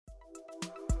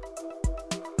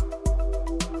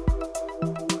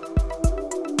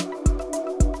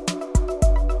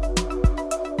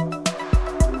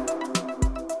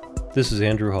This is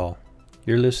Andrew Hall.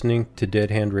 You're listening to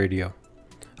Dead Hand Radio,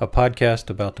 a podcast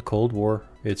about the Cold War,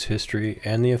 its history,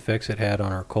 and the effects it had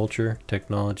on our culture,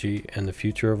 technology, and the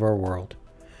future of our world.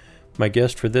 My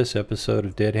guest for this episode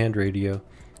of Dead Hand Radio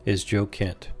is Joe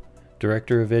Kent,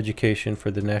 Director of Education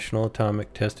for the National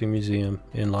Atomic Testing Museum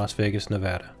in Las Vegas,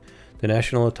 Nevada. The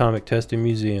National Atomic Testing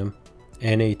Museum,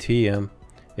 NATM,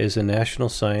 is a national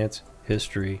science,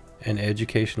 history, and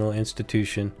educational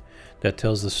institution that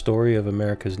tells the story of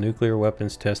America's nuclear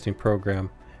weapons testing program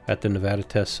at the Nevada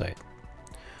test site.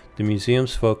 The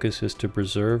museum's focus is to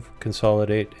preserve,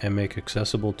 consolidate, and make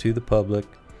accessible to the public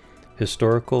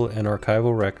historical and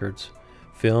archival records,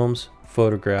 films,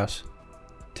 photographs,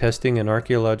 testing and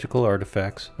archaeological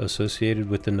artifacts associated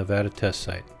with the Nevada test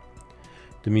site.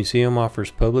 The museum offers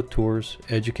public tours,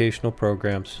 educational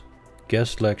programs,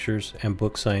 guest lectures, and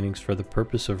book signings for the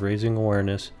purpose of raising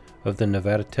awareness of the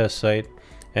Nevada test site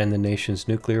and the nation's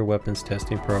nuclear weapons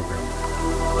testing program.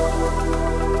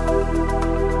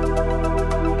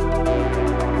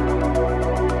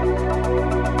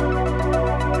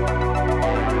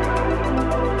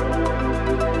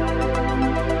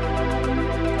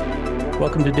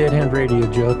 Welcome to Dead Hand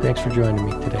Radio, Joe. Thanks for joining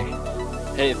me today.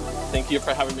 Hey, thank you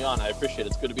for having me on. I appreciate it.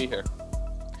 It's good to be here.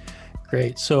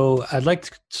 Great. So I'd like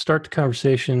to start the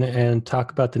conversation and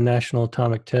talk about the National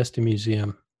Atomic Testing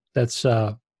Museum. That's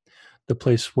the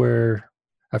place where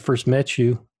I first met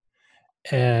you,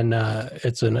 and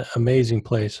it's an amazing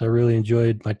place. I really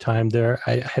enjoyed my time there.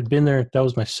 I had been there, that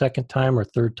was my second time or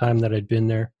third time that I'd been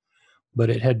there, but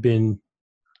it had been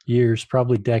years,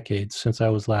 probably decades since I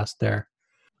was last there.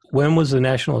 When was the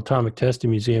National Atomic Testing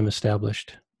Museum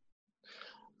established?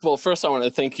 Well, first I want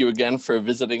to thank you again for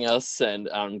visiting us, and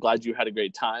I'm glad you had a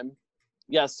great time.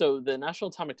 Yeah, so the National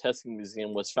Atomic Testing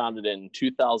Museum was founded in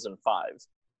 2005,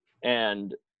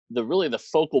 and the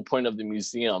focal point of the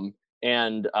museum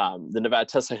and the Nevada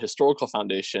Test Site Historical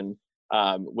Foundation,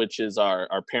 which is our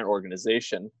parent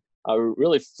organization,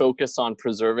 really focus on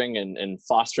preserving and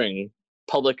fostering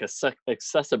public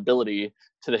accessibility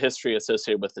to the history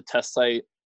associated with the test site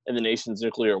and the nation's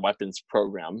nuclear weapons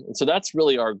program. And so that's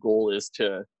really our goal, is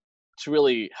to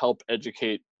really help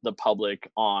educate the public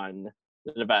on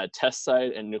the Nevada test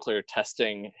site and nuclear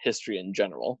testing history in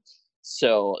general.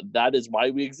 So that is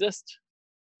why we exist.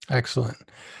 Excellent.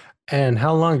 And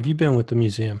how long have you been with the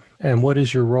museum, and what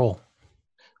is your role?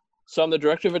 So I'm the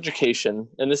Director of Education,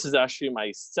 and this is actually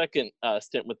my second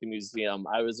stint with the museum.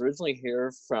 I was originally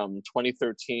here from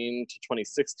 2013 to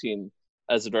 2016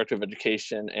 as the Director of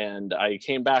Education, and I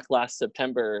came back last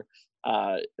September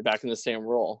back in the same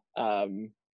role.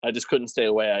 I just couldn't stay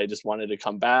away. I just wanted to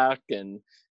come back and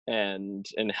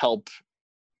help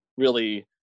really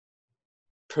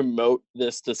promote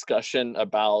this discussion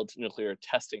about nuclear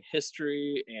testing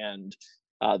history and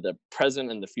the present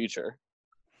and the future.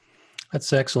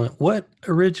 That's excellent. What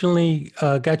originally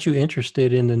got you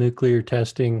interested in the nuclear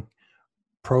testing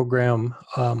program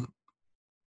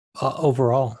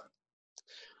overall?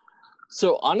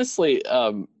 So honestly,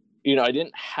 I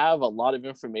didn't have a lot of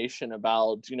information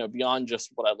about, beyond just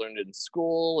what I learned in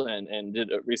school and did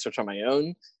research on my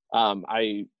own.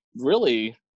 I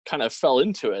really kind of fell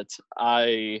into it.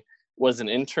 I was an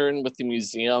intern with the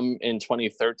museum in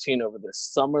 2013 over the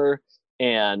summer,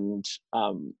 and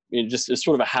it's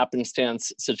sort of a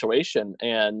happenstance situation.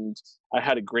 And I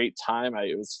had a great time.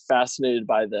 I was fascinated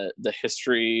by the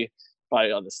history, by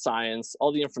the science,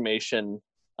 all the information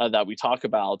that we talk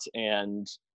about, and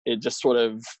it just sort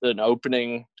of, an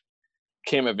opening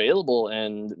came available,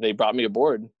 and they brought me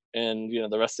aboard. And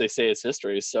the rest, they say, is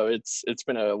history. So it's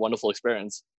been a wonderful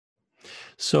experience.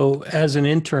 So as an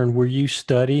intern, were you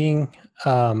studying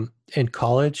in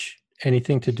college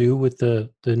anything to do with the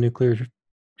nuclear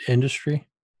industry?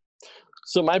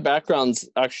 So my background's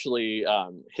actually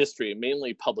history,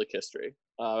 mainly public history.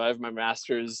 I have my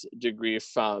master's degree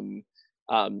from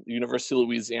University of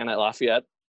Louisiana at Lafayette,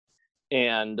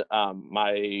 and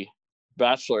my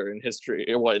bachelor in history,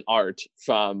 in art,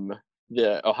 from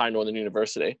the Ohio Northern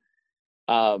University.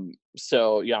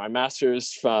 My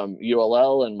master's from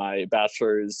ULL and my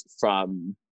bachelor's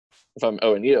from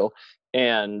ONU.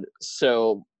 And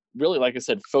so really, like I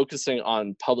said, focusing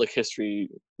on public history,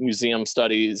 museum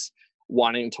studies,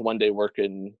 wanting to one day work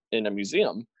in a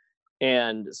museum.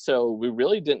 And so we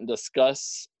really didn't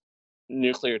discuss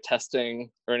nuclear testing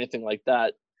or anything like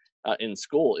that in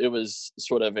school. It was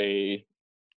sort of a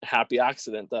happy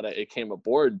accident that it came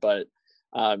aboard, but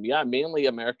mainly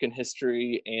American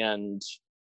history and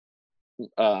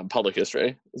public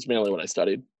history is mainly what I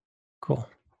studied. Cool.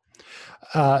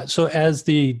 So as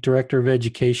the director of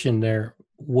education there,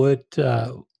 what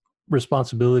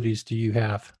responsibilities do you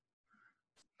have?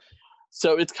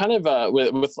 So it's kind of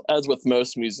with as with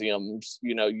most museums,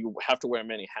 you have to wear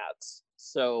many hats.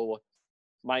 So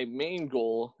my main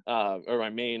goal, or my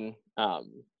main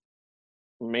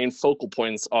focal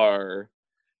points are,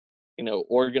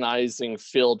 organizing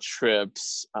field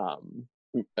trips,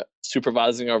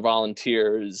 supervising our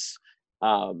volunteers,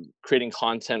 creating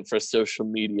content for social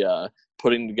media,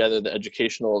 putting together the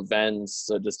educational events,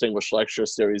 the distinguished lecture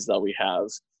series that we have,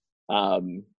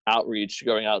 outreach,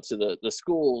 going out to the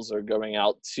schools or going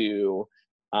out to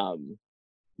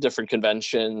different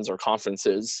conventions or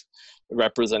conferences,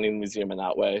 representing the museum in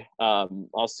that way.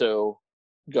 Also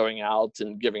going out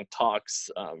and giving talks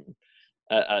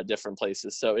at different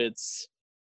places. So it's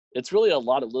really a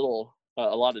lot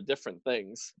of different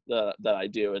things that I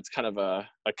do. It's kind of a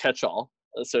catch-all,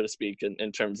 so to speak,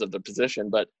 in terms of the position,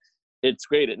 but it's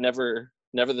great. It never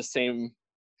the same.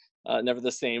 Never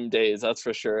the same days, that's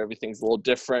for sure. Everything's a little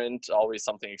different. Always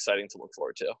something exciting to look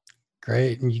forward to.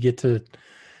 Great, and you get to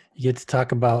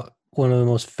talk about one of the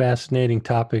most fascinating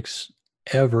topics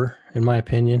ever, in my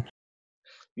opinion.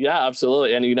 Yeah,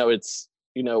 absolutely. And it's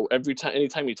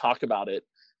anytime you talk about it,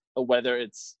 whether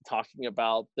it's talking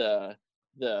about the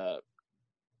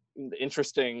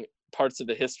interesting parts of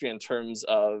the history in terms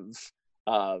of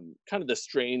kind of the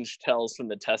strange tales from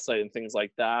the test site and things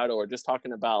like that, or just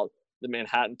talking about the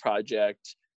Manhattan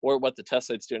Project or what the test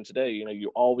site's doing today,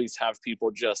 you always have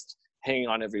people just hanging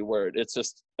on every word. It's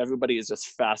just, everybody is just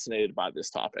fascinated by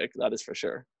this topic. That is for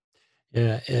sure.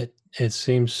 Yeah, it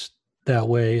seems that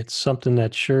way. It's something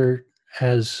that sure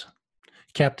has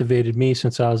captivated me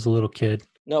since I was a little kid.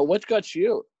 No, what got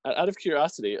you, out of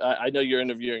curiosity, I know you're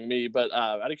interviewing me, but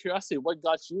out of curiosity, what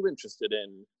got you interested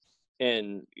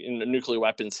in nuclear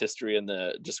weapons history and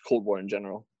the just Cold War in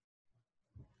general?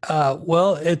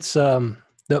 Well, it's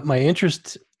that my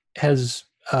interest has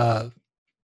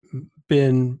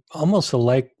been almost a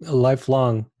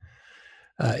lifelong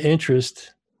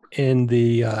interest in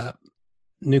the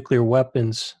nuclear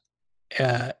weapons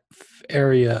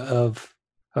area of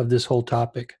this whole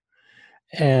topic,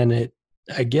 and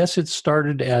I guess it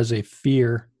started as a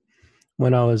fear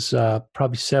when I was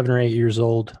probably 7 or 8 years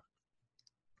old,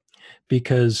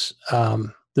 because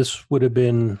this would have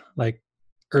been like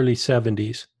early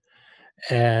 70s,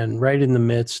 and right in the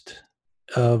midst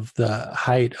of the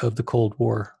height of the Cold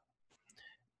War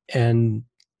and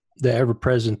the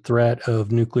ever-present threat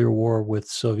of nuclear war with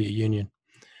the Soviet Union.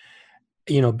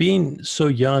 Being so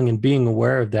young and being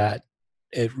aware of that,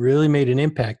 it really made an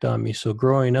impact on me. So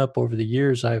growing up over the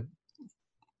years, I've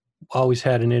always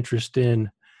had an interest in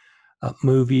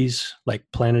movies like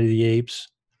Planet of the Apes,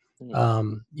 a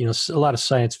lot of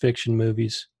science fiction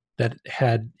movies that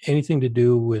had anything to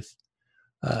do with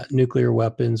nuclear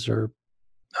weapons or,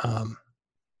 um,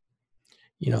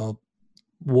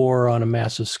 war on a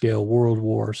massive scale, world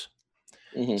wars.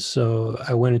 Mm-hmm. So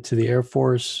I went into the Air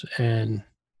Force, and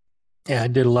I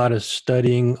did a lot of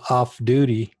studying off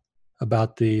duty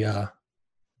about the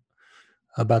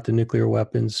nuclear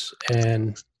weapons,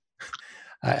 and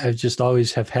I just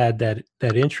always have had that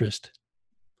interest.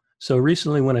 So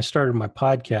recently, when I started my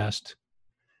podcast,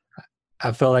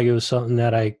 I felt like it was something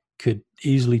that I could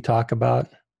easily talk about.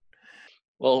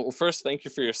 Well, first, thank you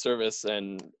for your service,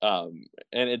 and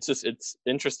it's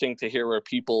interesting to hear where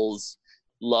people's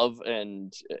love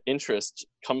and interest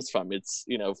comes from. It's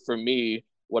for me,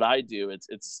 what I do,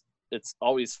 it's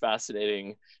always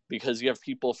fascinating because you have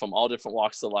people from all different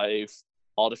walks of life,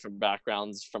 all different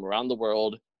backgrounds from around the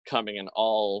world coming and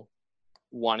all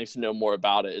wanting to know more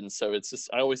about it. And so it's just,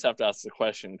 I always have to ask the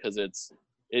question because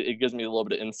it gives me a little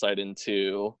bit of insight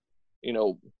into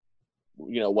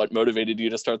what motivated you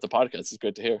to start the podcast. It's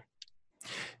good to hear.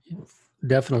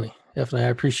 Definitely. I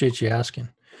appreciate you asking.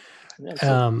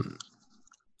 Yeah,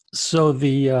 so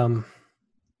the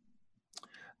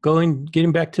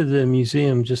getting back to the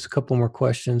museum, just a couple more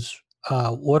questions.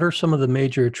 What are some of the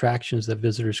major attractions that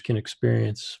visitors can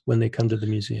experience when they come to the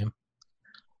museum?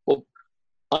 Well,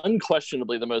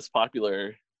 unquestionably, the most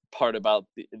popular part about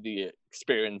the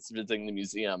experience visiting the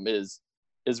museum is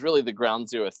really the Ground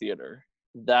Zero Theater.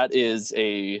 That is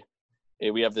we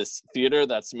have this theater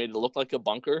that's made to look like a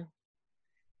bunker,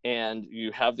 and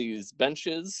you have these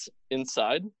benches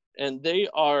inside, and they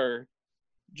are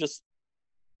just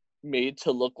made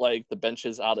to look like the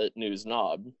benches out at News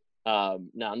Knob.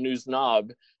 Now, News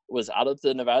Knob was out of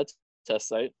the Nevada test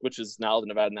site, which is now the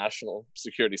Nevada National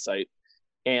Security Site,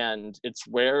 and it's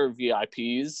where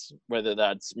VIPs, whether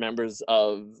that's members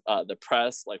of the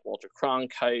press like Walter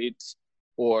Cronkite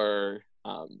or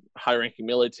high-ranking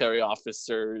military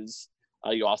officers,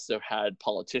 you also had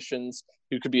politicians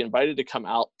who could be invited to come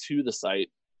out to the site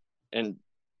and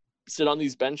sit on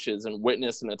these benches and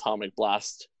witness an atomic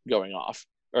blast going off,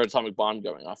 or atomic bomb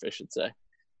going off, I should say.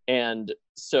 And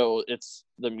so it's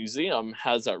the museum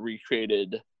has that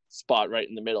recreated spot right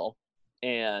in the middle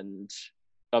and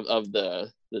of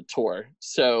the tour.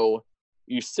 So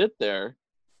you sit there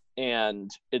and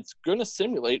it's going to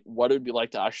simulate what it would be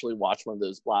like to actually watch one of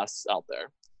those blasts out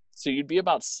there. So you'd be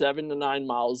about 7 to 9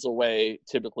 miles away,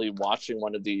 typically watching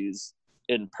one of these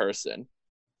in person.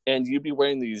 And you'd be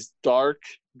wearing these dark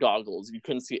goggles. You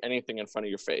couldn't see anything in front of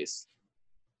your face.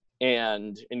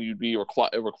 And you'd be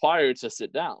required to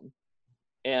sit down.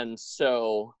 And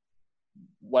so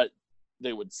what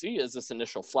they would see is this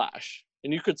initial flash.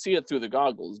 And you could see it through the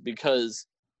goggles because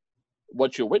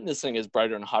what you're witnessing is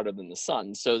brighter and hotter than the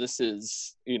sun. So this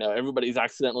is, everybody's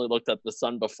accidentally looked at the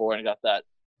sun before and got that,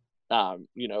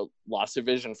 loss of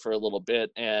vision for a little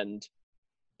bit. And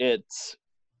it's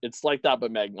like that,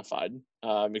 but magnified.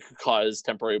 It could cause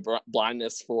temporary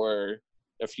blindness for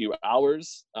a few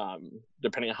hours,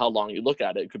 depending on how long you look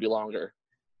at it. It could be longer.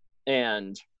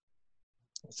 And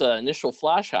so the initial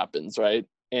flash happens, right?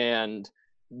 And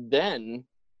then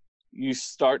you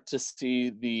start to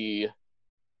see the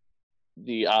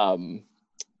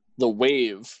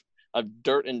wave of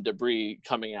dirt and debris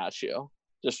coming at you,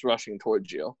 just rushing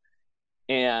towards you.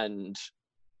 And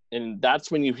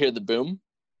that's when you hear the boom.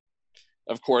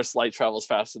 Of course, light travels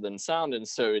faster than sound, and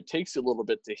so it takes you a little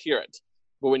bit to hear it.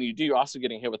 But when you do, you're also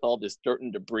getting hit with all this dirt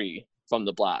and debris from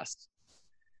the blast.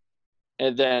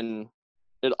 And then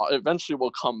it eventually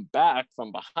will come back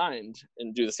from behind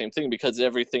and do the same thing because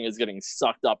everything is getting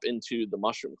sucked up into the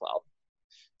mushroom cloud.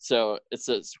 So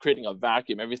it's creating a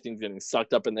vacuum. Everything's getting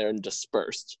sucked up in there and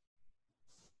dispersed.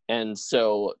 And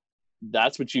so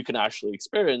that's what you can actually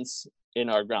experience in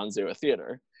our Ground Zero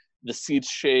theater. The seats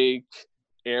shake,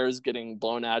 air is getting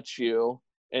blown at you,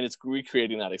 and it's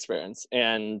recreating that experience.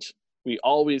 And we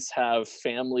always have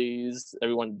families,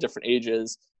 everyone different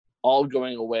ages, all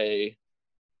going away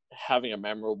having a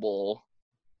memorable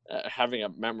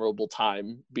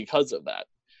time because of that.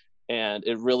 And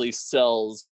it really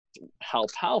sells how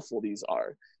powerful these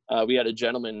are. We had a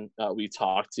gentleman we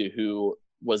talked to who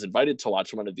was invited to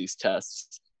watch one of these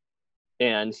tests,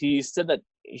 and he said that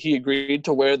he agreed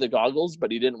to wear the goggles,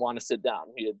 but he didn't want to sit down.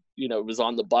 He had, was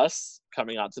on the bus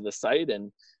coming out to the site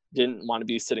and didn't want to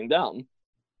be sitting down.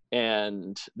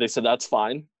 And they said, that's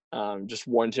fine. Just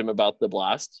warned him about the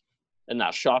blast and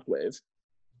that shockwave.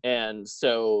 And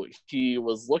so he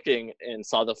was looking and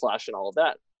saw the flash and all of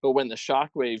that. But when the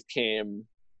shockwave came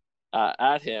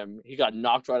at him, he got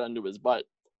knocked right onto his butt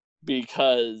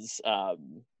because of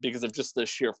just the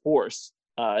sheer force.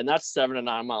 And that's 7 to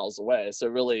 9 miles away. So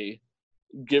it really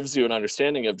gives you an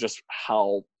understanding of just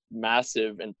how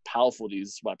massive and powerful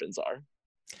these weapons are.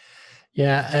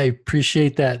 Yeah, I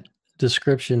appreciate that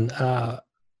description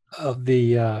of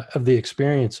the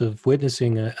experience of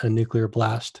witnessing a nuclear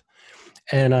blast.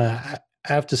 And I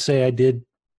have to say, I did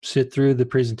sit through the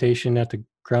presentation at the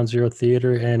Ground Zero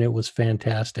Theater, and it was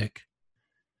fantastic.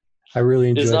 I really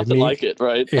enjoyed it. There's nothing like it,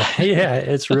 right? Yeah,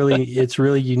 it's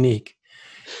really unique.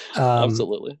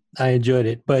 Absolutely. I enjoyed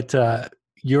it. But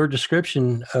your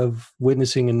description of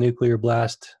witnessing a nuclear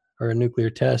blast or a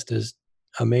nuclear test is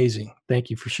amazing.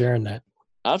 Thank you for sharing that.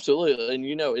 Absolutely. And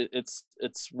it's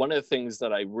one of the things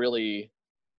that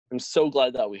I'm so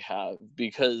glad that we have,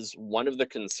 because one of the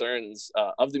concerns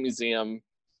of the museum,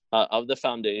 of the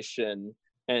foundation,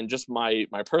 and just my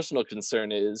personal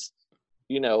concern is,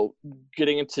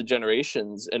 getting into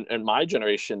generations, and my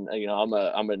generation,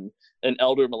 I'm an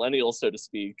elder millennial, so to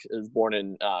speak, is born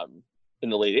in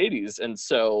the late 80s. And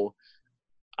so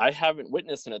I haven't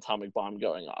witnessed an atomic bomb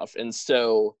going off. And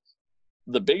so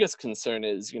the biggest concern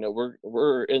is,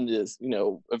 we're in this,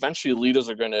 eventually leaders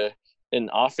in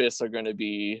office are going to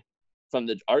be from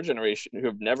our generation who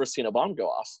have never seen a bomb go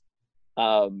off,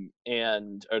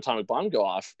 and or atomic bomb go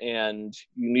off. And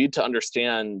you need to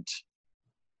understand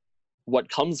what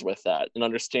comes with that and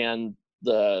understand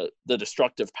the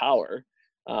destructive power.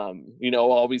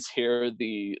 Always hear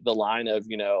the line of,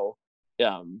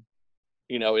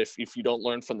 if you don't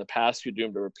learn from the past, you're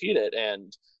doomed to repeat it.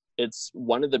 And it's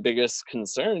one of the biggest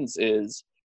concerns is,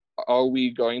 are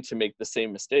we going to make the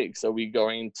same mistakes? Are we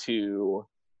going to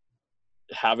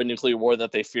have a nuclear war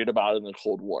that they feared about in the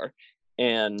Cold War?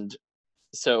 And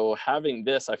so having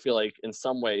this, I feel like in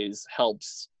some ways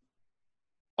helps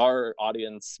our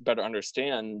audience better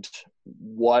understand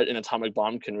what an atomic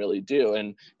bomb can really do.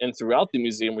 And throughout the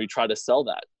museum, we try to sell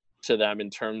that to them in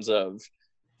terms of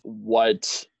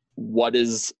what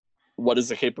is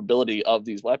the capability of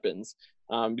these weapons,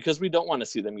 because we don't want to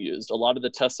see them used. A lot of the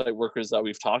test site workers that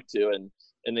we've talked to,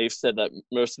 and they've said that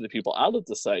most of the people out at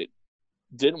the site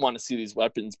didn't want to see these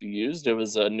weapons be used. It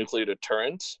was a nuclear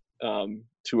deterrent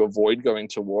to avoid going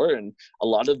to war, and a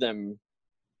lot of them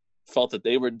felt that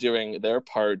they were doing their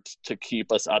part to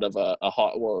keep us out of a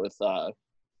hot war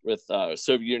with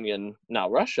Soviet Union, now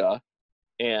Russia.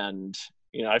 And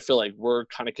I feel like we're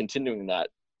kind of continuing that,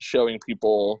 showing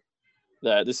people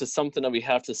that this is something that we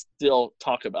have to still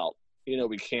talk about.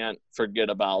 We can't forget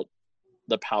about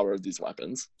the power of these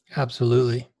weapons.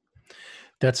 Absolutely.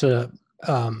 That's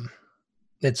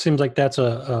it seems like that's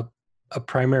a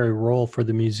primary role for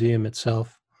the museum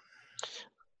itself.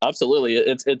 Absolutely.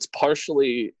 It's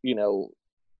partially,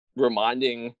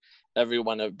 reminding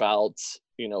everyone about,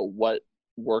 what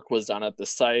work was done at the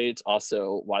site,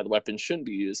 also why the weapons shouldn't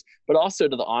be used, but also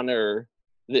to honor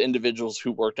the individuals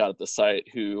who worked out at the site,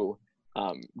 who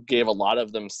gave a lot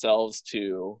of themselves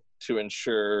to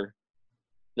ensure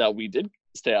that we did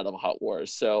stay out of hot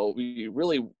wars. So we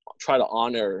really try to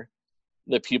honor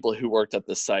the people who worked at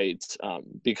the site,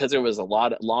 because there was a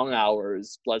lot of long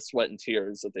hours, blood, sweat, and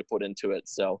tears that they put into it.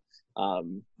 So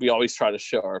we always try to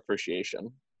show our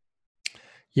appreciation.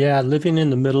 Yeah, living in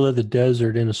the middle of the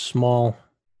desert in a small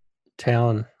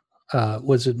town,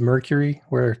 was it Mercury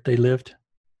where they lived?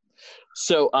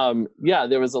 So yeah,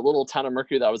 there was a little town of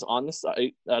Mercury that was on the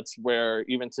site. That's where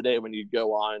even today, when you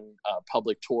go on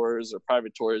public tours or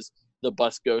private tours, the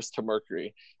bus goes to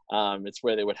Mercury. It's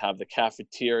where they would have the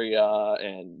cafeteria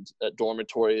and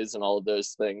dormitories and all of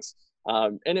those things.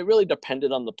 And it really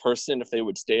depended on the person if they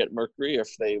would stay at Mercury,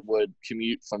 if they would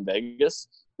commute from Vegas.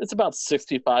 It's about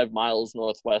 65 miles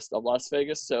northwest of Las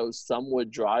Vegas. So some would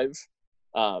drive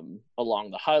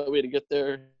along the highway to get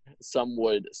there. Some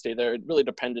would stay there. It really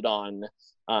depended on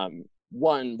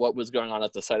one, what was going on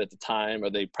at the site at the time. Are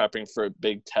they prepping for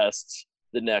big tests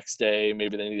the next day?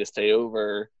 Maybe they need to stay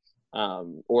over.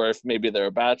 Or if maybe they're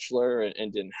a bachelor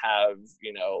and didn't have,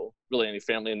 really any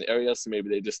family in the area, so maybe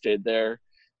they just stayed there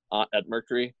at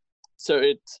Mercury. So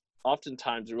it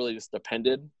oftentimes really just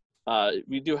depended.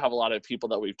 We do have a lot of people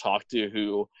that we've talked to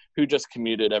who just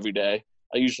commuted every day.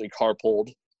 I usually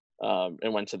carpooled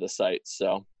and went to the site.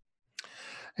 So,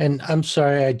 And I'm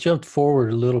sorry, I jumped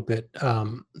forward a little bit,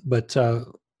 but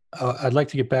I'd like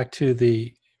to get back to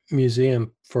the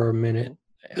museum for a minute.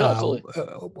 yeah, absolutely.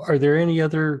 Are there any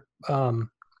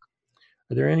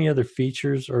other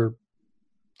features or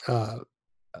uh,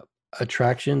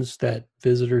 attractions that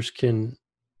visitors can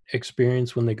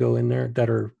experience when they go in there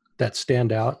that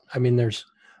stand out? I mean, there's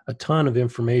a ton of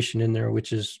information in there,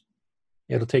 which is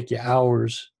it'll take you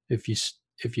hours if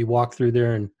you walk through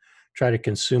there and try to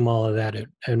consume all of that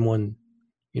in one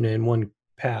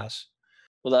pass.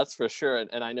 Well, that's for sure.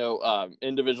 And I know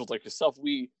individuals like yourself,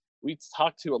 we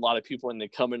talk to a lot of people when they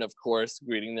come in, of course,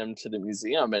 greeting them to the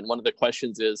museum. And one of the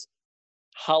questions is,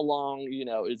 how long,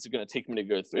 is it going to take me to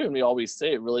go through? And we always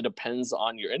say it really depends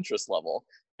on your interest level.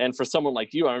 And for someone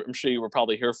like you, I'm sure you were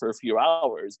probably here for a few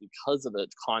hours because of the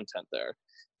content there.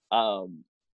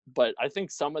 But I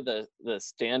think some of the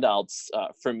standouts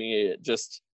for me,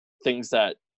 just things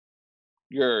that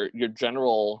your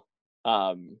general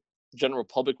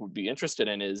public would be interested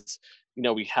in is,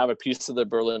 we have a piece of the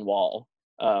Berlin Wall,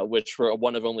 which we're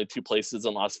one of only two places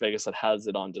in Las Vegas that has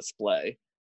it on display.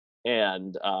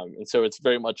 And so it's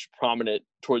very much prominent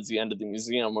towards the end of the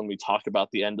museum when we talk about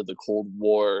the end of the Cold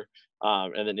War,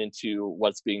 and then into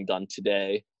what's being done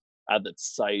today at the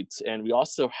site. And we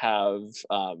also have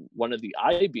one of the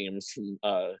I-beams from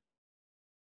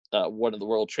one of the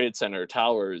World Trade Center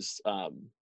towers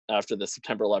after the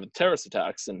September 11th terrorist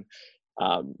attacks. And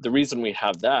the reason we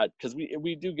have that, because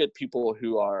we do get people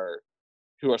who are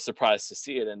surprised to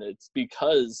see it, and it's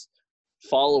because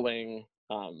following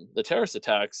the terrorist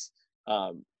attacks,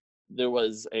 there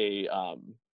was a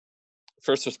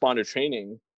first responder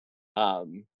training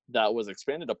that was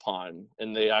expanded upon,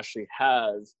 and they actually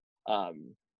have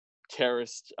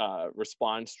terrorist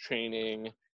response training,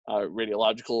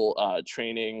 radiological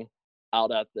training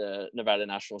out at the Nevada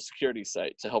National Security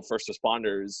Site to help first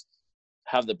responders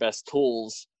have the best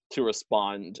tools to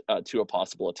respond to a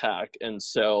possible attack. And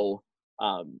so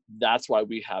that's why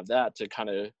we have that to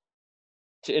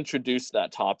introduce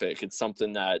that topic. It's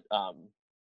something that,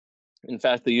 in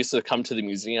fact, they used to come to the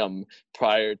museum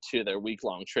prior to their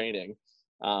week-long training,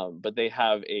 but they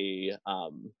have an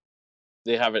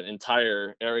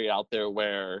entire area out there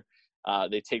where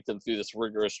they take them through this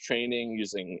rigorous training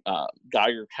using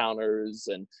Geiger counters,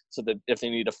 and so that if they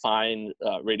need to find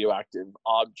radioactive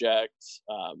objects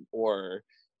or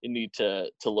you need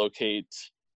to locate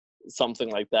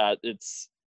something like that, it's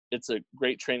a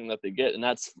great training that they get. And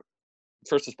that's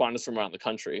first responders from around the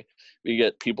country. We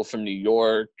get people from New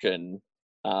York and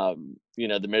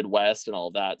the Midwest and all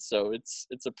of that. So it's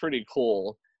a pretty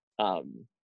cool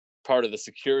part of the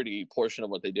security portion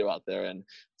of what they do out there, and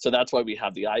so that's why we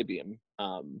have the I-beam.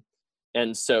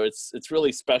 And so it's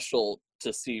really special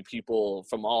to see people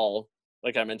from all,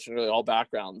 like I mentioned earlier, all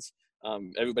backgrounds.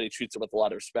 Everybody treats it with a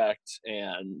lot of respect,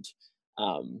 and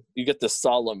you get this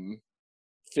solemn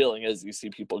feeling as you see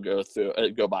people go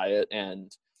by it,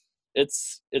 and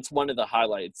it's one of the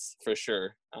highlights for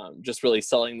sure. Just really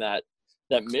selling that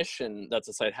mission that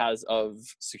the site has of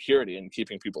security and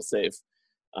keeping people safe.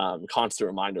 Constant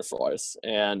reminder for us.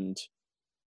 And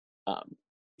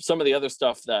some of the other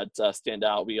stuff that stand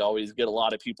out, we always get a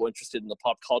lot of people interested in the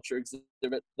pop culture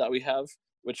exhibit that we have,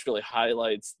 which really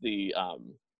highlights the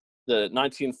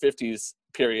 1950s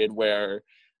period where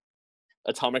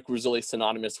atomic was really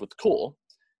synonymous with cool.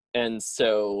 And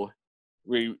so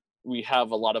we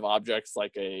have a lot of objects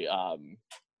like a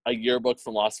yearbook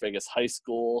from Las Vegas High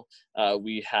School.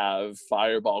 We have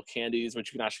Fireball candies,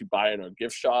 which you can actually buy in our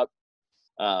gift shop.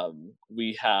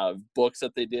 We have books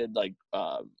that they did, like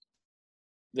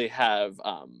they have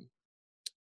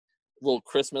little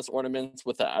Christmas ornaments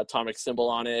with the atomic symbol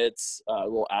on it, a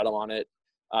little atom on it,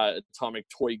 atomic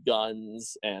toy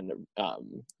guns, and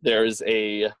there's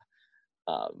a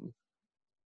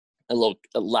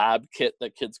lab kit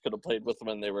that kids could have played with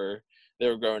when they were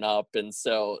growing up. And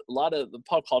so a lot of the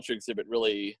pop culture exhibit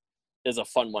really is a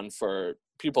fun one for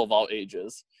people of all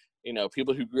ages.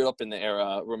 People who grew up in the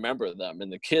era remember them,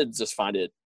 and the kids just find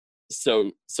it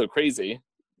so crazy.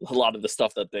 A lot of the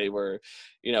stuff that they were,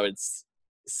 it's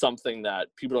something that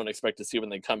people don't expect to see when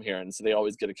they come here, and so they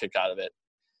always get a kick out of it.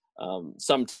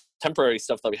 Some temporary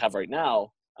stuff that we have right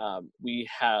now, we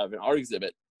have an art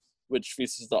exhibit which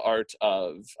features the art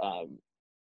of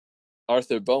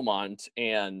Arthur Beaumont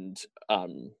and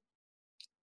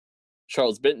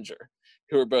Charles Bittinger,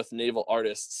 who were both naval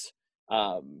artists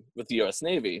with the U.S.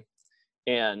 Navy.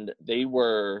 And they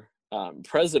were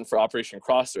present for Operation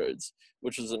Crossroads,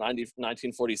 which was a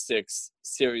 1946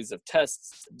 series of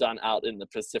tests done out in the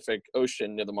Pacific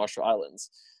Ocean near the Marshall Islands,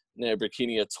 near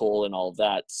Bikini Atoll and all of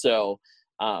that. So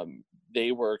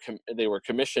they were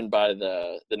commissioned by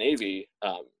the Navy.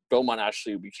 Beaumont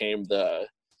actually became the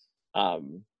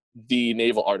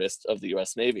naval artist of the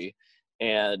U.S. Navy,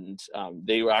 and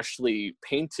they were actually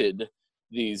painted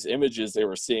these images they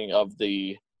were seeing of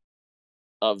the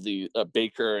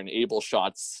Baker and Able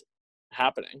shots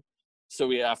happening. So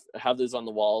we have those on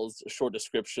the walls, short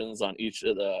descriptions on each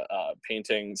of the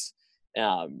paintings,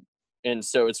 and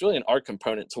so it's really an art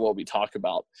component to what we talk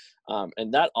about,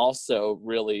 and that also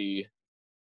really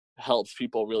helps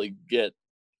people really get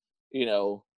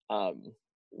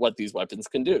what these weapons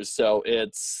can do. So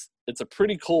it's a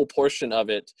pretty cool portion of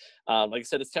it. Like I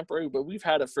said, it's temporary, but we've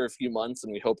had it for a few months,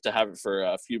 and we hope to have it for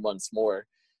a few months more.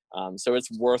 So it's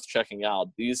worth checking out.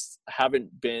 These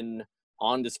haven't been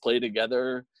on display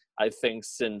together, I think,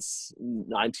 since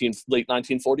late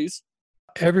 1940s.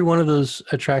 Every one of those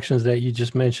attractions that you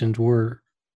just mentioned were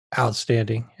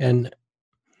outstanding, and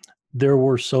there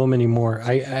were so many more.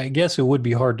 I guess it would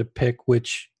be hard to pick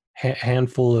which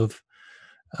handful of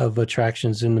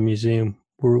attractions in the museum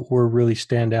were really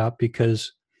stand out,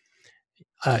 because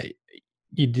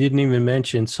you didn't even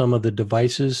mention some of the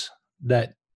devices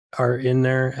that are in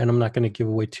there, and I'm not going to give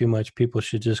away too much. People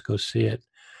should just go see it.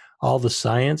 All the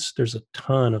science, there's a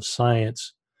ton of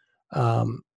science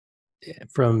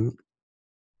from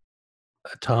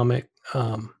atomic,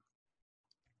 from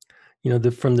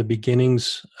the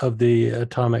beginnings of the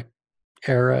atomic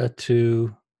era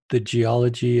to the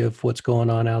geology of what's going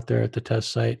on out there at the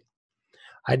test site.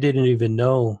 I didn't even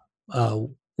know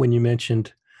when you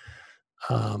mentioned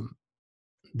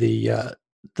the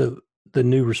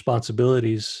new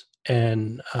responsibilities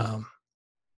and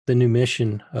the new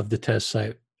mission of the test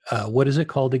site. What is it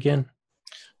called again?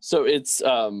 So it's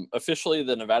officially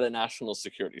the Nevada National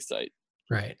Security Site.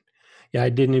 Right. Yeah, I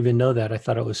didn't even know that. I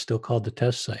thought it was still called the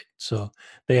test site. So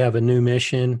they have a new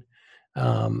mission,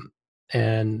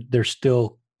 and they're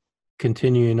still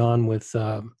continuing on with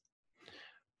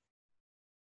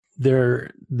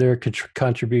their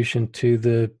contribution to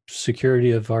the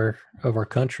security of our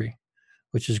country,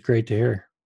 which is great to hear.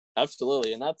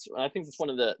 Absolutely, and I think that's one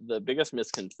of the biggest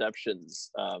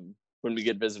misconceptions when we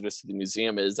get visitors to the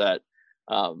museum is that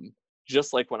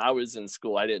just like when I was in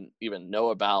school, I didn't even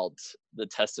know about the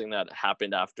testing that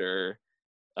happened after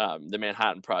the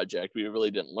Manhattan Project. We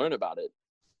really didn't learn about it.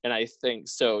 And I think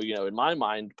so, in my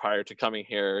mind, prior to coming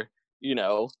here,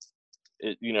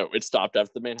 it stopped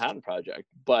after the Manhattan Project.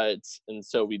 And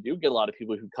so we do get a lot of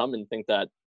people who come and think that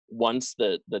once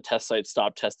the test site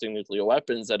stopped testing nuclear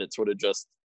weapons, that it sort of just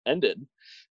ended.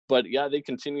 But yeah, they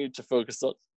continue to focus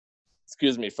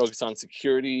on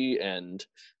security and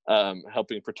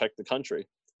helping protect the country.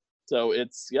 So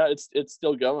it's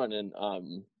still going,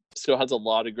 and still has a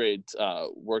lot of great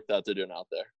work that they're doing out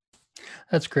there.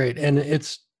 That's great. And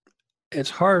it's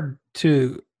hard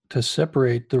to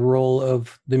separate the role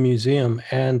of the museum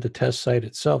and the test site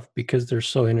itself because they're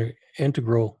so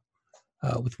integral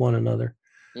with one another.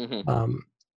 Mm-hmm.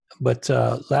 But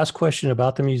last question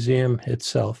about the museum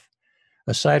itself.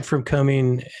 Aside from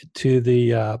coming to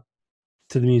the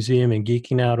museum and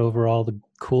geeking out over all the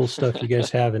cool stuff you guys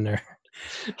have in there,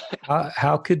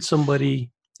 how could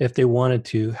somebody, if they wanted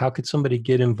to, how could somebody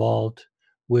get involved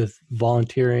with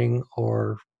volunteering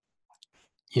or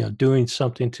doing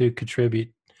something to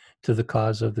contribute to the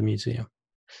cause of the museum?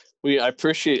 I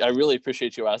really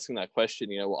appreciate you asking that question.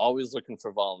 We're always looking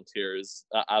for volunteers,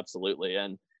 absolutely,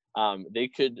 and they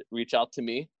could reach out to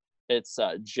me. It's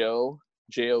Joe.Kent,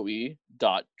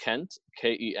 Kent,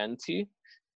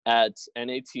 at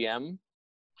natm-nv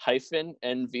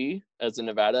as in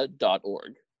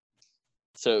Nevada.org.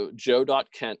 So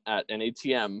joe.kent at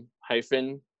natm-nv.org,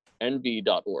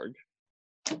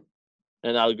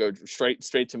 and that'll go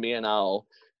straight to me, and I'll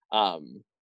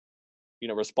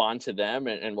respond to them,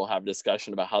 and we'll have a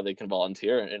discussion about how they can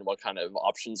volunteer and what kind of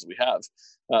options we have.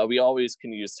 We always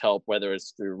can use help, whether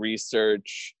it's through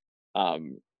research,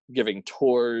 giving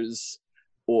tours,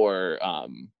 or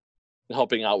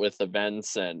helping out with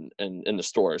events and in the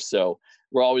store. So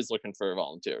we're always looking for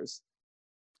volunteers.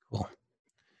 Cool.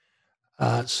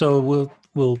 So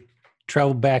we'll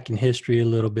travel back in history a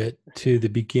little bit to the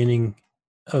beginning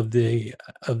of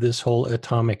this whole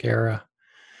atomic era,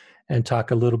 and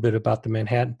talk a little bit about the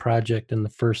Manhattan Project and the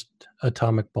first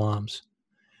atomic bombs.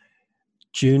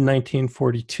 June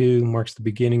 1942 marks the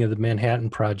beginning of the Manhattan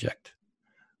Project.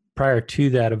 Prior to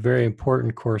that, a very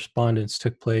important correspondence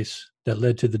took place that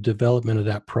led to the development of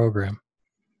that program.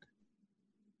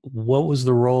 What was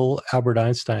the role Albert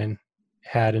Einstein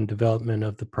had in development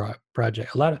of the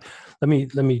project? Let me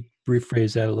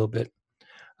rephrase that a little bit.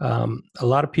 A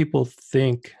lot of people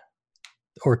think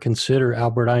or consider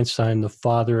Albert Einstein the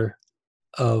father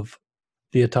of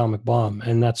the atomic bomb,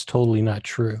 and that's totally not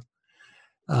true.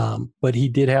 But he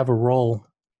did have a role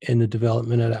in the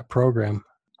development of that program.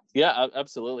 Yeah,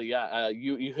 absolutely. Yeah,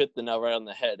 you hit the nail right on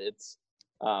the head. It's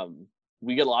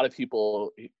we get a lot of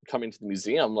people coming to the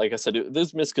museum. Like I said,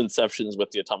 there's misconceptions with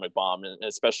the atomic bomb, and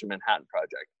especially Manhattan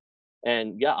Project.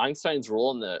 And yeah, Einstein's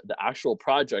role in the actual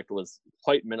project was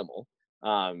quite minimal.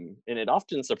 And it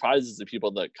often surprises the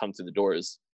people that come through the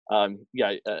doors.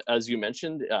 As you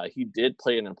mentioned, he did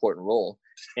play an important role,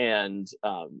 and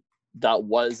that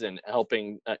was in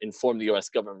helping inform the U.S.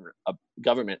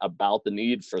 government about the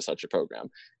need for such a program.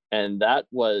 And that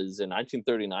was in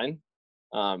 1939.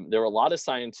 There were a lot of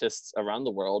scientists around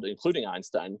the world, including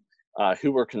Einstein,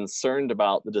 who were concerned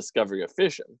about the discovery of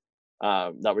fission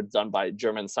that were done by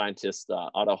German scientists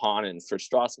Otto Hahn and Fritz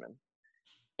Strassmann.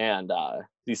 And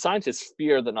these scientists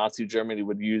feared that Nazi Germany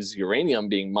would use uranium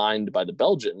being mined by the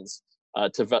Belgians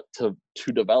to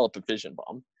develop a fission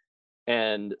bomb.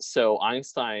 And so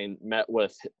Einstein met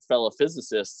with fellow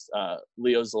physicists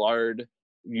Leo Szilard,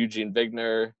 Eugene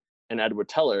Wigner, and Edward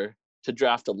Teller to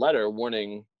draft a letter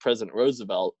warning President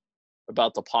Roosevelt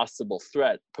about the possible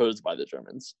threat posed by the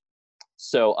Germans.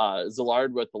 So Szilard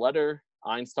wrote the letter,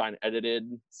 Einstein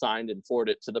edited, signed, and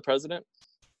forwarded it to the president.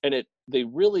 And they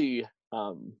really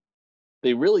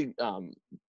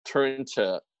turned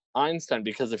to Einstein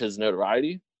because of his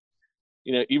notoriety.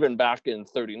 Even back in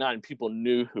 1939, people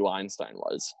knew who Einstein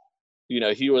was.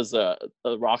 He was a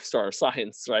rock star of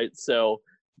science, right? So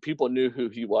people knew who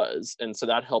he was. And so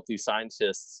that helped these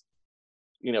scientists,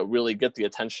 really get the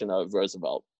attention of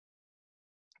Roosevelt.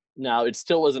 Now, it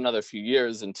still was another few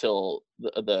years until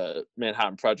the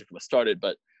Manhattan Project was started,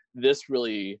 but this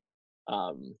really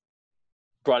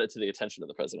brought it to the attention of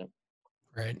the president.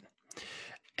 Right.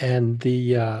 And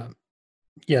there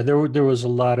was a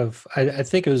lot of, I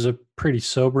think it was a pretty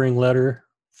sobering letter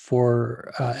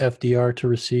for FDR to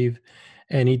receive.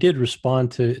 And he did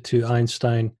respond to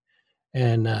Einstein.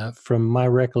 And from my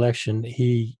recollection,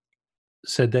 he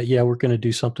said that, yeah, we're going to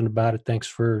do something about it. Thanks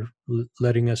for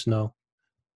letting us know.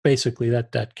 Basically,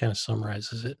 that kind of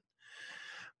summarizes it.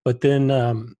 But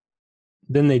then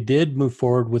they did move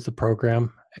forward with the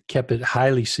program, kept it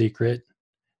highly secret,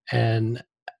 and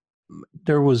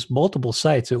there was multiple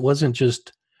sites. It wasn't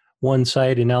just one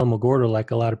site in Alamogordo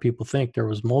like a lot of people think. There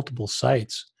was multiple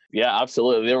sites. Yeah,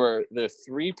 absolutely. There were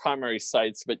three primary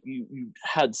sites, but you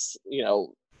had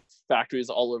factories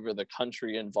all over the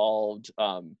country involved.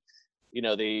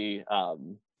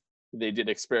 They did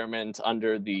experiment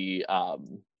under the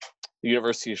the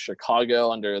University of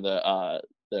Chicago under the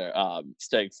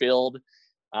Stagg Field,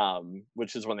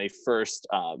 which is when they first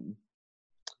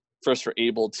were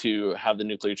able to have the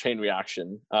nuclear chain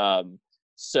reaction.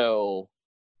 So,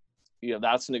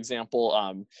 that's an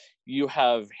example. You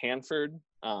have Hanford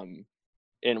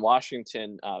in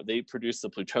Washington. They produced the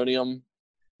plutonium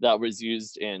that was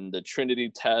used in the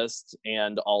Trinity test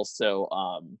and also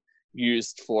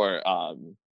used for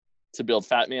to build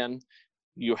Fat Man.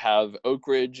 You have Oak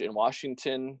Ridge in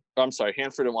Washington.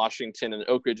 Hanford in Washington and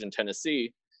Oak Ridge in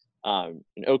Tennessee.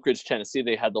 In Oak Ridge, Tennessee,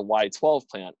 they had the Y-12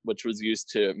 plant, which was used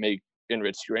to make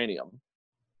enriched uranium.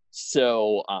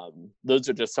 So those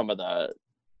are just some of the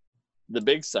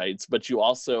big sites. But you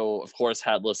also, of course,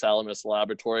 had Los Alamos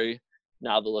Laboratory,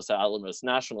 now the Los Alamos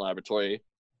National Laboratory,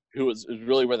 who was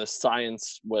really where the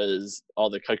science was, all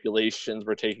the calculations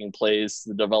were taking place,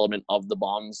 the development of the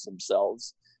bombs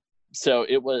themselves. So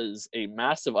it was a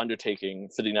massive undertaking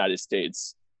for the United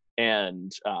States.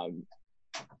 And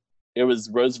it was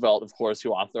Roosevelt, of course,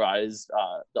 who authorized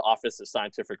the Office of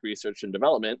Scientific Research and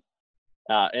Development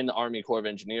and the Army Corps of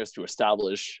Engineers to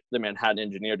establish the Manhattan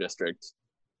Engineer District,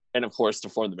 and of course to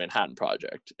form the Manhattan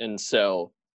Project. And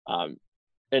so,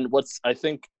 and what's I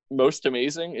think most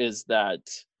amazing is that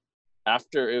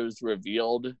after it was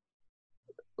revealed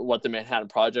what the Manhattan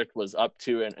Project was up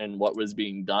to and what was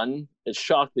being done, it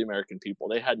shocked the American people.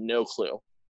 They had no clue.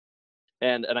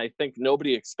 And I think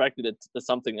nobody expected it to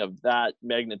something of that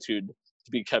magnitude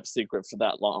to be kept secret for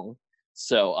that long.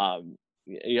 So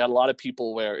you had a lot of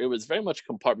people where it was very much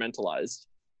compartmentalized.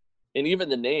 And even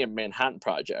the name Manhattan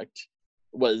Project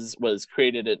was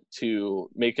created to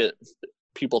make it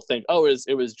people think, oh,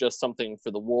 it was just something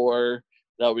for the war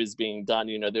that was being done.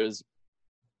 There's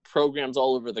programs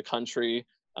all over the country,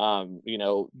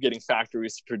 getting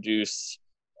factories to produce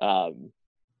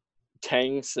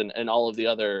tanks and all of the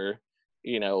other,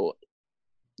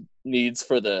 needs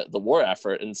for the war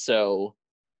effort. And so,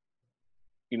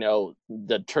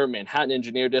 the term Manhattan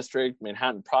Engineer District,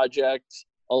 Manhattan Project,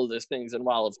 all of those things. And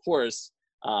while, of course,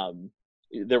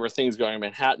 there were things going in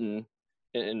Manhattan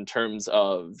in terms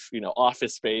of,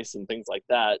 office space and things like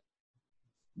that,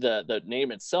 the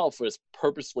name itself was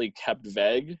purposely kept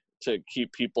vague to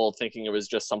keep people thinking it was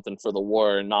just something for the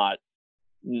war and not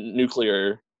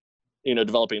nuclear,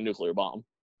 developing a nuclear bomb.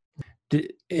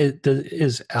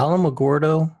 Is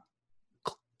Alamogordo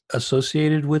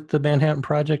associated with the Manhattan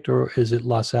Project, or is it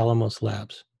Los Alamos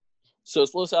Labs? So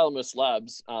it's Los Alamos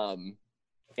Labs,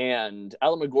 and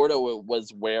Alamogordo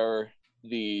was where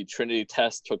the Trinity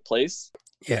test took place.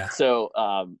 Yeah. So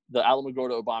the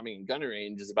Alamogordo bombing and gunnery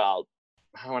range is about,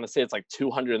 I want to say it's like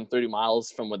 230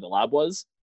 miles from where the lab was,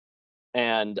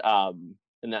 and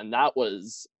then that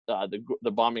was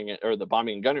the bombing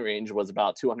and gunnery range was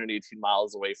about 218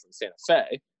 miles away from Santa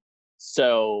Fe.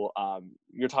 So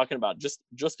you're talking about just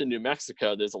in New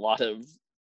Mexico, there's a lot of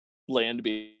land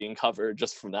being covered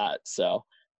just from that. So.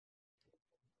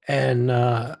 And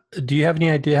do you have any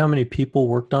idea how many people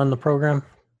worked on the program?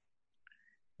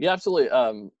 Yeah, absolutely.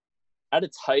 At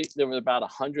its height, there were about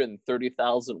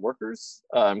 130,000 workers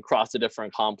across the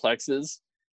different complexes.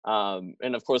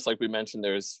 And of course, like we mentioned,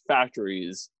 there's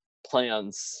factories,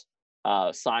 plants,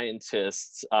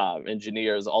 scientists,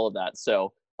 engineers, all of that.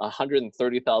 So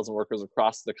 130,000 workers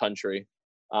across the country.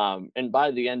 And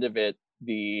by the end of it,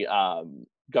 the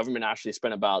government actually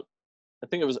spent about, I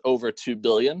think it was over $2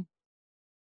 billion.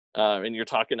 And you're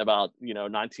talking about,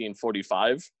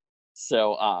 1945.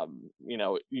 So,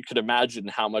 you could imagine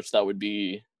how much that would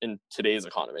be in today's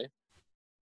economy.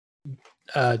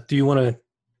 Do you want to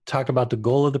talk about the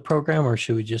goal of the program, or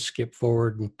should we just skip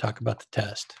forward and talk about the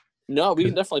test? No, we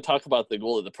can definitely talk about the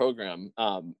goal of the program.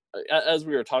 As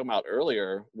we were talking about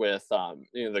earlier with,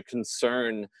 the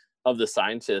concern of the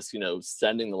scientists,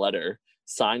 sending the letter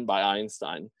signed by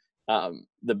Einstein.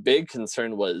 The big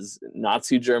concern was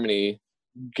Nazi Germany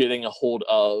getting a hold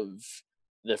of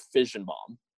the fission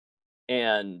bomb.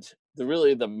 And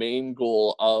the main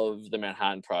goal of the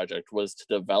Manhattan Project was to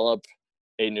develop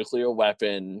a nuclear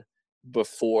weapon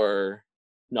before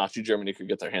Nazi Germany could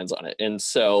get their hands on it. And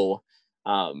so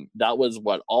that was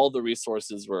what all the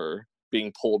resources were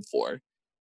being pulled for.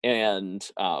 And,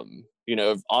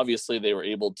 obviously they were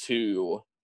able to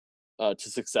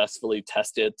successfully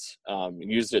test it,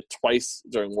 used it twice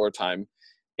during wartime.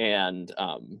 And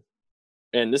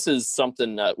this is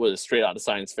something that was straight out of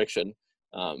science fiction.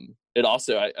 It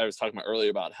also, I was talking about earlier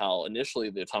about how initially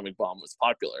the atomic bomb was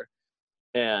popular,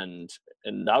 and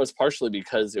that was partially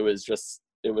because it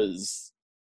was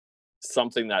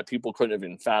something that people couldn't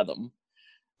even fathom,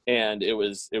 and it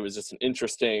was just an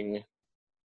interesting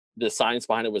the science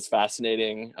behind it was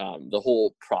fascinating. The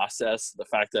whole process, the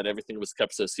fact that everything was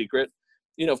kept so secret,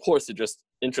 of course, it just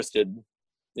interested,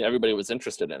 everybody was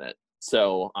interested in it.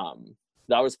 So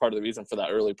that was part of the reason for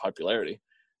that early popularity.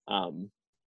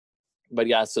 But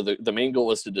yeah, so the main goal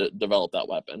was to develop that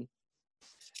weapon.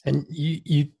 And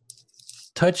you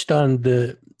touched on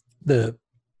the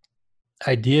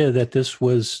idea that this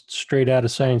was straight out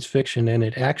of science fiction, and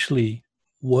it actually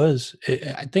was.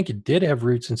 I think it did have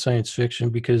roots in science fiction,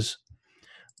 because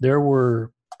there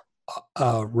were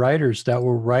writers that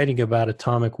were writing about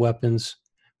atomic weapons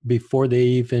before they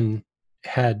even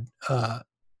had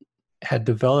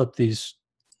developed these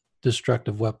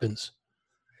destructive weapons.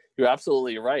 You're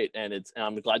absolutely right, and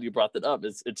I'm glad you brought that up.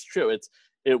 It's true.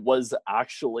 It was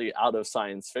actually out of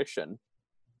science fiction.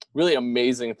 Really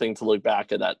amazing thing to look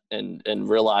back at that and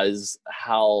realize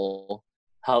how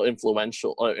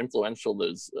influential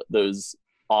those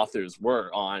authors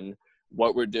were on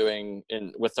what we're doing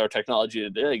with our technology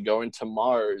today, going to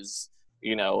Mars,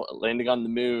 landing on the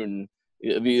moon,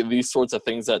 these sorts of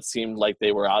things that seemed like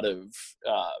they were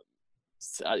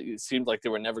it seemed like they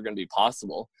were never going to be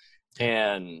possible.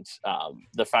 And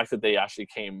the fact that they actually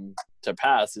came to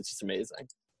pass, it's just amazing.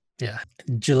 Yeah.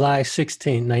 July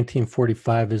 16,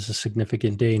 1945 is a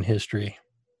significant day in history.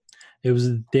 It was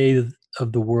the day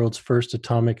of the world's first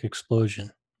atomic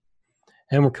explosion.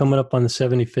 And we're coming up on the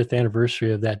 75th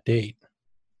anniversary of that date.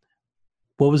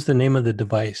 What was the name of the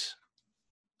device?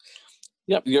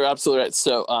 Yep, you're absolutely right.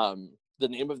 So the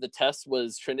name of the test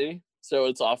was Trinity. So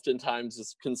it's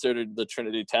oftentimes considered the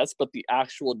Trinity test, but the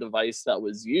actual device that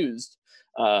was used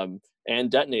and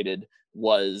detonated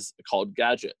was called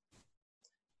Gadget.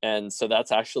 And so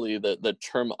that's actually the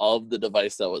term of the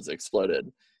device that was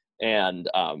exploded. And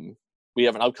we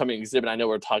have an upcoming exhibit. I know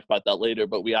we'll talk about that later,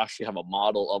 but we actually have a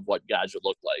model of what Gadget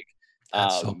looked like.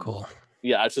 That's so cool.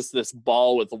 Yeah, it's just this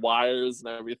ball with wires and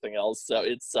everything else. So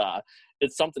it's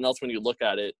something else when you look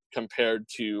at it compared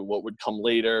to what would come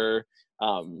later.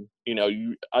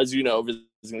 As you know, visiting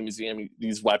the museum,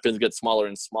 these weapons get smaller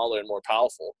and smaller and more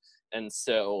powerful. And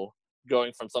so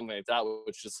going from something like that,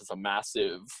 which just is a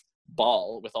massive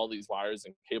ball with all these wires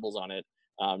and cables on it,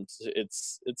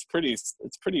 it's pretty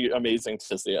amazing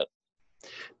to see it.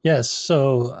 Yes.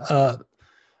 So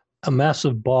a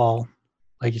massive ball,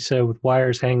 like you said, with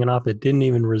wires hanging off, it didn't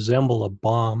even resemble a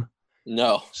bomb.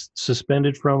 No.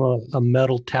 Suspended from a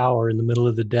metal tower in the middle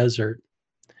of the desert.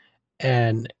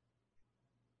 And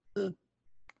did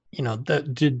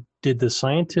the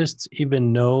scientists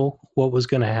even know what was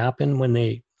going to happen when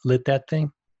they lit that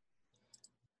thing?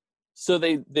 So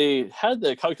they had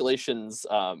the calculations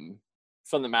from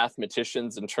the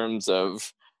mathematicians in terms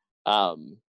of how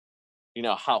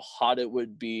hot it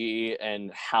would be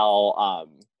and how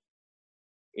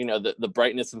the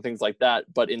brightness and things like that.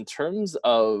 But in terms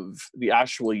of the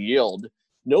actual yield,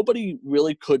 nobody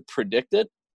really could predict it.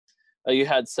 You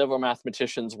had several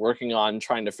mathematicians working on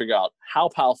trying to figure out how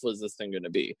powerful is this thing going to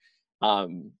be.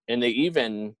 And they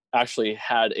even actually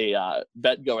had a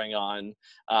bet going on.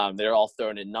 They were all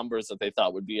throwing in numbers that they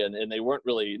thought would be, and they weren't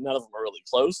really, none of them were really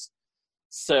close.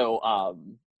 So,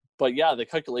 but yeah, the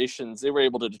calculations, they were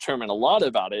able to determine a lot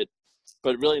about it,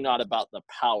 but really not about the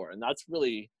power. And that's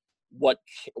really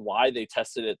why they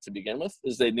tested it to begin with,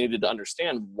 is they needed to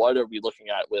understand what are we looking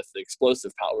at with the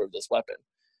explosive power of this weapon.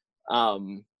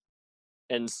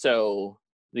 And so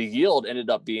the yield ended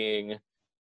up being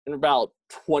in about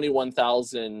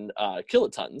 21,000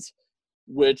 kilotons,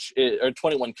 or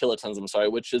 21 kilotons, I'm sorry,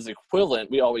 which is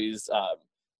equivalent. We always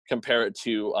compare it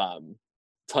to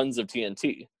tons of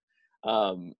TNT.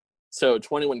 So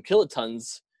 21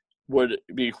 kilotons would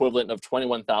be equivalent of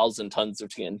 21,000 tons of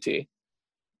TNT.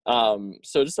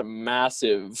 So just a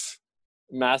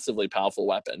massively powerful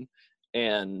weapon.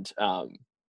 And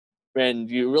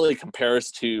you really compare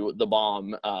us to the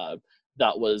bomb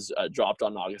that was dropped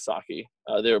on Nagasaki.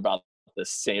 They were about the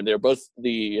same. They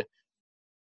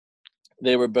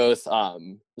were both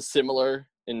similar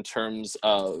in terms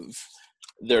of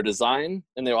their design,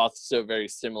 and they were also very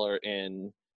similar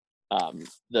in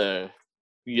the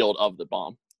yield of the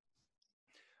bomb.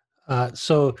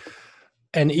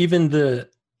 And even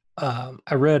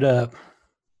I read a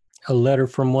letter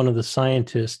from one of the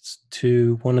scientists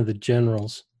to one of the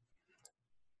generals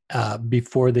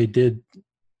before they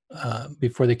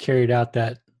carried out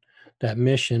that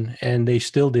mission, and they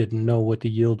still didn't know what the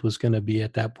yield was going to be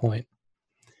at that point.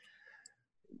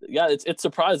 Yeah, it's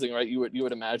surprising, right? You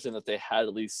would imagine that they had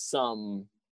at least some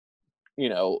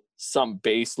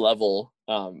base level,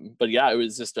 but yeah, it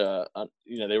was just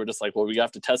they were just like, well, we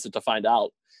have to test it to find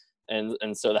out,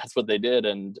 and so that's what they did.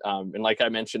 And like I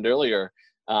mentioned earlier,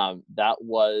 That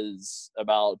was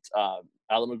about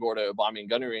Alamogordo Bombing and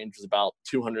Gunnery Range was about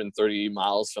 230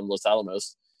 miles from Los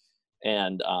Alamos,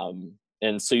 and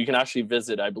so you can actually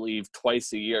visit, I believe,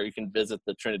 twice a year. You can visit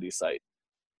the Trinity site.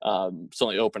 It's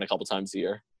only open a couple times a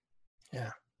year.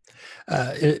 Yeah.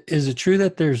 Is it true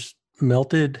that there's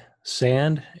melted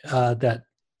sand that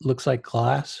looks like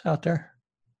glass out there?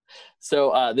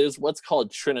 So there's what's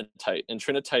called trinitite, and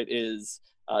trinitite is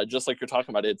just like you're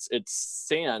talking about. It's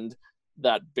sand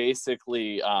that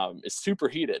basically is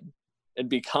superheated and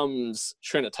becomes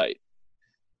trinitite.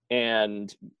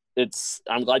 And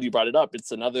I'm glad you brought it up.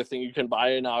 It's another thing you can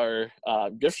buy in our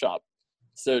gift shop.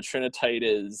 So trinitite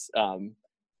is,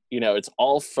 it's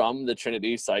all from the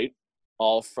Trinity site,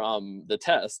 all from the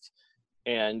test,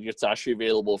 and it's actually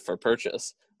available for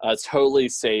purchase. It's totally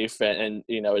safe, and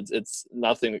it's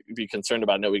nothing to be concerned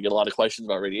about. I know we get a lot of questions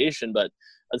about radiation, but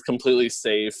it's completely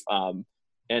safe. And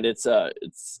it's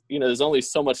there's only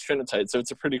so much trinitite, so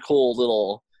it's a pretty cool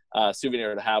little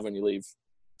souvenir to have when you leave.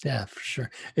 Yeah, for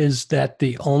sure. Is that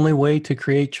the only way to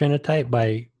create trinitite,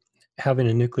 by having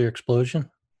a nuclear explosion?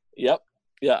 Yep.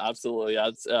 Yeah, absolutely. Yeah,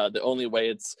 it's the only way.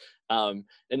 It's and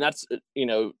that's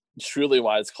truly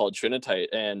why it's called trinitite,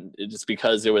 and just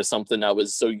because it was something that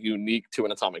was so unique to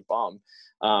an atomic bomb.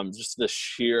 Just the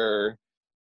sheer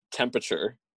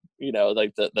temperature,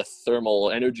 like the thermal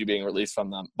energy being released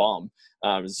from that bomb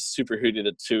is superheated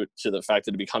to the fact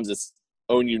that it becomes its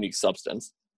own unique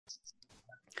substance.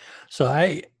 So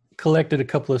I collected a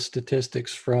couple of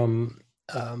statistics from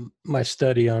my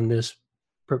study on this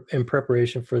in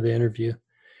preparation for the interview.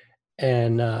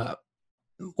 And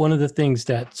one of the things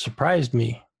that surprised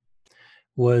me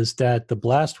was that the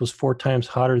blast was 4 times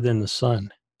hotter than the sun.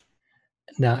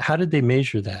 Now, how did they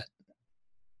measure that?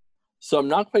 So I'm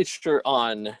not quite sure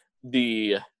on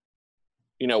the,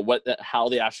 how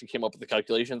they actually came up with the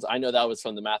calculations. I know that was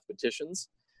from the mathematicians.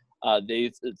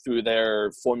 They, through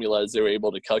their formulas, they were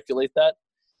able to calculate that.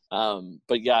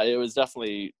 But yeah, it was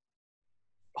definitely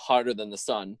hotter than the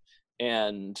sun.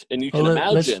 And you can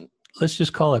imagine. Let's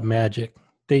just call it magic.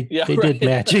 They right. did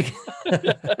magic.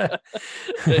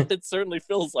 It certainly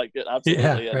feels like it.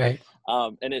 Absolutely. Yeah, right.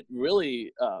 And it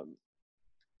really,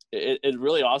 it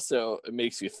really also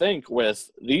makes you think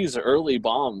with these early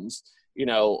bombs,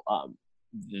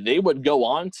 they would go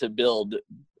on to build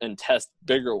and test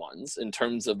bigger ones in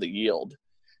terms of the yield,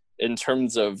 in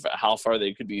terms of how far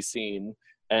they could be seen,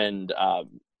 and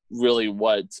really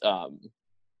what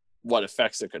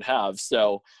effects it could have.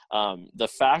 So the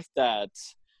fact that,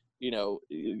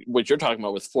 what you're talking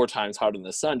about with 4 times hotter than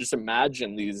the sun, just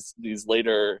imagine these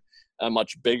later,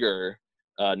 much bigger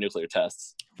nuclear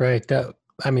tests. Right.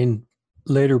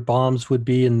 Later bombs would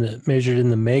be measured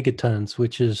in the megatons,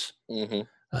 which is,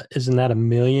 isn't that 1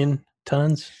 million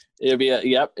tons? It'd be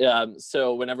yep.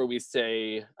 So whenever we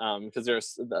say, because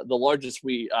there's the largest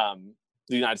the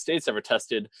United States ever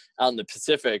tested out in the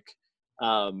Pacific,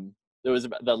 there was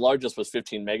the largest was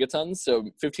 15 megatons,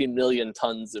 so 15 million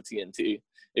tons of TNT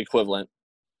equivalent.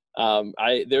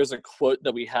 There's a quote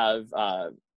that we have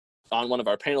on one of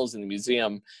our panels in the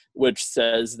museum, which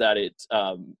says that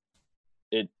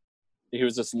he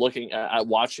was just looking at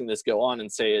watching this go on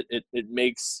and say it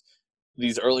makes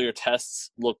these earlier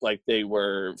tests look like they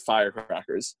were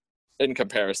firecrackers in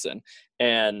comparison.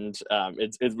 And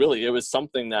it was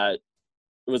something that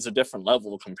it was a different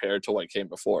level compared to what came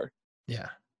before. Yeah.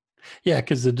 Yeah,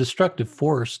 because the destructive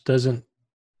force doesn't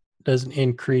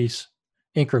increase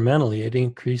incrementally. It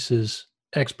increases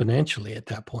exponentially at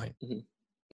that point. Mm-hmm.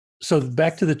 So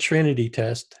back to the Trinity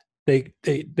test, they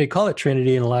call it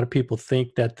Trinity, and a lot of people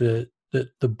think that the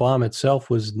bomb itself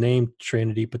was named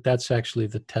Trinity, but that's actually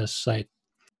the test site.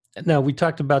 Now, we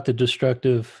talked about the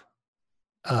destructive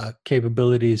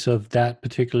capabilities of that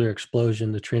particular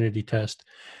explosion, the Trinity test,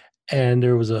 and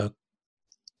there was a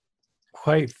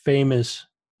quite famous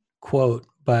quote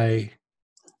by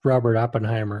Robert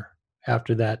Oppenheimer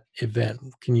after that event.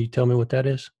 Can you tell me what that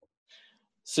is?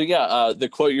 So yeah, the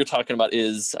quote you're talking about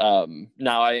is,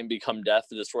 "Now I am become death,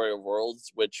 the destroyer of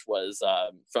worlds," which was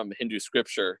from Hindu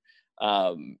scripture.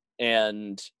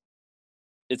 And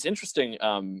it's interesting,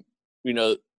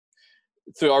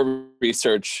 through our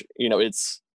research,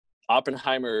 it's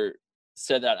Oppenheimer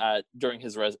said that during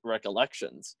his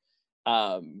recollections,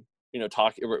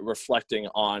 reflecting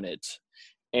on it.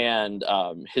 And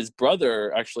his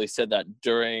brother actually said that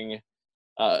during,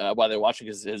 while they were watching,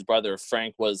 his brother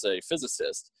Frank was a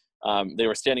physicist. They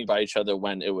were standing by each other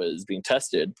when it was being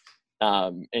tested,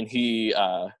 and he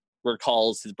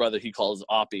recalls his brother. He calls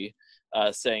Oppie,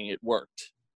 saying it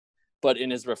worked. But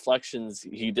in his reflections,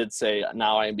 he did say,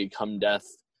 "Now I am become death,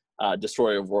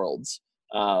 destroyer of worlds."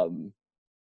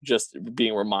 just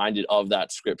being reminded of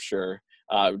that scripture,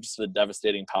 just the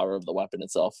devastating power of the weapon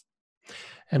itself.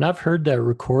 And I've heard that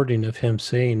recording of him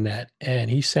saying that, and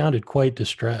he sounded quite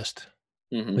distressed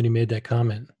when he made that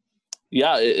comment.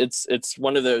 Yeah, it's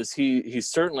one of those. He's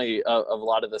certainly of a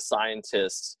lot of the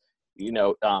scientists. He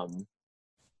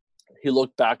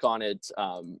looked back on it,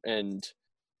 and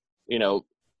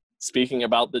speaking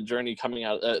about the journey coming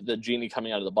out, the genie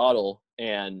coming out of the bottle,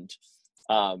 and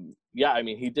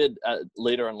he did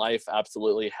later in life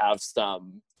absolutely have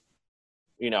some.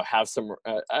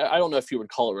 I don't know if you would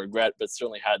call it regret, but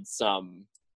certainly had some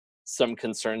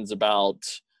concerns about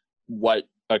what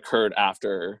occurred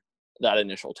after that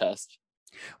initial test.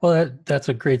 Well, that's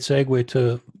a great segue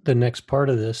to the next part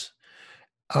of this.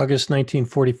 August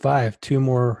 1945, two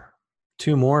more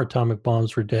atomic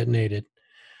bombs were detonated,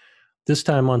 this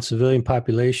time on civilian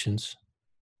populations,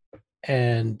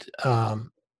 and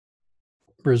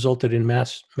resulted in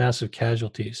massive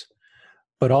casualties.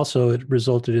 But also it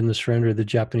resulted in the surrender of the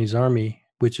Japanese army,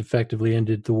 which effectively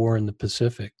ended the war in the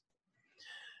Pacific.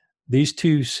 These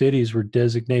two cities were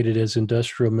designated as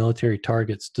industrial military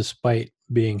targets despite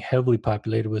being heavily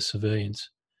populated with civilians.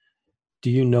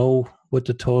 Do you know what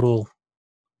the total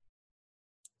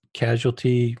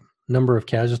number of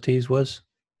casualties was?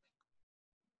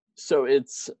 So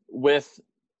it's with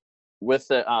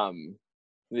the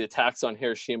attacks on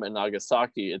Hiroshima and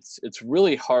Nagasaki, it's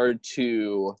really hard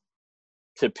to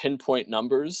pinpoint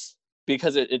numbers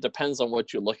because it depends on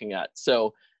what you're looking at.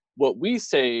 So what we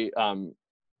say,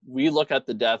 we look at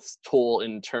the death toll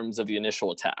in terms of the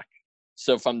initial attack.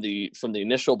 So from the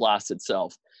initial blast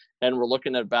itself, and we're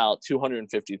looking at about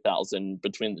 250,000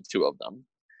 between the two of them.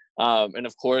 And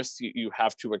of course, you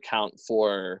have to account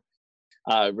for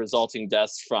resulting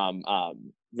deaths from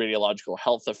radiological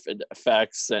health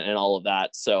effects and all of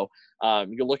that. So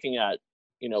you're looking at,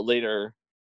 later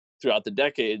throughout the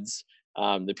decades,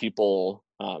 the people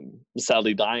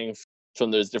sadly dying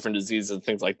from those different diseases and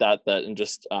things like that, and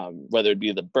just whether it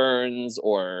be the burns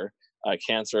or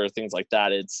cancer or things like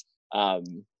that, it's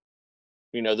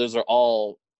those are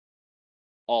all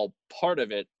part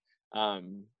of it.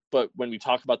 But when we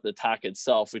talk about the attack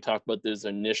itself, we talk about those the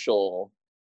initial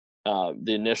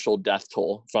death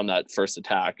toll from that first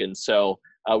attack, and so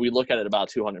we look at it about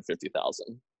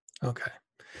 250,000. Okay.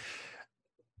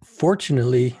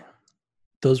 Fortunately,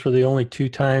 those were the only two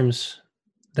times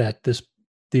that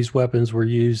these weapons were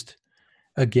used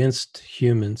against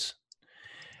humans.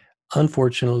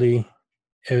 Unfortunately,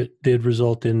 it did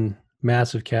result in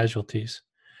massive casualties.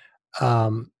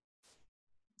 Do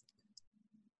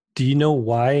you know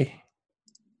why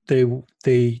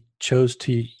they chose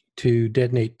to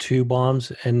detonate two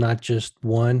bombs and not just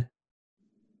one?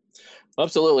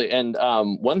 Absolutely. And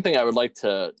one thing I would like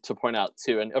to point out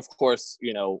too, and of course,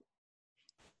 you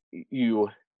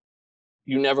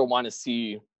never want to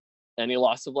see any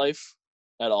loss of life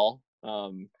at all.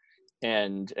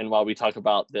 And while we talk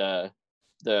about the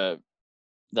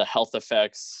health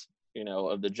effects,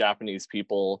 of the Japanese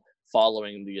people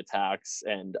following the attacks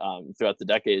and throughout the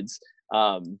decades,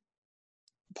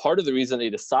 part of the reason they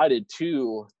decided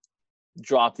to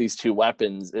drop these two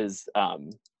weapons is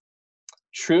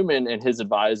Truman and his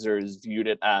advisors viewed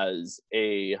it as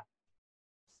a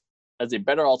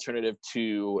better alternative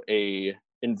to a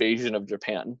invasion of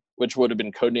Japan, which would have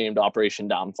been codenamed Operation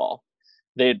Downfall.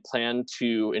 They had planned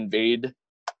to invade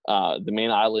the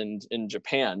main island in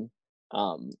Japan,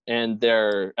 and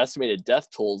their estimated death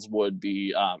tolls would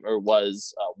be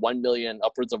was 1 million,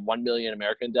 upwards of 1 million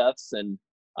American deaths and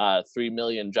 3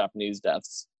 million Japanese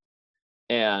deaths.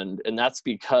 And that's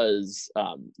because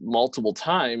multiple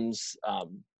times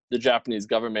the Japanese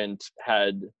government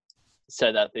had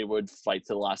said that they would fight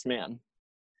to the last man.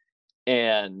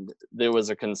 And there was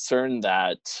a concern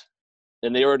that,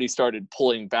 and they already started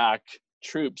pulling back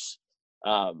troops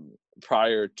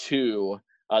prior to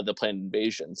the planned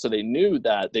invasion. So they knew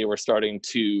that they were starting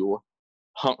to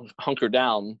hunker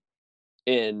down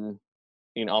on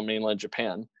mainland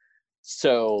Japan.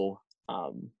 So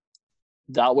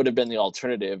that would have been the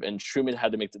alternative. And Truman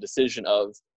had to make the decision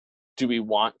of, do we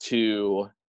want to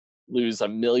lose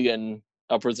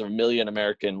upwards of 1 million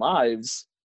American lives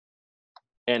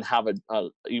and have a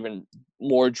even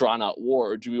more drawn out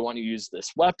war? Or do we want to use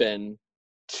this weapon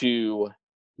to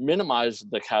minimize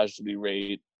the casualty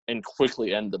rate and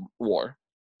quickly end the war?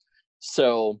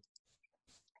 So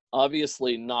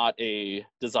obviously not a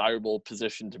desirable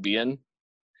position to be in,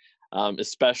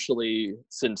 especially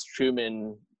since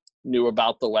Truman knew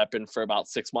about the weapon for about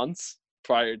 6 months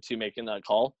prior to making that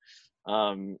call.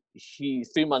 3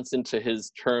 months into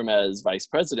his term as vice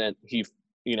president,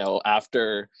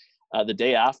 after the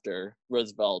day after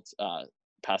Roosevelt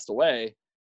passed away,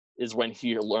 is when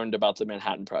he learned about the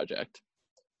Manhattan Project.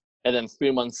 And then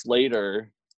 3 months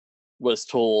later was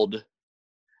told,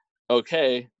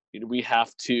 okay, we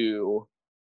have to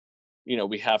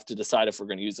decide if we're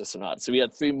going to use this or not. So we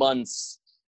had 3 months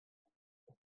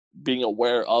being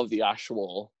aware of the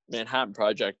actual Manhattan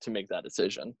Project to make that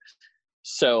decision.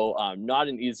 So not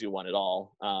an easy one at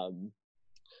all.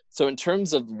 So in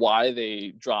terms of why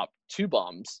they dropped 2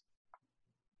 bombs,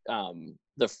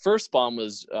 the first bomb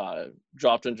was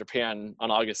dropped in Japan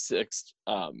on August 6th,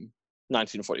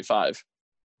 1945.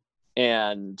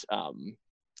 And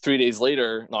 3 days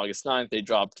later, on August 9th, they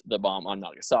dropped the bomb on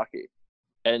Nagasaki.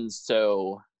 And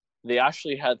so they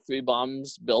actually had 3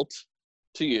 bombs built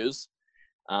to use.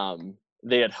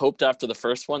 They had hoped after the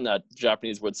first one that the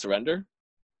Japanese would surrender.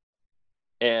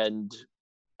 And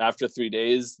after 3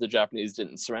 days, the Japanese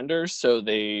didn't surrender, so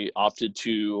they opted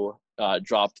to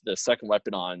drop the second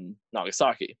weapon on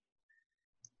Nagasaki.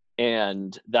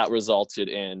 And that resulted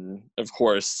in, of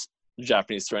course,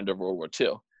 Japanese surrender of World War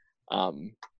II.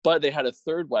 But they had a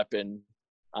third weapon,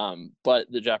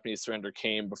 but the Japanese surrender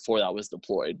came before that was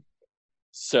deployed.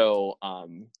 So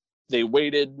they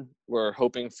waited, were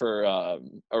hoping for a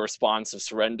response of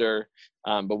surrender,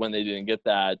 but when they didn't get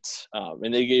that,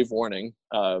 and they gave warning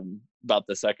about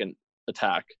the second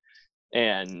attack,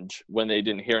 and when they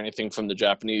didn't hear anything from the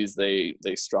Japanese, they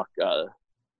struck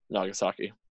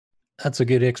Nagasaki. That's a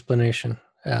good explanation.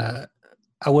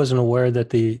 I wasn't aware that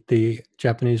the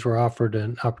Japanese were offered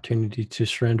an opportunity to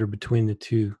surrender between the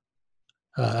 2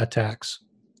 attacks.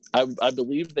 I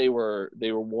believe they were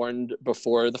warned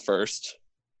before the first.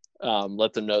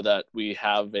 Let them know that we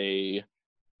have a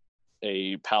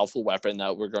powerful weapon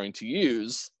that we're going to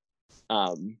use,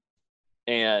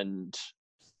 and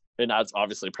that's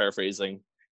obviously paraphrasing,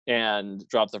 and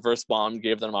dropped the first bomb,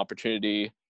 gave them an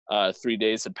opportunity. 3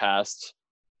 days had passed,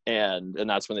 and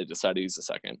that's when they decided to use the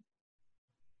second.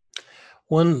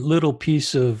 One little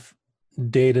piece of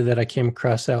data that I came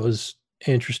across that was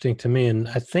interesting to me, and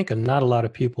I think not a lot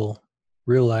of people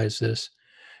realize this,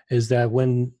 is that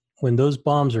when those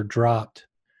bombs are dropped,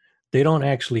 they don't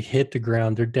actually hit the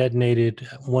ground. They're detonated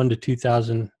 1,000 to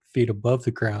 2,000 feet above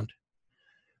the ground.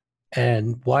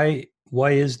 And why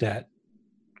is that?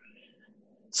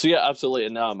 So yeah, absolutely.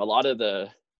 And a lot of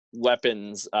the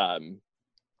weapons,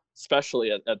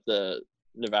 especially at the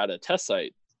Nevada test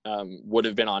site, would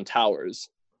have been on towers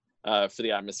for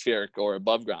the atmospheric or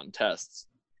above ground tests.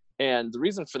 And the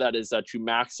reason for that is that you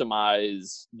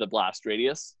maximize the blast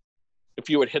radius. If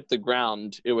you would hit the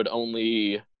ground, it would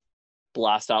only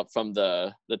blast out from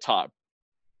the top.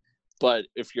 But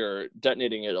if you're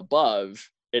detonating it above,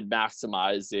 it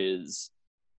maximizes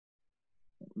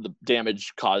the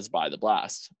damage caused by the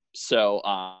blast. So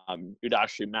you'd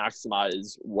actually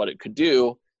maximize what it could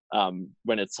do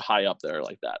when it's high up there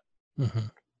like that. Mm-hmm.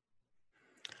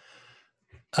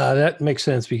 That makes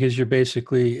sense, because you're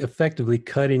basically effectively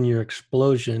cutting your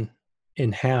explosion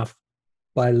in half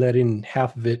by letting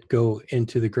half of it go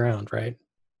into the ground, right?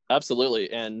 Absolutely.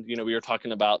 And we were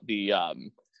talking about the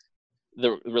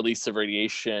release of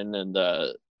radiation and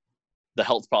the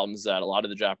health problems that a lot of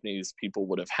the Japanese people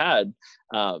would have had.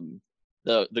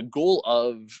 The goal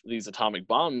of these atomic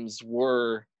bombs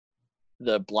were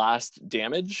the blast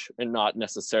damage and not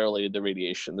necessarily the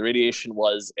radiation. The radiation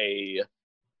was a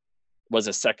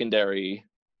secondary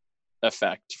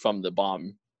effect from the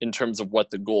bomb in terms of what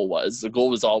the goal was. The goal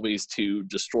was always to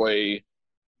destroy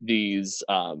these,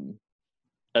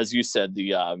 as you said,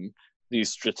 these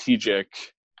strategic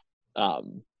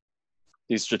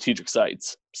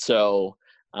sites. So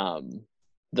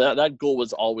that goal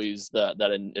was always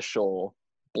that initial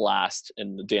blast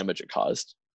and the damage it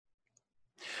caused.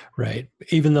 Right.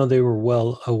 Even though they were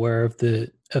well aware of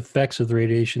the effects of the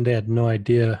radiation, they had no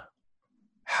idea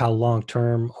how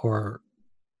long-term or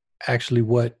actually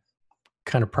what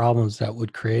kind of problems that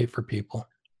would create for people.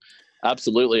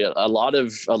 Absolutely. A lot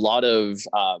of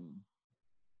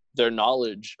their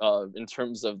knowledge of, in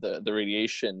terms of the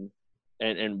radiation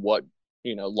and what,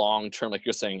 long-term, like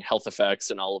you're saying, health effects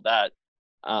and all of that,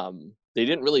 they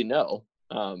didn't really know.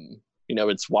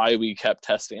 It's why we kept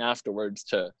testing afterwards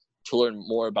to learn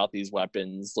more about these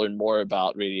weapons, learn more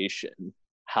about radiation,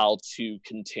 how to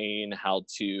contain, how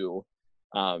to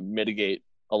mitigate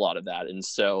a lot of that. And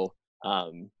so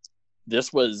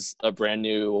this was a brand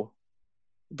new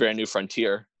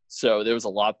frontier. So there was a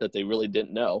lot that they really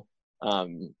didn't know.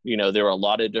 There were a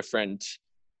lot of different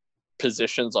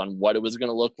positions on what it was going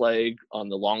to look like on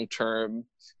the long term,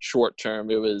 short term.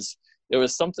 It was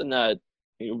something that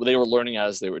they were learning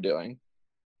as they were doing.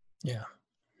 Yeah.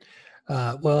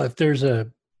 Well, if there's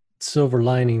a silver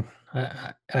lining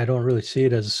I don't really see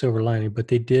it as a silver lining, but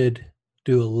they did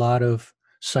do a lot of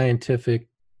scientific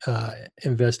uh,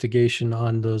 investigation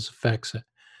on those effects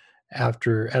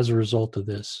as a result of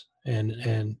this,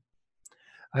 and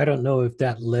I don't know if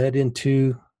that led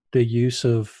into the use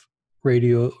of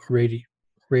radio radi,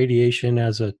 radiation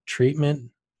as a treatment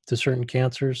to certain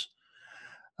cancers,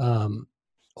 um,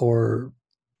 or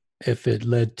if it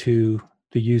led to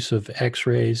the use of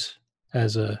X-rays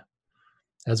as a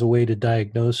way to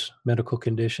diagnose medical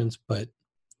conditions, but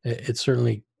it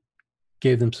certainly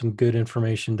gave them some good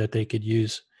information that they could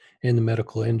use in the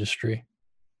medical industry.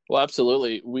 Well,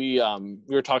 absolutely. We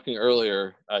were talking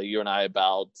earlier, you and I,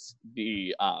 about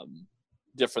the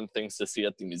different things to see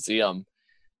at the museum,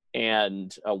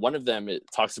 and one of them, it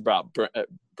talks about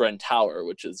Bren Tower,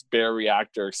 which is Bear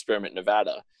Reactor Experiment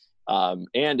Nevada,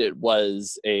 and it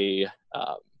was a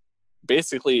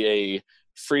basically a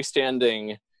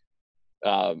freestanding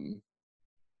um,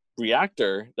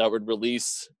 reactor that would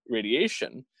release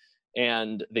radiation.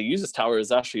 And they use this tower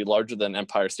is actually larger than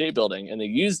Empire State Building, and they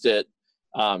used it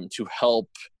to help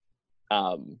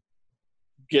um,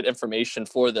 get information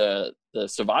for the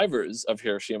survivors of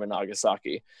Hiroshima and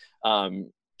Nagasaki,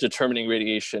 determining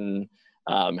radiation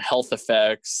health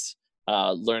effects,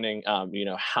 learning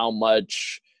how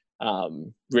much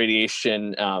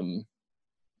radiation,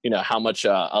 how much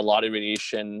a lot of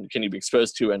radiation can you be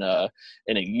exposed to in a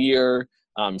year,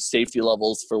 safety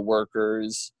levels for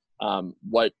workers,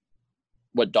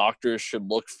 what doctors should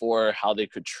look for, how they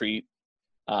could treat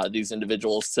these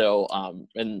individuals. So,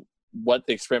 and what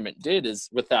the experiment did is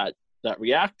with that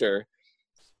reactor,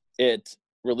 it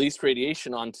released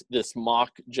radiation onto this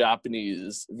mock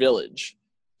Japanese village,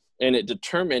 and it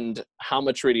determined how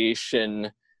much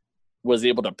radiation was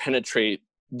able to penetrate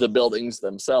the buildings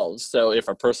themselves. So if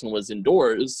a person was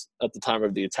indoors at the time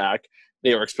of the attack,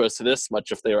 they were exposed to this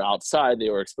much. If they were outside, they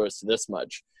were exposed to this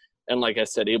much. And like I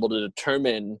said, able to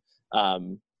determine how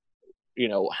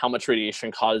much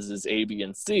radiation causes A, B,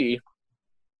 and C,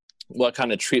 what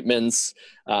kind of treatments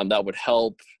that would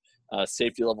help,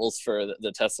 safety levels for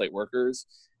the test site workers.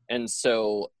 And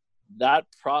so that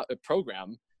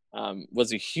program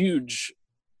was a huge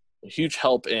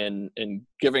help in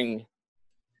giving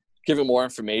more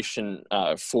information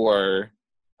for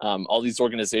all these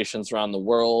organizations around the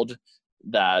world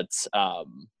that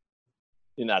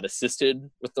that assisted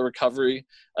with the recovery,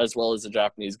 as well as the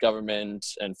Japanese government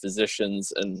and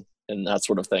physicians and that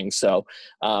sort of thing. So,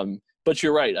 but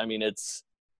you're right. I mean, it's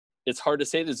hard to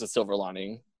say there's a silver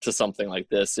lining to something like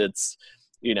this. It's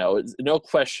no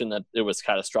question that it was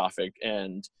catastrophic,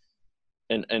 and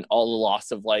all the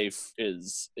loss of life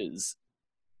is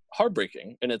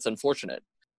heartbreaking, and it's unfortunate.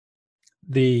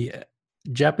 The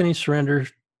Japanese surrender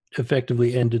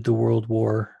effectively ended the World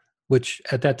War, which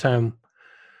at that time,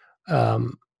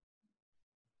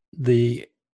 the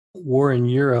war in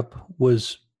Europe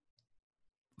was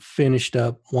finished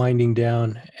up, winding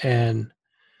down, and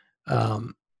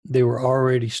they were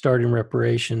already starting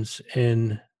reparations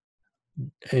in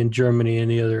Germany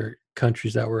and the other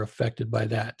countries that were affected by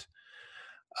that.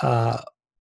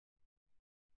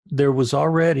 There was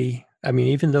already, I mean,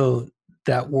 even though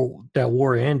that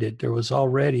war ended, there was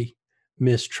already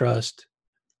mistrust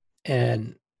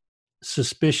and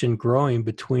suspicion growing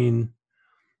between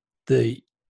the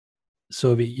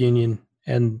Soviet Union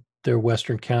and their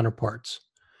Western counterparts.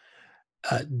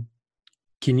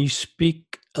 Can you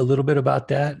speak a little bit about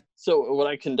that? So what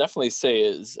I can definitely say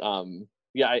is,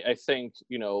 I think,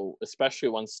 especially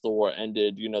once the war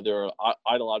ended, there are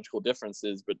ideological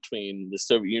differences between the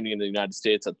Soviet Union and the United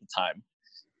States at the time.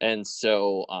 And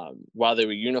so while they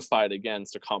were unified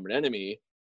against a common enemy,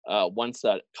 once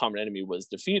that common enemy was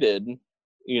defeated,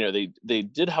 they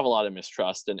did have a lot of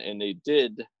mistrust, and they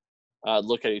did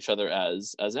look at each other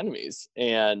as enemies.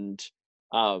 And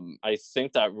I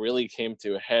think that really came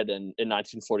to a head in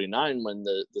 1949 when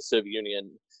the Soviet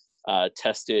Union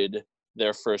tested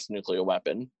their first nuclear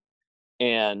weapon.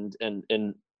 And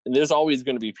there's always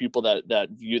going to be people that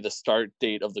view the start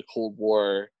date of the Cold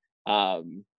War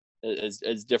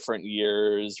as different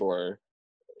years, or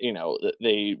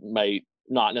they might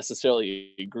not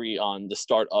necessarily agree on the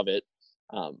start of it.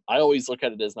 I always look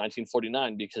at it as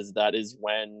 1949 because that is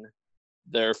when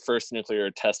their first nuclear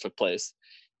test took place,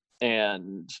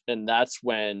 and that's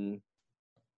when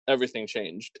everything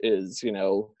changed. Is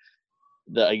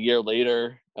a year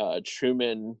later,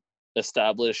 Truman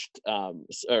established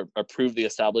or approved the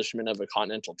establishment of a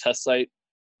continental test site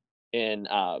in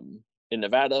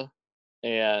Nevada,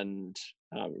 and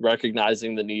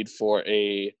recognizing the need for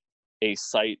a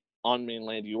site on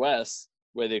mainland U.S.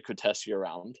 where they could test year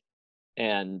round.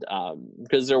 And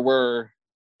because there were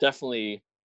definitely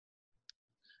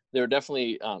there were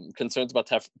definitely concerns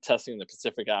about testing in the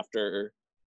Pacific after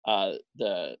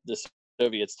the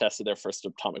Soviets tested their first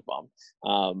atomic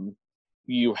bomb.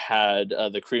 You had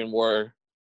the Korean War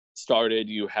started.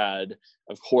 You had,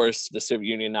 of course, the Soviet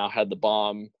Union now had the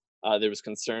bomb. There was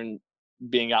concern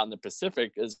being out in the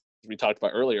Pacific, as we talked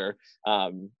about earlier.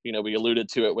 We alluded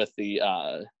to it with the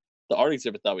art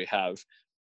exhibit that we have.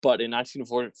 But in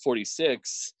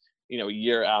 1946, a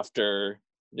year after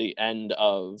the end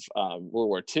of World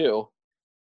War II,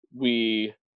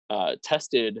 we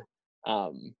tested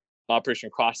Operation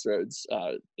Crossroads.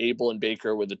 Able and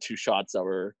Baker were the two shots that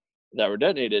were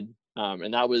detonated,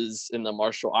 and that was in the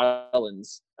Marshall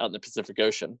Islands out in the Pacific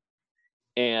Ocean.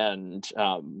 And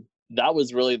that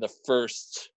was really the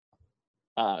first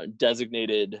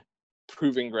designated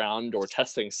proving ground or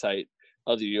testing site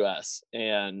of the U.S.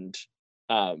 And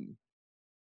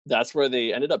that's where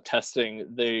they ended up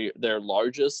testing their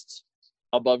largest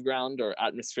above ground or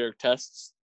atmospheric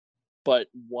tests. But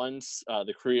once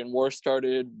the Korean War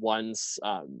started, once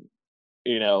the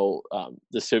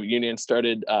Soviet Union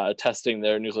started testing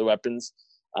their nuclear weapons,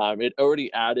 it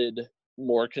already added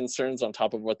more concerns on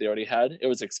top of what they already had. It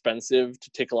was expensive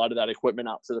to take a lot of that equipment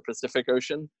out to the Pacific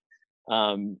Ocean.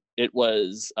 It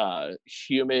was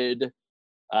humid,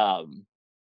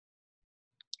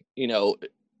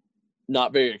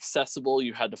 not very accessible.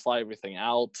 You had to fly everything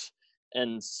out.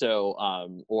 And so,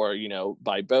 or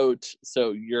by boat.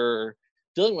 So you're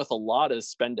dealing with a lot of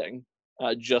spending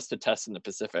just to test in the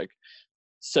Pacific.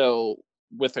 So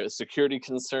with the security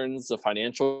concerns, the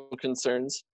financial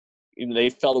concerns, they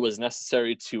felt it was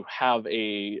necessary to have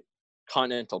a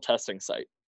continental testing site.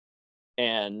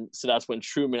 And so that's when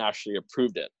Truman actually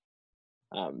approved it.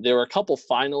 There were a couple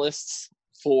finalists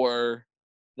for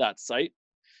that site.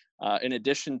 In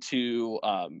addition to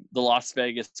the Las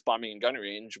Vegas Bombing and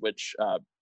Gunnery Range, which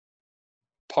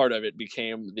part of it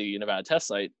became the Nevada test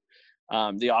site,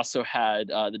 they also had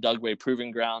the Dugway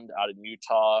Proving Ground out in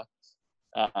Utah,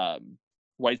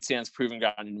 White Sands Proving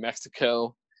Ground in New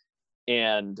Mexico,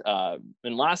 and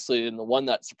lastly, and the one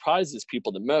that surprises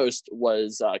people the most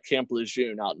was Camp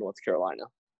Lejeune out in North Carolina.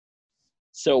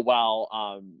 So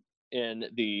while in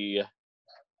the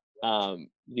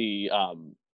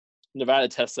Nevada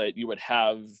test site, you would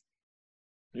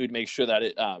make sure that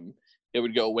it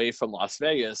would go away from Las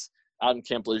Vegas. Out in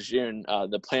Camp Lejeune,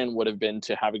 the plan would have been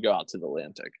to have it go out to the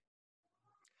Atlantic.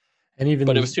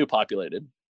 But it was too populated.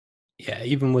 Yeah,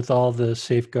 even with all the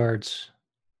safeguards,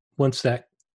 once that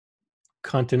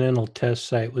continental test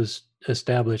site was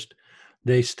established,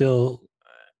 they still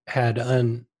had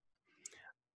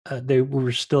they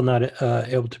were still not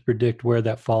able to predict where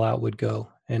that fallout would go,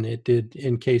 and it did,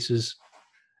 in cases,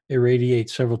 irradiate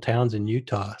several towns in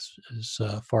Utah, as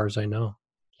far as I know.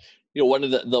 One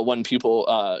of the one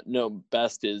people know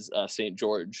best is St.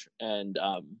 George, and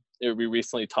we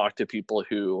recently talked to people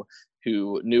who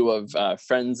knew of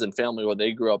friends and family where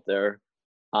they grew up there,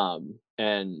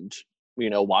 and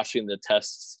watching the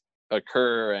tests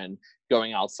occur and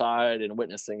going outside and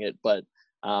witnessing it, but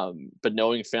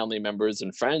knowing family members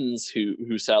and friends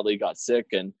who sadly got sick,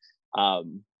 and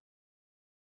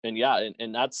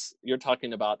that's, you're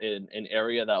talking about an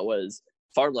area that was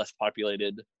far less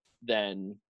populated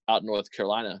than out in North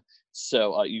Carolina.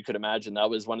 So you could imagine that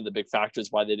was one of the big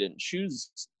factors why they didn't choose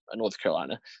North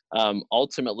Carolina.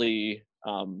 Ultimately,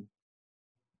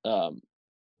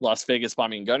 Las Vegas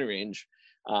Bombing and Gunnery Range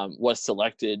was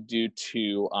selected due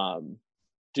to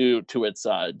its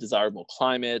desirable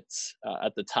climate.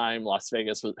 At the time, Las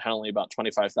Vegas had only about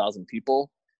 25,000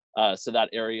 people. So that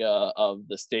area of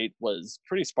the state was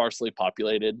pretty sparsely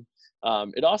populated.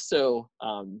 It also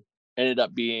ended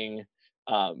up being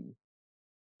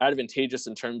advantageous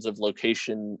in terms of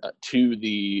location to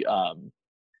the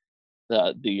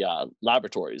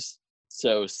laboratories.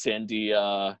 So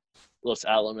Sandia, Los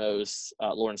Alamos,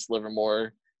 Lawrence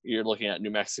Livermore, you're looking at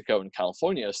New Mexico and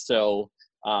California. So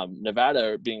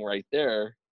Nevada being right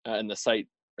there and the site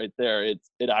right there, it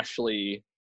actually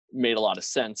made a lot of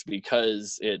sense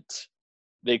because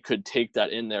they could take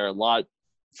that in there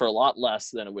for a lot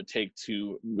less than it would take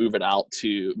to move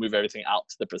everything out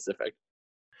to the Pacific.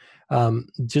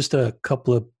 Just a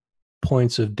couple of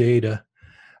points of data.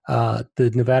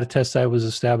 The Nevada test site was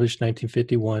established in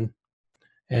 1951,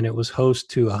 and it was host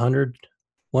to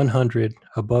 100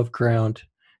 above ground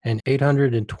and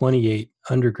 828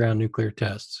 underground nuclear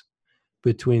tests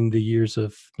between the years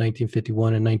of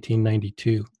 1951 and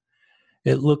 1992.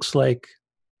 It looks like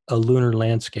a lunar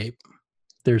landscape.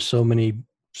 There's so many,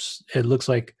 it looks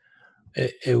like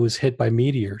it was hit by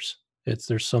meteors.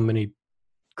 There's so many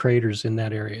craters in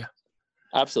that area.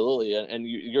 Absolutely, and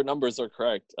your numbers are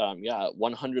correct. Yeah,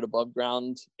 100 above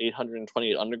ground,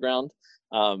 828 underground.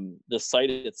 The site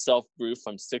itself grew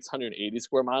from 680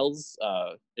 square miles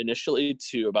initially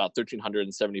to about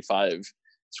 1,375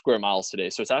 square miles today.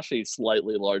 So it's actually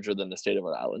slightly larger than the state of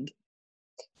Rhode Island.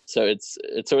 So it's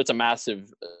a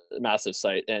massive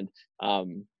site, and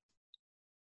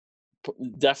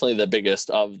definitely the biggest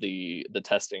of the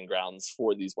testing grounds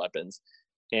for these weapons.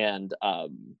 And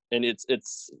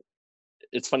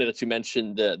it's funny that you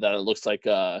mentioned that it looks like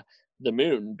the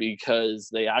moon, because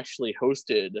they actually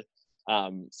hosted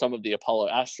some of the Apollo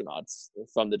astronauts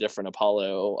from the different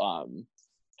Apollo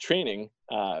training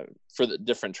for the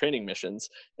different training missions,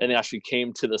 and they actually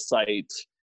came to the site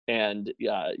and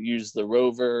used the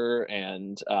rover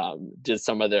and did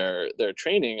some of their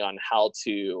training on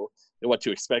what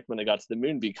to expect when they got to the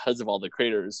moon, because of all the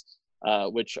craters,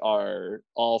 which are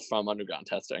all from underground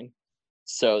testing.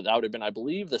 So that would have been, I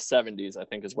believe, the 70s, I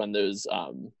think, is when those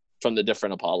from the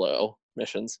different Apollo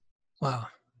missions. Wow.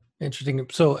 Interesting.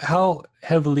 So how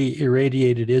heavily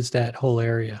irradiated is that whole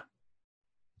area?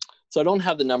 So I don't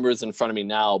have the numbers in front of me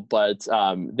now, but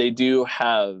they do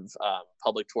have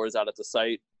public tours out at the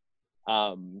site.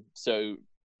 So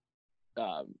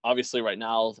obviously right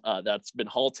now that's been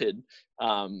halted,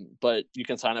 but you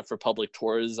can sign up for public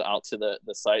tours out to the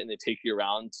site, and they take you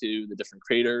around to the different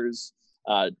craters,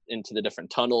 into the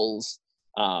different tunnels,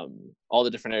 all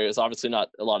the different areas. Obviously not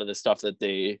a lot of the stuff that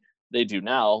they do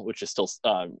now, which is still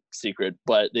secret,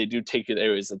 but they do take you to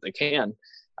areas that they can.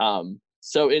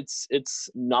 So it's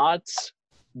not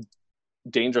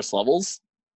dangerous levels.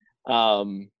 A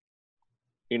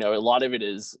lot of it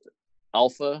is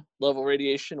alpha level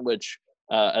radiation, which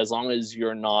as long as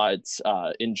you're not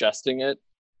ingesting it,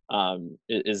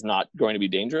 it is not going to be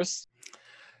dangerous.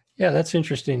 Yeah, that's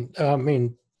interesting. I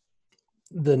mean,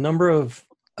 the number of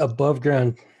above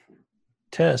ground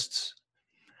tests.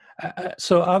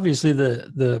 So obviously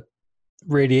the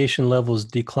radiation levels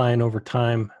decline over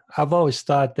time. I've always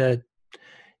thought that,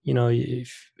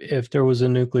 if there was a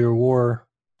nuclear war,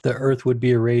 the Earth would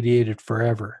be irradiated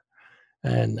forever.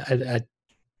 And I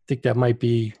think that might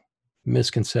be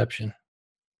misconception.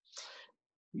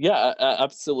 Yeah,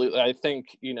 absolutely. I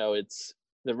think, it's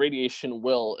the radiation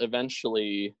will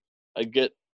eventually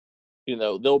get,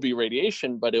 there'll be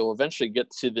radiation, but it will eventually get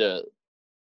to the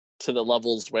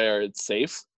levels where it's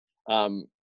safe. And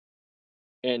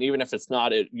even if it's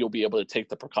not, you'll be able to take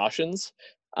the precautions.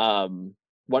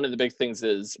 One of the big things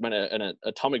is when an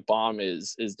atomic bomb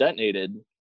is detonated,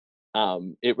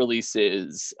 it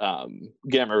releases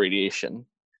gamma radiation,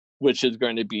 which is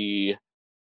going to be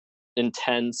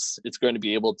intense. It's going to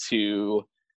be able to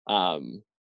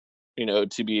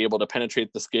to be able to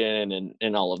penetrate the skin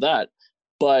and all of that,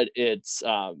 but it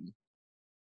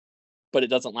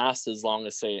doesn't last as long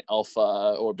as, say,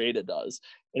 alpha or beta does.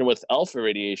 And with alpha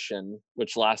radiation,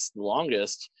 which lasts the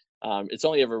longest, it's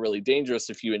only ever really dangerous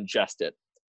if you ingest it.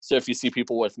 So if you see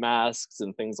people with masks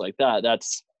and things like that,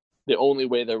 that's the only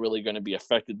way they're really going to be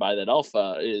affected by that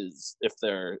alpha, is if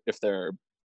they're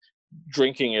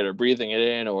drinking it or breathing it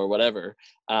in or whatever.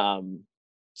 That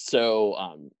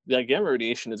gamma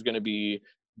radiation is going to be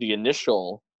the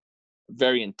initial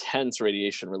very intense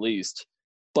radiation released,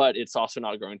 but it's also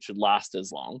not going to last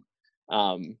as long.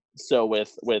 So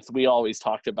we always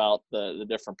talked about the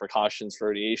different precautions for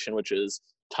radiation, which is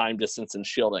time, distance, and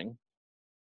shielding.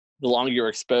 The longer you're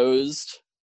exposed,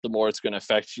 the more it's going to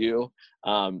affect you.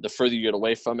 The further you get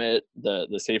away from it,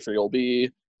 the safer you'll be.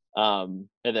 And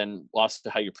then also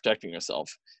how you're protecting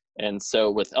yourself. And so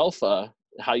with alpha,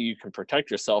 how you can protect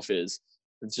yourself is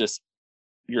it's just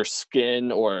your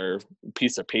skin or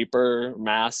piece of paper,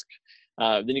 mask.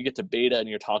 Then you get to beta, and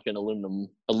you're talking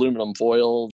aluminum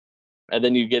foil. And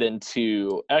then you get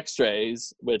into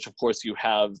X-rays, which of course you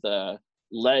have the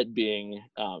lead being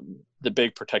the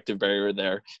big protective barrier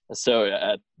there. So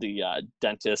at the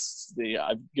dentists,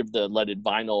 I give the leaded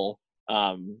vinyl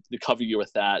to cover you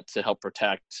with that to help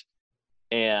protect.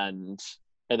 And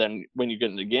then when you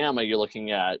get into gamma, you're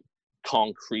looking at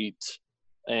concrete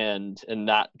and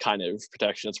that kind of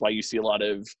protection. That's why you see a lot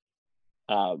of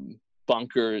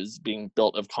bunkers being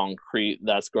built of concrete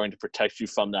that's going to protect you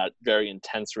from that very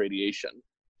intense radiation.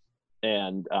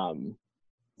 And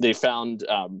they found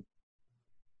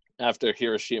after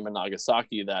Hiroshima and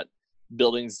Nagasaki that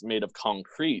buildings made of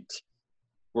concrete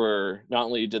were not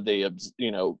only did they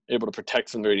able to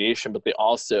protect from the radiation, but they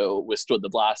also withstood the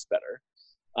blast better.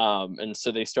 And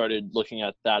so they started looking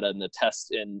at that in the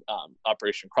test in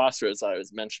Operation Crossroads that I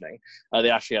was mentioning. They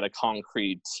actually had a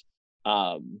concrete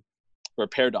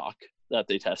repair dock that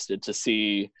they tested to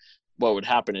see what would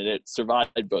happen, and it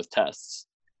survived both tests.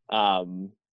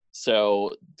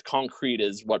 So concrete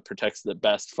is what protects the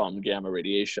best from gamma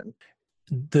radiation.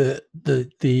 The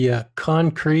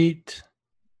concrete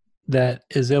that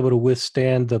is able to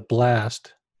withstand the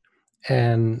blast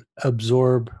and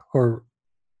absorb or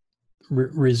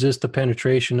resist the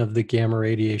penetration of the gamma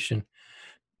radiation,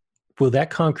 will that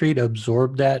concrete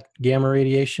absorb that gamma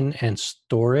radiation and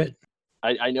store it?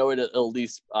 I know it'll at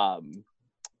least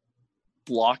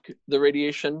block the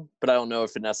radiation, but I don't know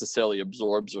if it necessarily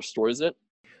absorbs or stores it.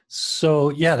 So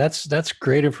yeah, that's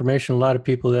great information. A lot of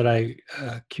people that I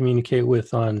communicate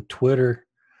with on Twitter,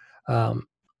 um,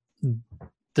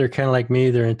 they're kind of like me.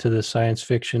 They're into the science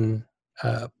fiction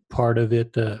part of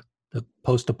it, the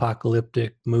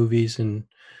post-apocalyptic movies and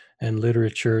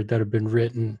literature that have been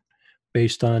written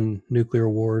based on nuclear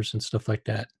wars and stuff like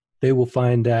that. They will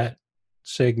find that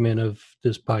segment of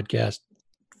this podcast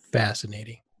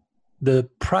fascinating. The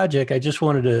project, I just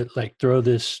wanted to like throw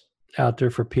this out there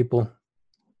for people.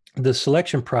 The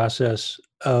selection process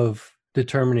of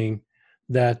determining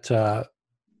that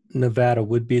Nevada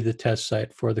would be the test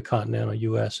site for the continental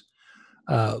U.S.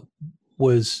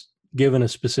 Was given a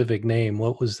specific name.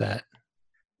 What was that?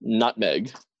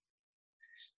 Nutmeg,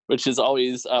 which is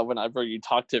always whenever you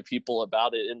talk to people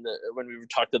about it when we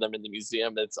talk to them in the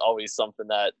museum, it's always something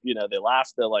that they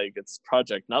laugh. They're like, it's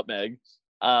Project Nutmeg,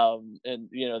 and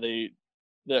the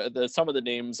some of the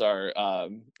names are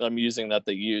amusing that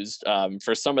they used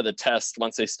for some of the tests.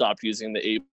 Once they stopped using the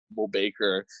Able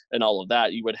Baker and all of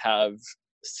that, you would have a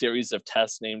series of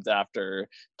tests named after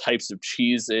types of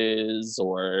cheeses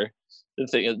or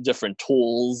different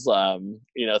tools,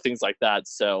 things like that.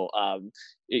 So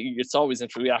it's always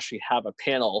interesting. We actually have a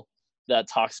panel that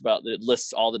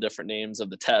lists all the different names of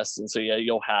the tests, and so yeah,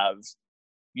 you'll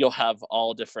have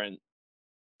all different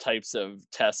types of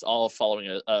tests, all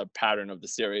following a pattern of the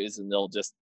series, and they'll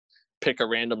just pick a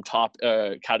random top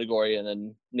category and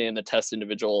then name the test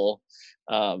individual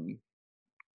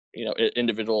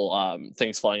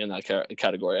things falling in that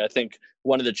category. I think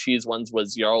one of the cheese ones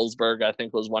was Jarlsberg, I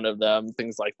think was one of them,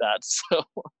 things like that. So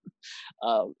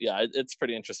it's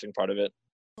pretty interesting part of it.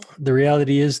 The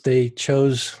reality is they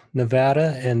chose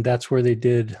Nevada, and that's where they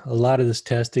did a lot of this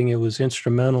testing. It was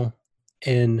instrumental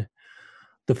in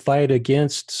the fight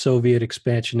against Soviet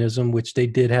expansionism, which they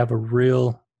did have a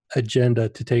real agenda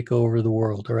to take over the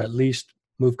world, or at least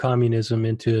move communism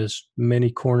into as many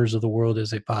corners of the world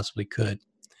as they possibly could.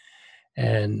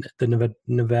 And the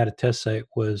Nevada test site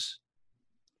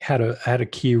had a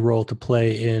key role to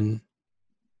play in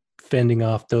fending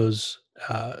off those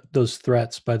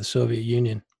threats by the Soviet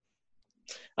Union.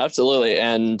 Absolutely.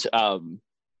 And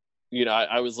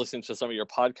I was listening to some of your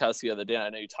podcasts the other day, and I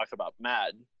know you talked about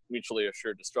MAD, mutually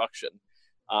assured destruction.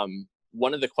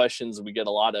 One of the questions we get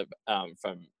a lot of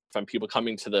from people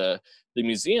coming to the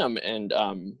museum, and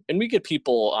we get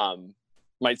people,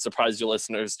 might surprise your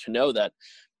listeners to know that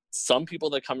some people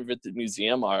that come visit the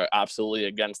museum are absolutely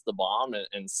against the bomb,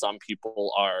 and some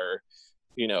people are,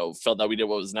 felt that we did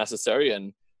what was necessary,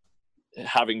 and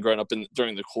having grown up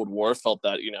during the Cold War, felt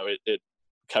that it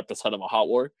kept us out of a hot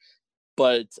war.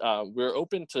 But we're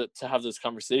open to have those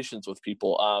conversations with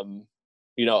people.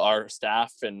 Our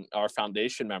staff and our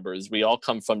foundation members, we all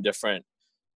come from different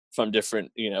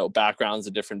backgrounds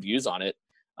and different views on it.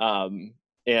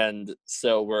 And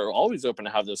so we're always open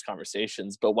to have those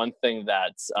conversations. But one thing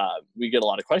that we get a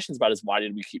lot of questions about is, why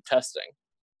did we keep testing?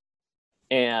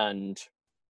 And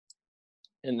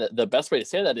the best way to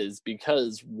say that is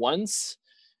because once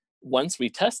we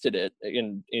tested it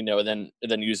and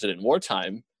then used it in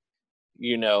wartime,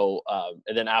 and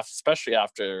then especially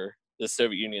after the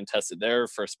Soviet Union tested their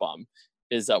first bomb,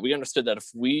 is that we understood that if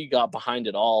we got behind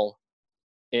it all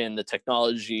in the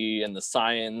technology and the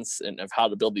science and of how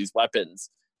to build these weapons,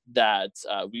 that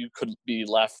we could be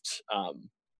left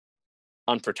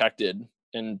unprotected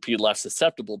and be left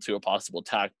susceptible to a possible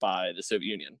attack by the Soviet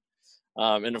Union.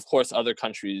 And of course, other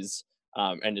countries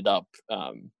ended up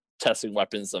testing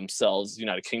weapons themselves.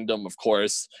 United Kingdom, of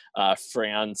course,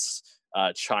 France,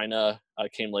 China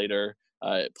came later.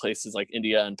 Places like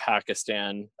India and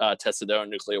Pakistan tested their own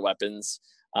nuclear weapons.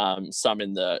 Some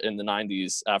in the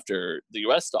 90s after the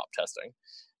U.S. stopped testing.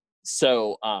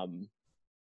 So,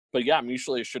 but yeah,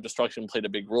 mutually assured destruction played a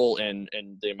big role in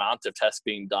the amount of tests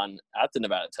being done at the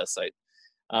Nevada test site.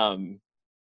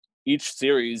 Each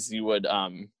series, you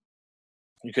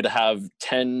could have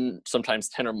 10, sometimes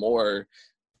 10 or more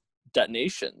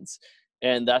detonations.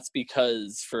 And that's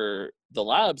because for the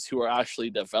labs who are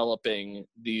actually developing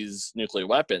these nuclear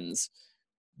weapons,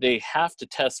 they have to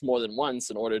test more than once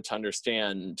in order to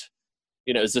understand,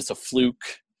 is this a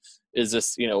fluke? Is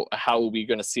this, how are we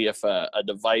going to see if a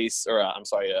device or a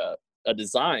a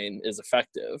design is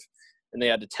effective, and they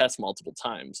had to test multiple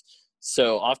times.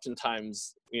 So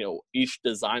oftentimes, each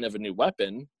design of a new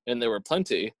weapon, and there were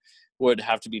plenty, would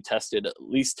have to be tested at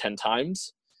least 10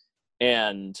 times.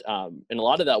 And a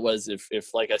lot of that was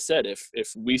if like I said,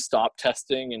 if we stopped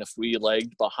testing and if we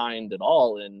lagged behind at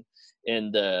all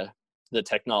in the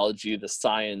technology, the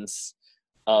science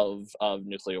of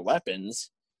nuclear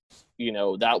weapons,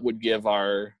 that would give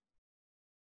our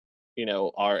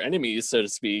enemies, so to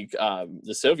speak,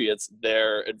 the Soviets,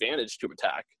 their advantage to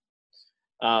attack.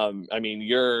 I mean,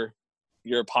 your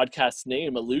podcast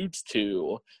name alludes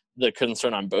to the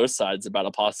concern on both sides about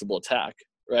a possible attack,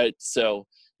 right? So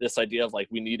this idea of like,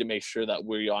 we need to make sure that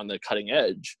we're on the cutting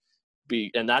edge,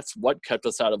 and that's what kept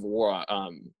us out of war.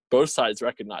 Both sides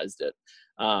recognized it.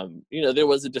 There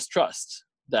was a distrust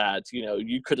that,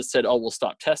 you could have said, oh, we'll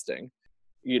stop testing,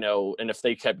 and if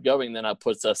they kept going, then that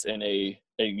puts us in a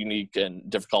unique and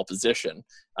difficult position,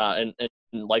 and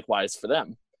likewise for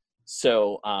them.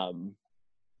 So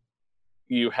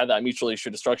you had that mutually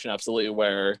assured destruction, absolutely,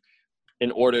 where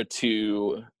in order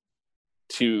to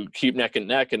keep neck and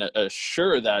neck and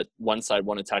assure that one side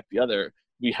won't attack the other,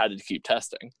 we had to keep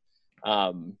testing,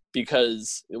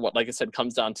 because what, like I said,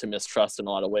 comes down to mistrust in a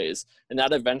lot of ways, and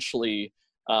that eventually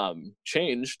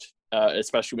changed,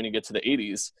 especially when you get to the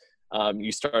 80s.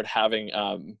 You start having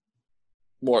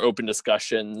more open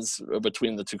discussions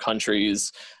between the two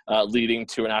countries, leading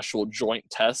to an actual joint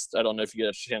test. I don't know if you get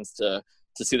a chance to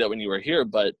see that when you were here,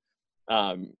 but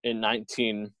in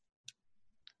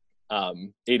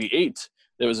 1988,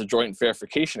 there was a joint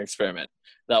verification experiment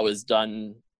that was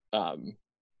done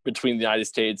between the United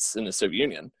States and the Soviet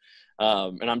Union.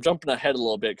 And I'm jumping ahead a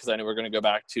little bit because I know we're going to go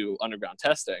back to underground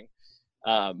testing.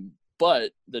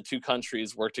 But the two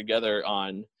countries worked together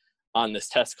on this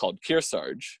test called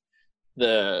Kearsarge.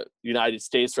 The United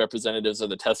States representatives of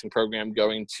the testing program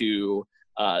going to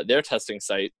their testing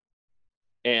site,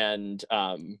 and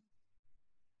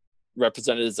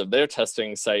representatives of their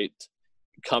testing site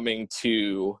coming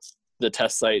to the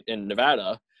test site in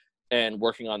Nevada and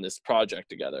working on this project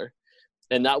together.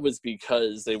 And that was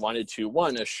because they wanted to,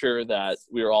 one, assure that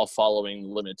we were all following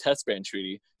the Limited Test Ban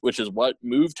Treaty, which is what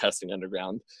moved testing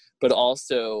underground, but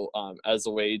also as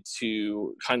a way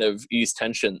to kind of ease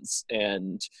tensions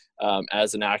and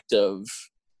as an act of,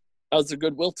 as a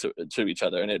goodwill to each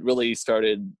other. And it really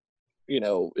started,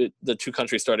 the two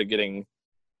countries started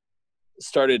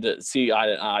to see eye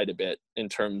to eye a bit in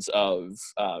terms of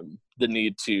the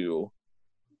need to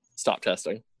stop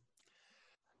testing.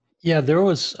 Yeah,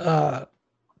 there's a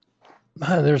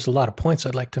lot of points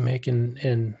I'd like to make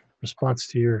in response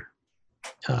to your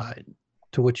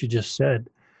to what you just said,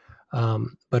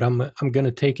 but I'm going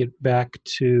to take it back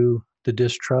to the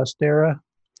distrust era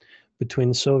between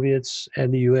the Soviets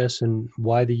and the U.S. and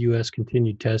why the U.S.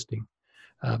 continued testing,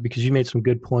 because you made some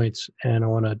good points, and I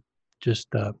want to just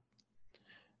want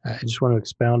to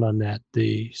expound on that.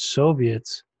 The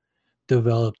Soviets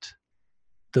developed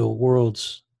the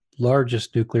world's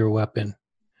largest nuclear weapon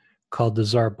called the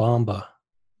Tsar Bomba.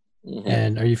 Mm-hmm.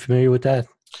 And are you familiar with that?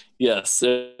 Yes,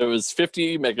 it was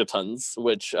 50 megatons,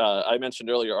 which I mentioned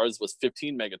earlier. Ours was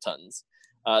 15 megatons.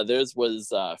 Theirs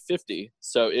was 50.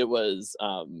 So it was,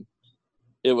 I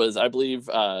believe,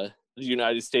 the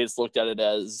United States looked at it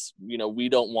as, we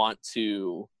don't want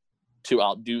to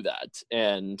outdo that.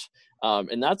 And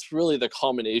that's really the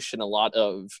culmination, a lot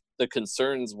of the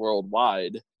concerns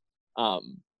worldwide,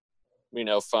 from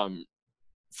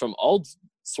all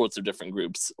sorts of different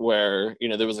groups, where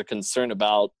there was a concern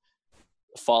about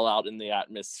fallout in the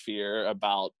atmosphere,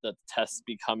 about the tests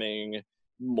becoming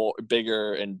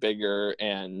bigger and bigger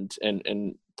and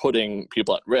putting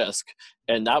people at risk.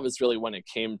 And that was really when it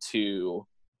came to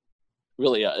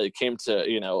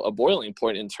a boiling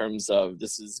point in terms of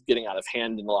this is getting out of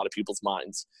hand in a lot of people's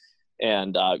minds.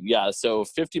 And so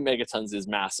 50 megatons is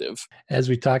massive. As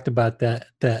we talked about, that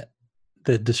the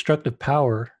destructive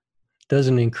power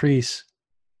doesn't increase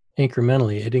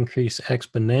incrementally, it increased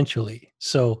exponentially.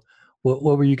 So what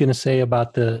were you going to say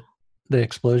about the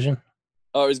explosion?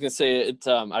 Oh, I was going to say it.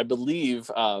 I believe,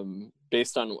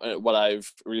 based on what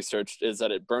I've researched, is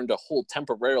that it burned a hole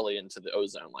temporarily into the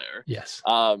ozone layer. Yes,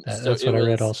 that's what I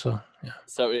read also. Yeah.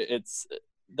 So it's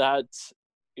that,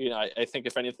 I think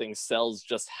if anything sells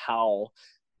just how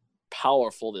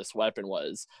powerful this weapon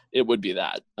was, it would be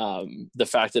that. The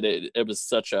fact that it was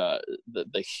such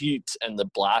the heat and the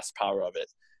blast power of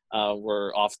it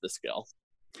were off the scale.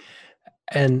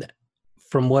 And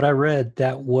from what I read,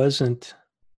 that wasn't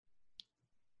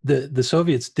the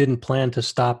Soviets didn't plan to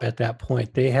stop at that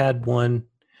point. They had one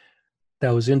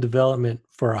that was in development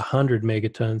for 100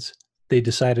 megatons they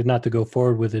decided not to go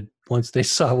forward with it once they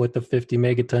saw what the 50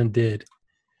 megaton did.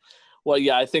 Well,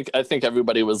 yeah, I think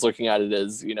everybody was looking at it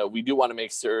as, we do want to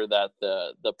make sure that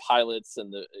the pilots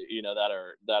and the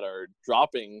that are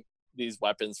dropping these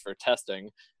weapons for testing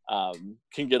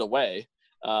can get away.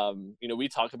 We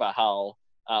talk about how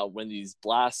when these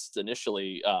blasts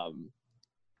initially are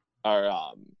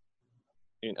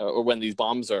or when these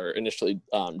bombs are initially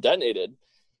detonated,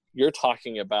 you're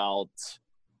talking about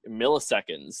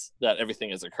milliseconds that everything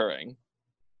is occurring.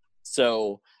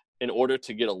 So in order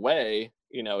to get away,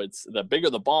 it's the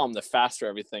bigger the bomb, the faster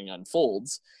everything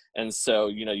unfolds. And so,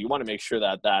 you want to make sure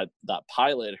that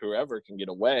pilot, whoever, can get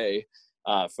away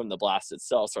from the blast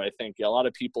itself. So I think a lot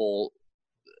of people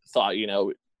thought,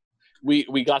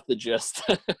 we got the gist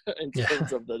in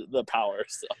terms of the power.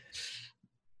 So.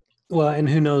 Well, and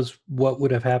who knows what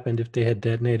would have happened if they had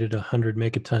detonated 100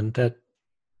 megaton. That,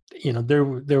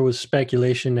 there was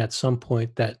speculation at some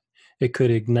point that it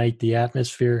could ignite the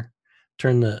atmosphere,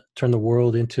 turn the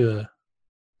world into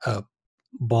a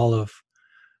ball of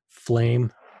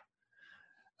flame.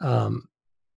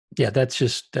 That's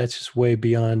just way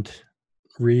beyond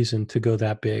reason to go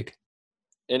that big.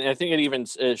 And I think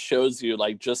it shows you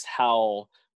like just how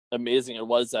amazing it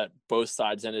was that both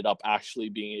sides ended up actually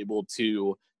being able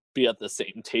to be at the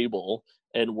same table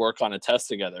and work on a test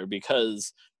together,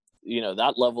 because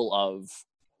that level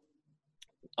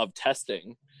of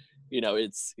testing,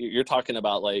 you're talking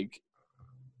about like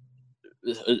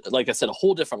I said, a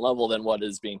whole different level than what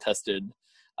is being tested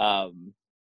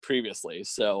previously.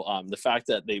 So the fact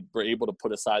that they were able to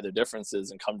put aside their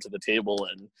differences and come to the table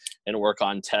and work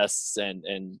on tests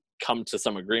and come to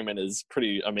some agreement is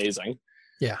pretty amazing.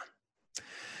 Yeah.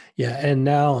 And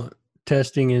now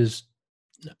testing is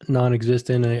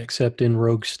non-existent except in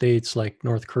rogue states like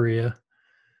North Korea.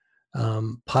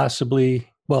 Possibly,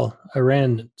 well,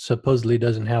 Iran supposedly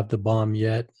doesn't have the bomb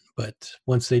yet, but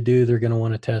once they do, they're going to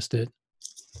want to test it.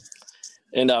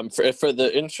 And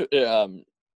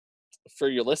for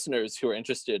your listeners who are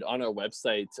interested, on our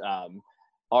website,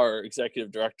 our executive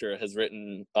director has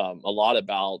written a lot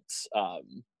about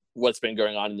what's been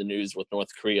going on in the news with North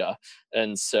Korea.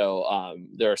 And so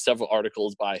there are several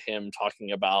articles by him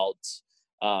talking about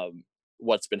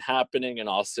what's been happening, and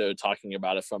also talking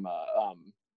about it from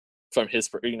his,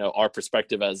 our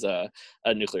perspective as a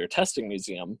nuclear testing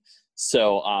museum.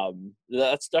 So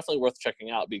that's definitely worth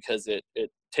checking out, because it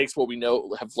takes what we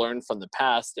have learned from the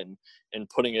past and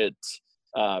putting it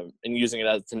and using it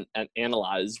as and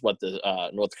analyze what the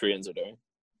North Koreans are doing.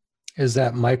 Is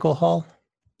that Michael Hall?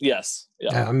 Yes.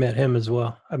 Yeah. I met him as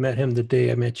well. I met him the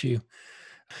day I met you.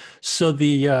 So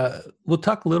we'll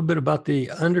talk a little bit about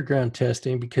the underground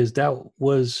testing, because there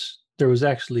was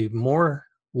actually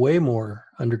way more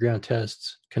underground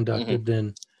tests conducted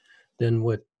than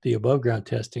what the above ground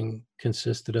testing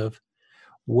consisted of.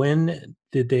 When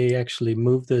did they actually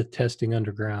move the testing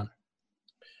underground?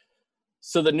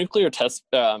 So the nuclear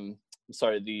the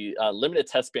Limited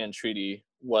Test Ban Treaty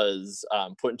was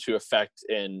put into effect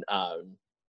in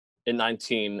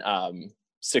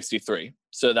 1963.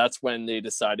 So that's when they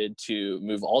decided to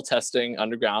move all testing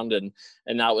underground, and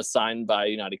that was signed by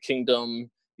United Kingdom,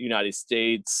 United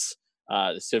States,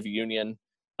 the Soviet Union,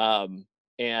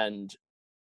 and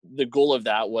the goal of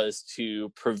that was to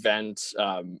prevent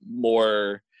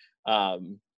more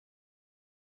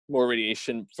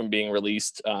radiation from being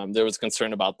released. There was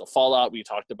concern about the fallout. We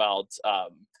talked about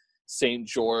St.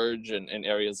 George and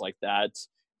areas like that,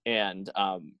 and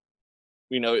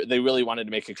they really wanted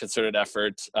to make a concerted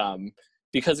effort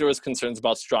because there was concerns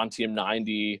about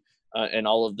strontium-90 and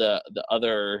all of the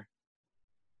other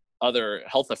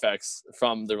health effects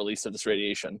from the release of this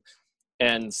radiation.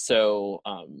 And so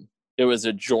it was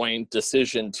a joint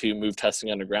decision to move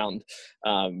testing underground.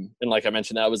 And like I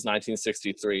mentioned, that was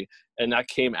 1963. And that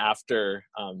came after,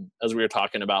 as we were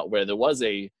talking about, where there was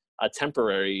a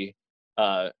temporary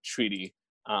treaty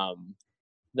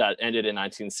that ended in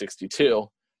 1962.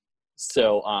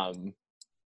 So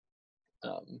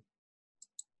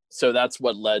that's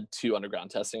what led to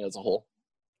underground testing as a whole.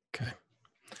 Okay.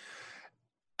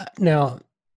 Now,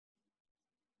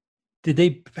 did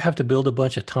they have to build a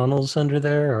bunch of tunnels under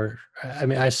there? Or, I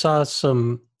mean, I saw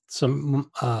some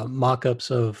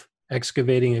mock-ups of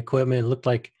excavating equipment. It looked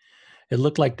like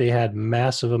they had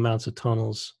massive amounts of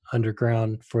tunnels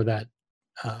underground for that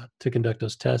to conduct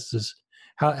those tests.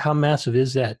 How massive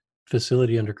is that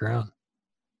facility underground?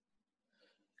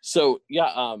 So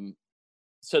yeah,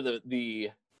 so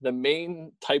the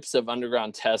main types of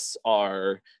underground tests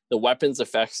are the weapons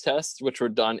effects tests, which were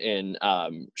done in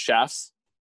shafts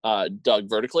dug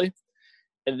vertically,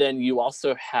 and then you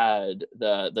also had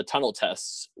the tunnel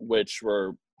tests, which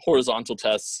were horizontal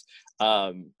tests.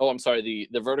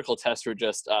 The vertical tests were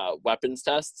just weapons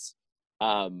tests.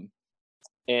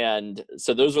 And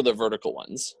so those were the vertical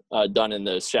ones done in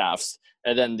those shafts.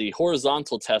 And then the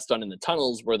horizontal tests done in the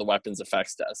tunnels were the weapons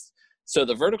effects tests. So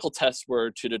the vertical tests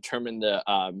were to determine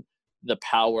the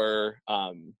power,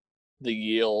 the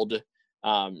yield,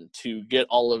 to get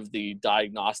all of the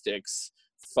diagnostics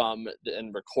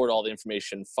and record all the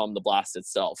information from the blast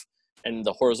itself. And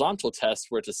the horizontal tests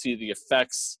were to see the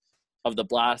effects of the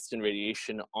blast and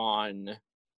radiation on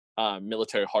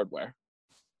military hardware.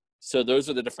 So those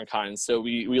are the different kinds. So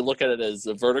we look at it as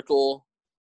the vertical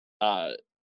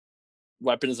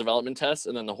weapons development tests,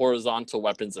 and then the horizontal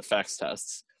weapons effects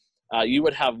tests. You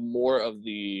would have more of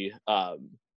the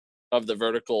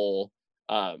vertical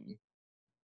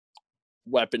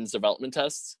weapons development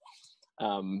tests.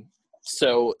 And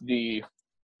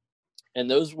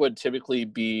those would typically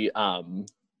be,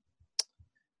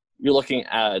 you're looking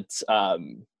at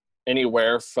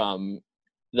anywhere from,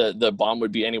 the bomb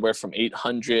would be anywhere from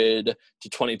 800 to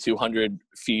 2,200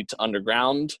 feet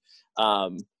underground.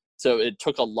 So it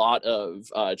took a lot of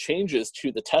changes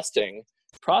to the testing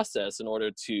process in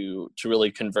order to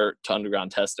really convert to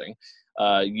underground testing.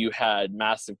 You had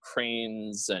massive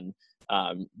cranes and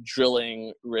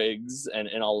drilling rigs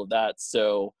and all of that.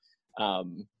 So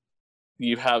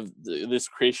you have this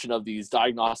creation of these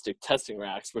diagnostic testing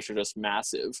racks, which are just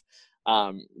massive.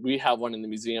 We have one in the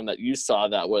museum that you saw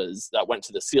that went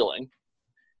to the ceiling,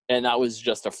 and that was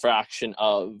just a fraction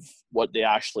of what they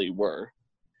actually were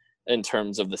in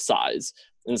terms of the size.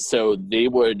 And so they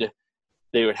would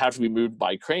have to be moved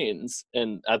by cranes,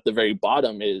 and at the very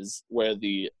bottom is where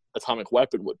the atomic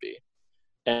weapon would be.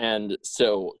 And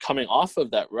so coming off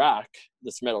of that rack,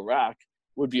 this metal rack,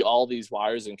 would be all these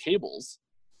wires and cables.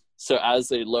 So as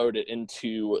they load it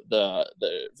into the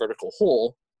vertical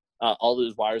hole, all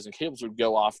those wires and cables would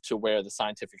go off to where the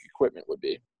scientific equipment would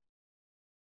be.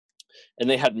 And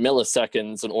they had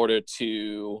milliseconds in order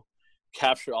to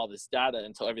capture all this data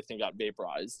until everything got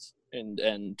vaporized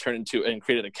and turned into and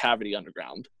created a cavity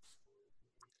underground.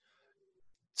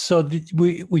 So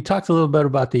we talked a little bit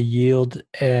about the yield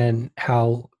and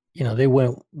how, they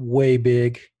went way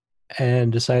big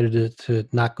and decided to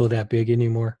not go that big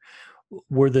anymore.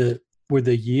 Were the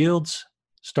yields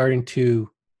starting to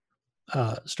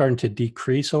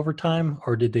decrease over time,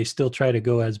 or did they still try to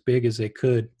go as big as they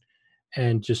could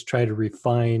and just try to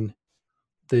refine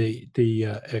the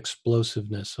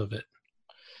explosiveness of it?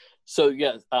 So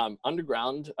yeah,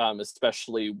 underground,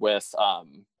 especially with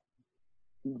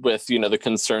the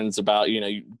concerns about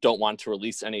you don't want to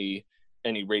release any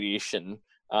radiation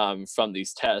from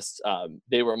these tests,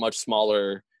 they were much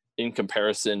smaller in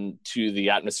comparison to the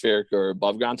atmospheric or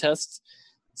above ground tests.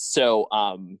 So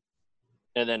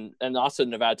and also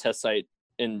Nevada test site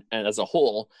and as a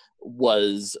whole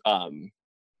was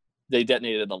they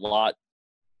detonated a lot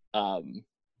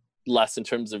less in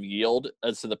terms of yield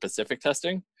as to the Pacific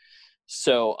testing.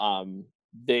 So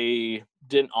they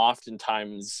didn't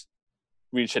oftentimes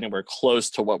reach anywhere close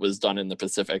to what was done in the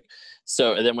Pacific.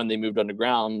 So and then when they moved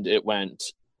underground, it went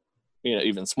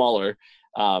even smaller.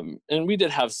 And we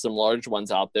did have some large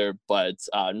ones out there, but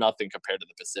nothing compared to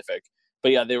the Pacific.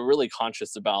 But yeah, they were really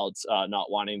conscious about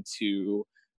not wanting to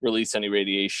release any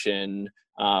radiation.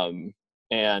 And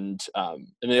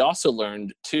they also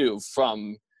learned too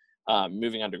from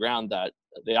moving underground that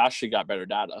they actually got better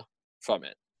data from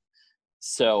it.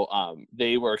 So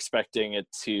they were expecting it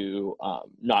to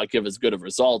not give as good of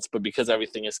results, but because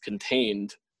everything is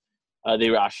contained, they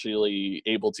were actually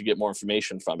able to get more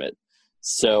information from it.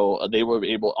 So they were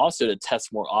able also to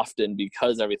test more often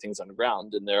because everything's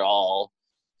underground and they're all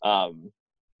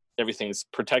everything's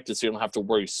protected, so you don't have to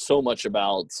worry so much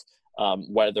about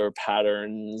weather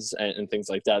patterns and things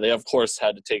like that. They of course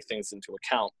had to take things into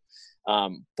account,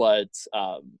 but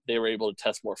they were able to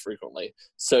test more frequently.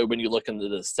 So when you look into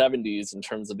the 70s in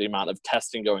terms of the amount of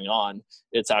testing going on,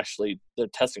 it's actually they're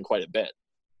testing quite a bit.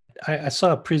 I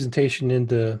saw a presentation in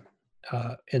the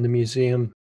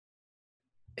museum.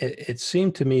 It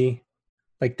seemed to me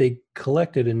like they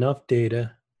collected enough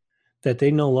data that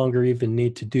they no longer even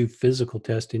need to do physical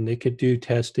testing. They could do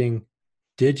testing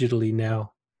digitally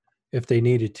now if they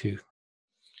needed to.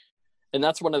 And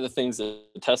that's one of the things that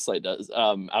the test site does.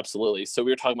 Absolutely. So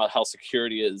we were talking about how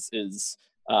security is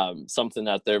something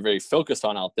that they're very focused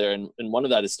on out there. And one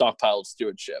of that is stockpile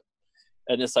stewardship.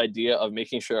 And this idea of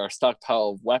making sure our stockpile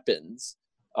of weapons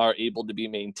are able to be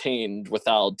maintained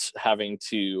without having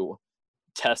to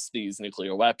test these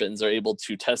nuclear weapons, or able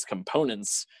to test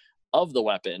components of the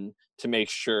weapon to make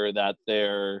sure that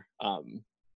they're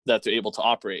able to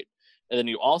operate. And then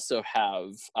you also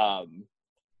have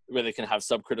where they can have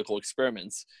subcritical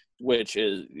experiments, which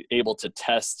is able to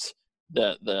test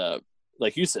the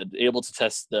like you said, able to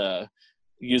test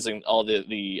using all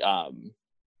the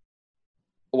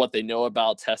what they know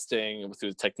about testing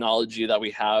through the technology that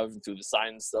we have, through the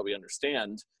science that we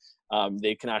understand.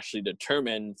 They can actually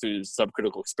determine through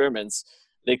subcritical experiments,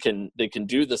 they can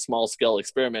do the small scale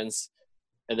experiments,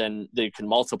 and then they can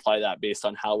multiply that based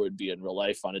on how it would be in real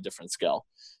life on a different scale.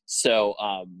 So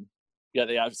yeah,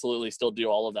 they absolutely still do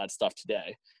all of that stuff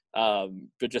today,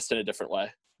 but just in a different way.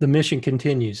 The mission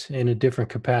continues in a different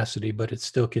capacity, but it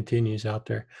still continues out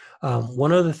there.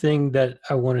 One other thing that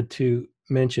I wanted to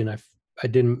mention, I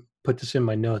didn't put this in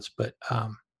my notes, but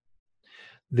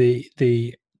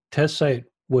the test site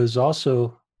was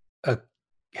also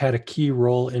had a key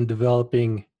role in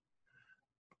developing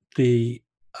the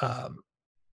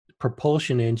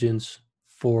propulsion engines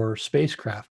for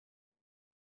spacecraft.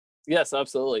 Yes,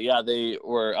 absolutely. Yeah, they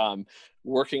were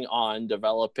working on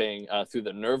developing through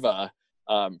the NERVA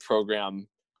program.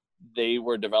 They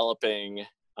were developing,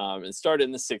 it started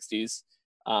in the 60s,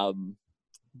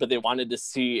 but they wanted to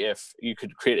see if you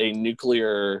could create a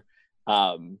nuclear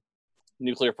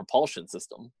propulsion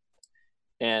system.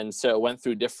 And so it went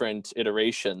through different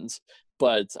iterations,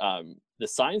 but the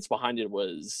science behind it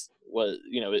was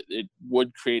it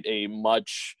would create a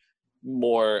much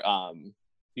more,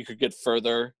 you could get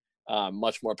further,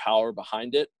 much more power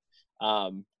behind it.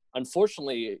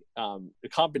 Unfortunately, the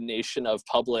combination of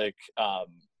public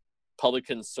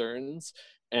concerns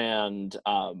and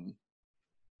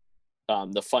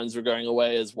the funds were going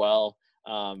away as well.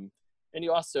 And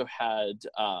you also had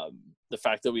the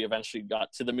fact that we eventually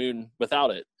got to the moon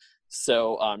without it.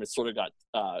 So it sort of got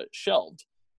shelved.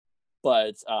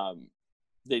 But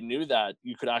they knew that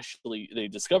they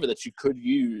discovered that you could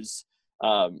use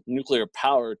nuclear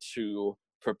power to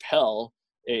propel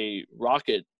a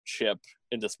rocket ship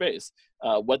into space.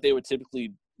 What the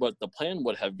plan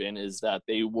would have been is that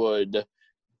they would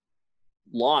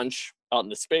launch out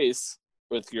into space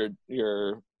with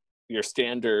your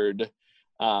standard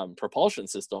propulsion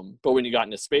system, but when you got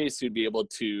into space, you'd be able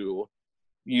to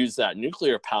use that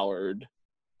nuclear powered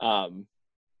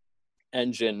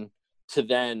engine to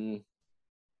then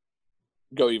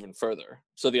go even further.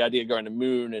 So the idea of going to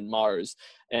Moon and Mars,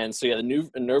 and so yeah, the new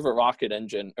NERVA rocket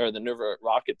engine, or the NERVA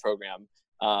rocket program,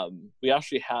 we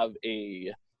actually have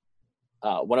a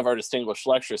one of our distinguished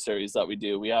lecture series that we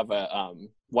do. We have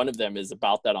one of them is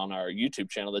about that on our YouTube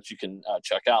channel that you can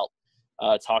check out.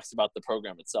 Talks about the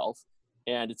program itself.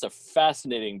 And it's a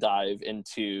fascinating dive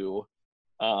into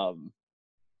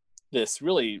this,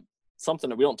 really something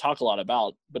that we don't talk a lot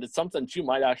about, but it's something that you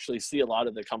might actually see a lot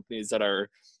of the companies that are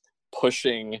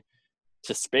pushing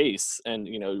to space and,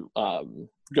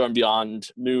 going beyond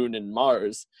Moon and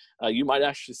Mars. You might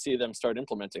actually see them start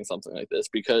implementing something like this,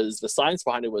 because the science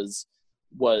behind it was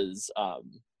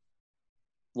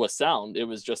sound. It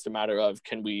was just a matter of,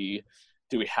 do we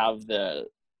have the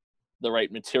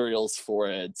right materials for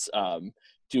it?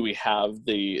 Do we have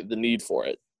the need for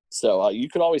it? So you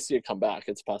could always see it come back.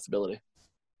 It's a possibility.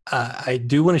 I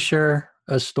do want to share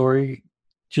a story.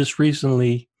 Just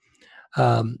recently,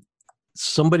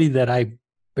 somebody that I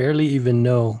barely even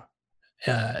know,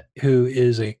 who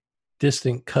is a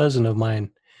distant cousin of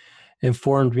mine,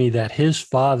 informed me that his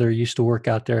father used to work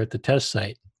out there at the test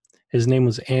site. His name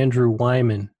was Andrew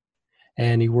Wyman,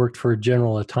 and he worked for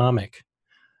General Atomic.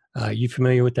 You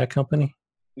familiar with that company?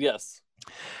 Yes.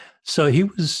 So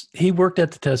he worked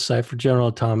at the test site for General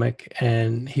Atomic,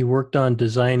 and he worked on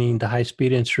designing the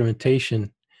high-speed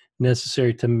instrumentation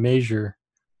necessary to measure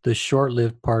the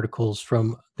short-lived particles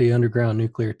from the underground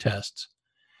nuclear tests.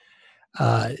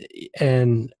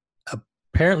 And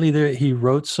apparently he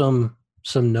wrote some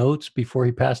notes before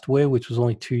he passed away, which was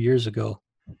only 2 years ago.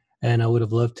 And I would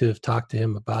have loved to have talked to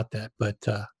him about that. But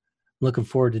I'm looking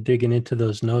forward to digging into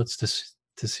those notes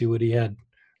to see what he had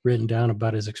written down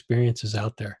about his experiences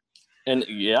out there. And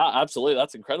yeah, absolutely.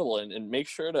 That's incredible. And make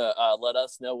sure to let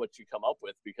us know what you come up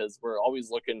with, because we're always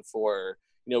looking for,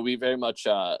 we very much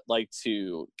like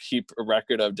to keep a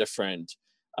record of different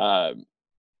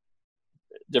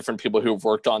people who've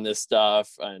worked on this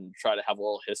stuff and try to have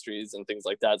little histories and things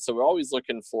like that. So we're always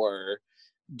looking for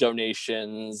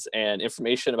donations and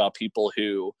information about people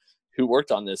who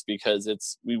worked on this, because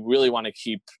we really want to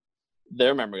keep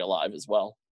their memory alive as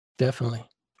well. Definitely.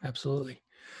 Absolutely.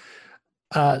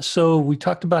 So we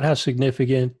talked about how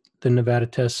significant the Nevada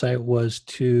test site was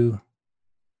to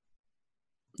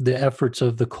the efforts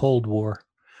of the Cold War.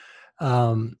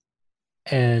 And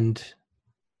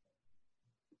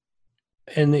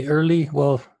in the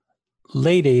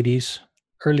late 80s,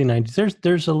 early 90s,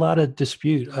 there's a lot of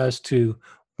dispute as to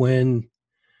when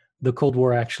the Cold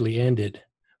War actually ended.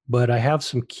 But I have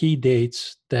some key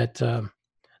dates that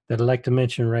I'd like to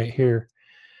mention right here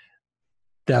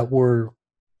that were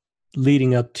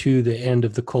leading up to the end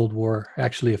of the Cold War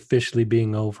actually officially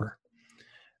being over.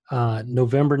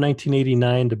 November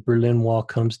 1989, the Berlin Wall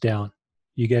comes down.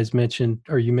 You mentioned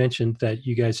that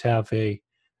you guys have a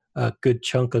good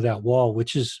chunk of that wall,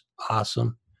 which is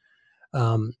awesome.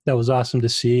 That was awesome to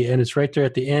see, and it's right there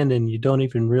at the end, and you don't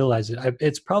even realize it.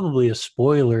 It's probably a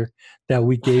spoiler that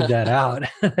we gave that out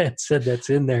and said that's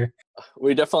in there.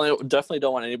 We definitely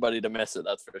don't want anybody to miss it.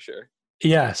 That's for sure.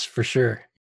 Yes, for sure,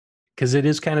 because it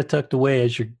is kind of tucked away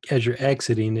as you're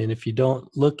exiting, and if you don't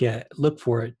look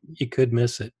for it, you could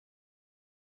miss it.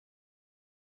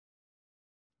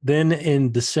 Then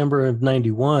in December of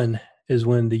 '91 is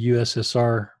when the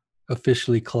USSR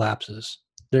officially collapses.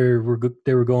 They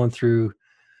were going through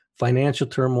financial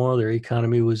turmoil. Their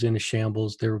economy was in a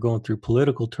shambles. They were going through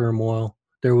political turmoil.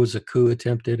 There was a coup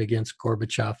attempted against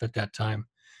Gorbachev at that time.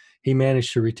 He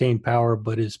managed to retain power,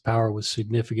 but his power was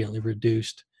significantly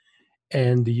reduced.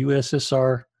 And the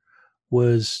USSR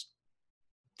was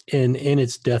in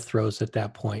its death throes at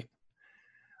that point.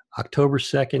 October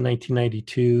 2nd,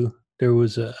 1992, there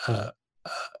was the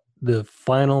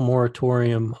final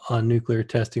moratorium on nuclear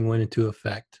testing went into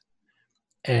effect.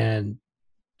 And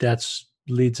that's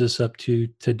leads us up to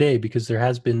today, because there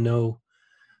has been no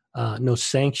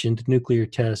sanctioned nuclear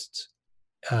tests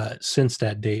since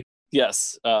that date.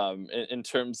 Yes, in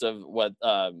terms of what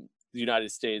the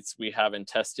United States, we haven't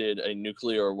tested a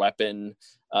nuclear weapon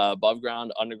above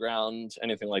ground, underground,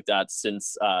 anything like that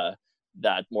since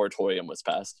that moratorium was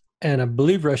passed. And I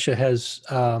believe Russia has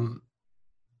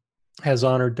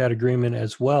honored that agreement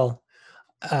as well.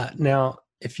 Now,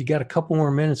 if you got a couple more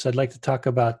minutes, I'd like to talk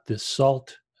about the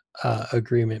SALT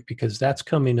agreement, because that's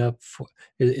coming up.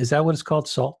 Is that what it's called,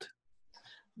 SALT?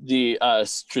 The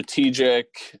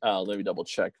strategic. Let me double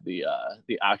check the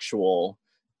actual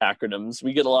acronyms.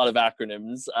 We get a lot of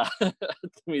acronyms. Let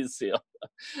me see.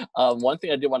 One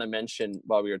thing I did want to mention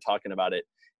while we were talking about it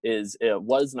is it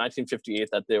was 1958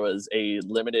 that there was a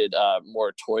limited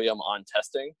moratorium on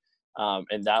testing,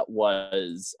 and that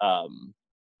was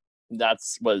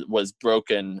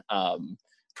broken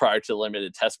prior to the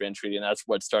limited test ban treaty, and that's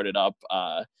what started up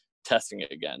testing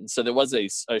it again. So there was a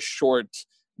short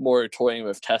moratorium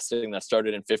of testing that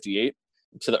started in 58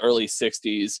 to the early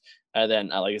 60s, and then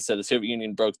like I said, the Soviet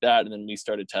Union broke that, and then we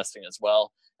started testing as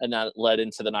well, and that led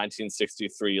into the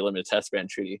 1963 limited test ban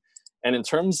treaty. And in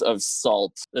terms of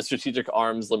SALT, the strategic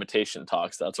arms limitation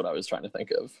talks, that's what I was trying to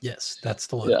think of. Yes, that's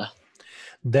the one. Yeah.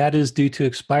 That is due to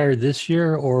expire this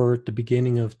year or at the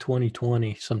beginning of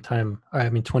 2020 sometime.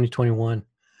 2021.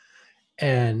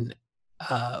 And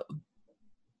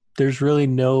there's really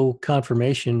no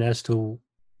confirmation as to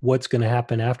what's going to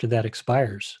happen after that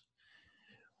expires.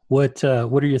 What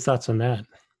are your thoughts on that?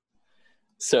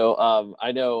 So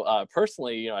I know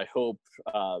personally, I hope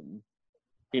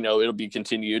it'll be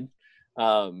continued.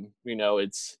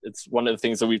 It's one of the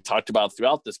things that we've talked about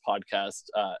throughout this podcast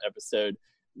episode,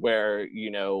 where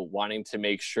wanting to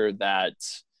make sure that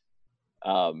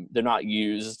they're not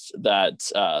used, that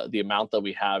the amount that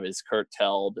we have is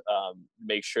curtailed,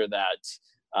 make sure that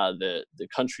the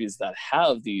countries that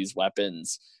have these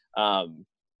weapons are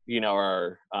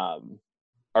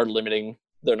limiting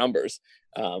their numbers.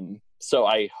 So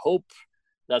I hope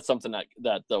that's something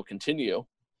that they'll continue.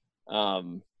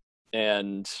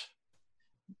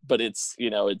 But it's you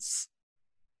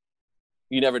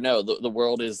never know. The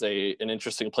world is an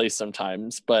interesting place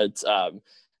sometimes, but on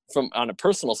a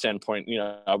personal standpoint,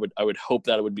 I would hope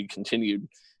that it would be continued,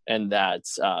 and that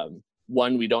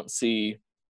one, we don't see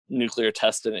nuclear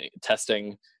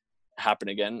testing happen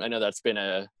again. I know that's been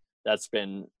a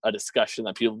discussion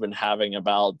that people have been having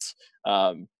about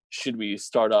should we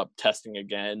start up testing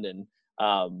again, and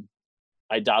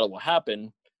I doubt it will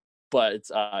happen, but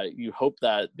you hope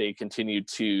that they continue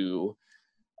to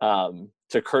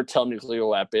curtail nuclear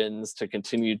weapons, to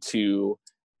continue to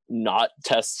not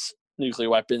test nuclear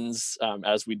weapons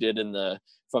as we did from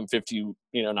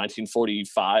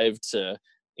 1945 to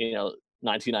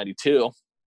 1992.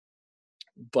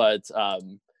 But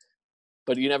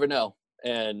you never know,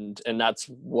 and that's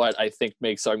what I think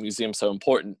makes our museum so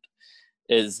important,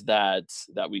 is that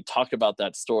we talk about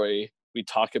that story, we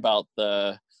talk about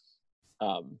the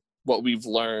what we've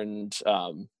learned,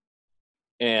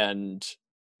 and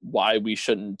why we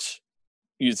shouldn't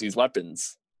use these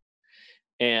weapons.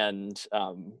 And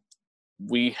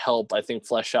we help, I think,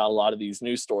 flesh out a lot of these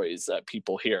news stories that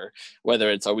people hear, whether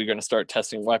it's, are we going to start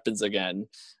testing weapons again?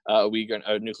 Nuclear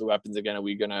weapons again? Are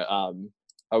we going to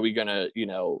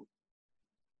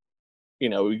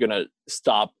we're going to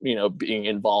stop, being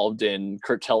involved in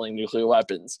curtailing nuclear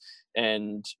weapons.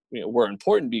 And we're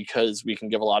important because we can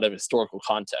give a lot of historical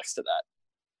context to that.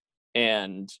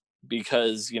 And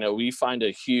because, we find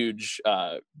a huge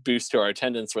boost to our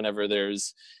attendance whenever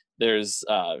there's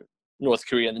North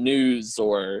Korea in the news,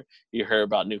 or you hear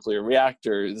about nuclear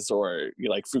reactors, or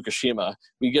like Fukushima,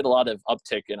 we get a lot of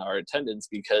uptick in our attendance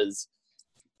because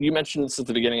you mentioned this at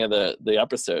the beginning of the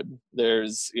episode.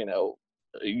 There's,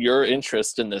 your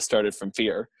interest in this started from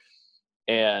fear,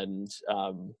 and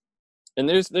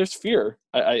there's fear,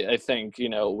 I think,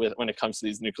 when it comes to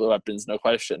these nuclear weapons, no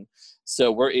question.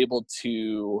 So we're able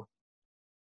to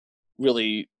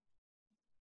really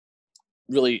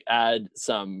add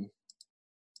some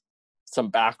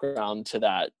background to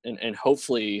that, and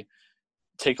hopefully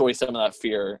take away some of that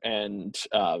fear, and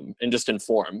just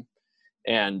inform.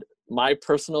 And my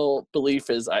personal belief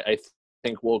is I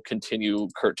think we'll continue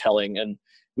curtailing, and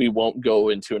we won't go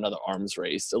into another arms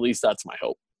race. At least that's my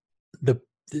hope. The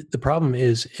problem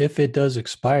is, if it does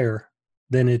expire,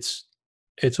 then it's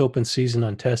open season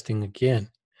on testing again.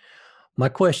 My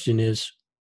question is,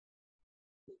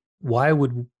 why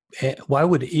would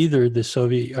either the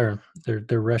Soviet, or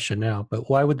they're Russia now, but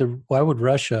why would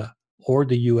Russia or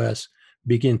the U.S.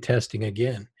 begin testing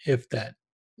again if that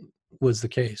was the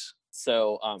case?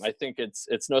 So I think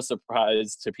it's no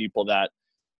surprise to people that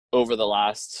over the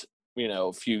last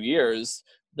few years,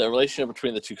 the relationship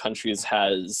between the two countries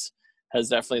has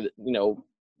definitely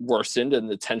worsened, and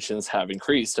the tensions have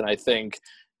increased. And I think,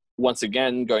 once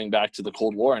again, going back to the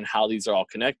Cold War and how these are all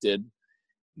connected,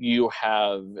 you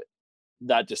have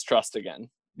that distrust again.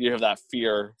 You have that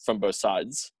fear from both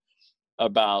sides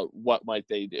about what might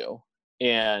they do,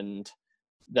 and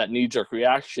that knee-jerk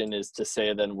reaction is to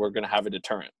say, then we're going to have a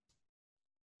deterrent.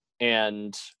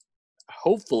 And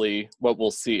hopefully what we'll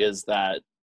see is that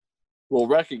they'll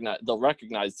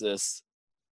recognize this,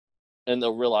 and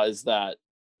they'll realize that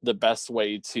the best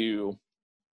way to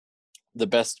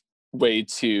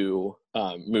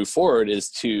move forward is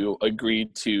to agree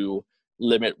to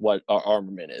limit what our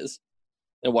armament is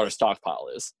and what our stockpile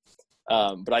is.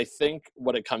 But I think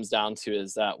what it comes down to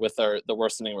is that with the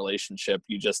worsening relationship,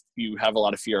 you have a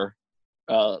lot of fear,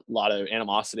 a lot of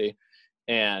animosity,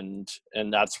 and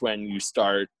that's when you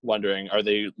start wondering, are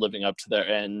they living up to their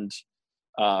end?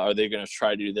 Are they going to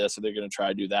try to do this? Are they going to try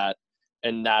to do that?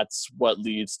 And that's what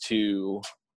leads to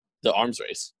the arms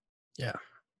race. Yeah.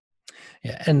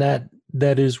 And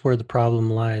that is where the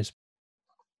problem lies.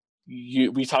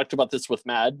 We talked about this with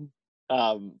Mad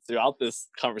throughout this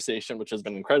conversation, which has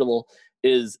been incredible,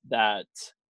 is that,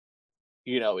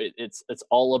 it's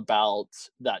all about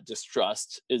that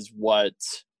distrust is what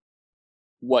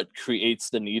creates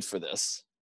the need for this.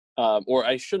 Or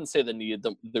I shouldn't say the need,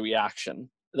 the reaction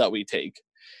that we take.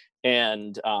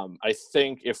 And I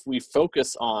think if we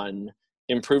focus on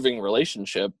improving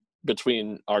relationship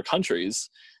between our countries,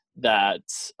 that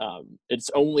it's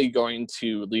only going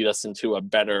to lead us into a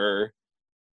better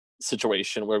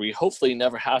situation where we hopefully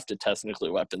never have to test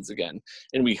nuclear weapons again.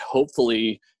 And we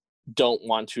hopefully don't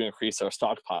want to increase our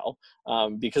stockpile,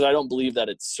 because I don't believe that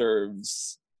it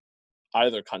serves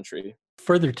either country.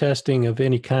 Further testing of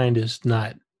any kind is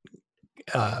not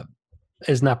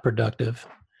productive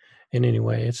in any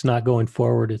way. It's not going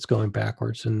forward, it's going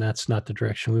backwards, and that's not the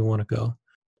direction we want to go.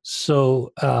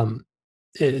 So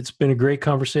it's been a great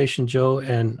conversation, Joe,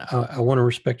 and I want to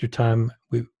respect your time.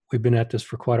 We've been at this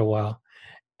for quite a while.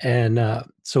 And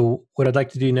so what I'd like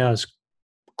to do now is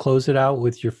close it out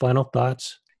with your final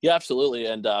thoughts. Yeah, absolutely.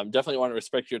 And definitely want to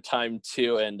respect your time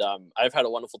too. And I've had a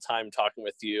wonderful time talking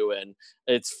with you, and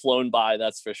it's flown by,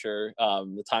 that's for sure.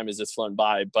 The time has just flown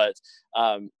by. But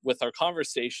with our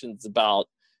conversations about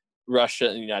Russia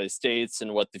and the United States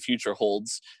and what the future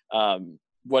holds,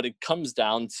 what it comes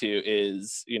down to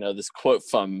is, this quote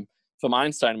from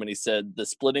Einstein when he said, "The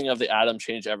splitting of the atom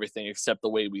changed everything except the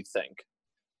way we think."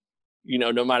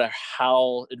 No matter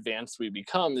how advanced we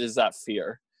become, there's that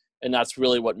fear. And that's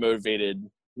really what motivated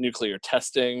nuclear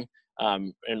testing,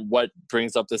 and what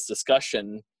brings up this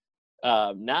discussion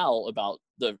now about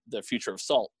the future of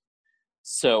SALT.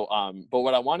 So, but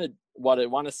what I want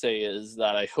to say is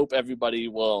that I hope everybody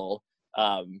will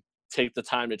take the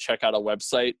time to check out our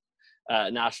website,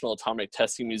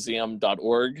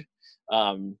 nationalatomictestingmuseum.org.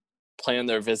 Plan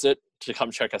their visit to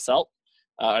come check us out.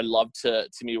 I'd love to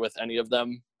meet with any of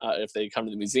them if they come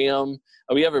to the museum.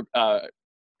 We have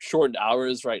shortened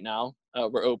hours right now.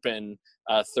 We're open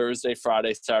Thursday,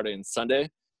 Friday, Saturday, and Sunday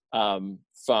from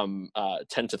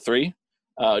 10 to 3.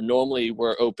 Normally,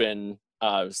 we're open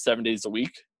 7 days a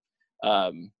week,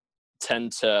 10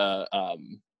 to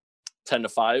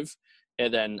 5.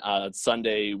 and then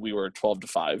Sunday we were 12 to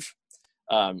 5.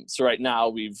 So right now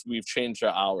we've changed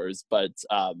our hours, but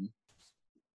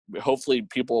hopefully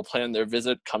people will plan their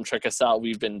visit, come check us out.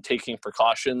 We've been taking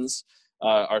precautions.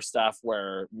 Our staff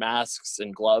wear masks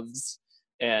and gloves,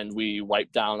 and we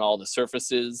wipe down all the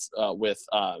surfaces with,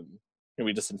 and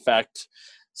we disinfect.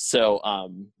 So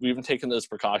we've been taking those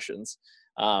precautions.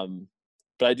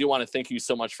 But I do want to thank you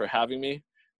so much for having me.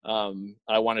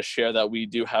 I want to share that we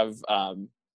do have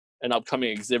an upcoming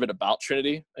exhibit about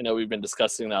Trinity. I know we've been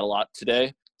discussing that a lot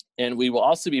today. And we will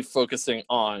also be focusing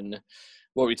on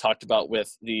what we talked about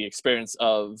with the experience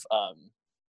of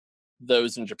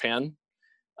those in Japan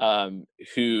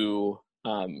who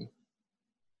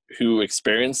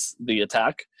experienced the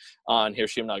attack on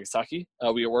Hiroshima and Nagasaki.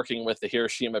 We are working with the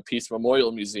Hiroshima Peace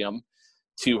Memorial Museum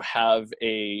to have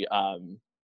a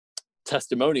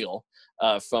testimonial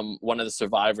from one of the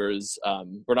survivors.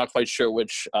 We're not quite sure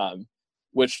which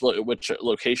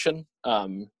location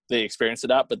they experienced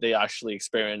it at, but they actually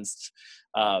experienced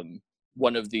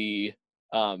one of the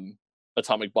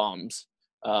atomic bombs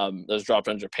that was dropped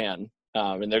on Japan,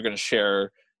 and they're going to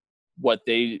share what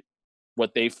they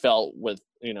felt with,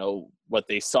 what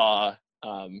they saw,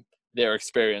 their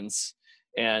experience,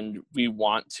 and we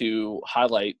want to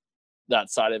highlight that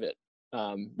side of it.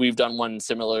 We've done one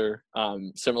similar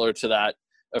to that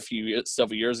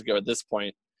several years ago at this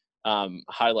point,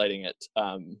 highlighting it.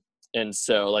 And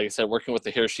so, like I said, working with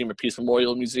the Hiroshima Peace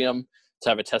Memorial Museum to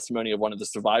have a testimony of one of the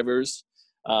survivors.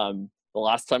 The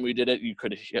last time we did it, you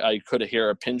could hear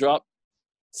a pin drop.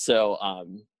 So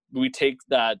we take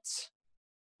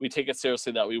it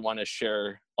seriously that we want to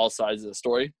share all sides of the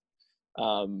story.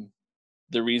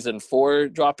 The reason for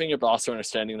dropping it, but also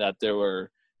understanding that there were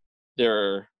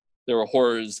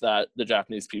horrors that the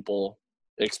Japanese people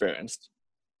experienced.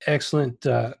 Excellent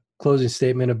closing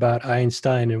statement about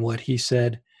Einstein and what he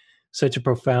said. Such a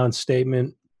profound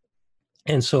statement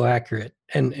and so accurate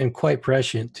and quite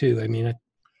prescient too. I mean,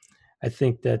 I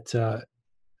think that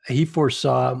he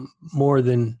foresaw more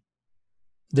than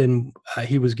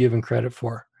he was given credit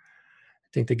for. I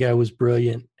think the guy was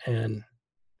brilliant, and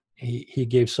he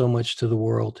gave so much to the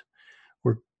world.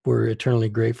 We're eternally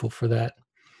grateful for that.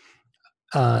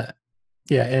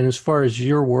 Yeah, and as far as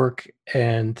your work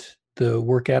and the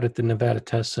work out at the Nevada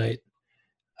test site,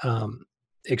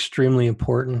 extremely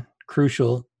important,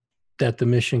 crucial that the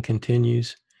mission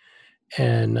continues,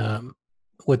 and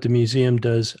what the museum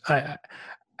does.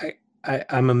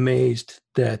 I'm amazed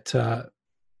that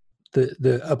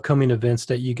the upcoming events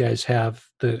that you guys have,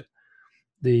 the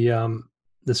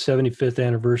 75th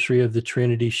anniversary of the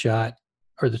Trinity shot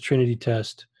or the Trinity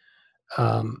test,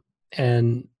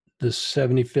 and the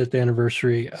 75th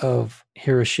anniversary of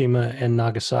Hiroshima and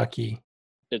Nagasaki.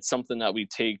 It's something that we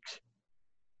take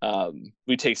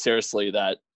seriously,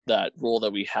 that role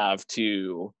that we have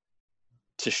to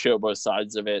show both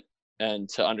sides of it, and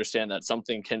to understand that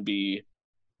something can be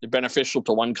beneficial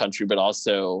to one country but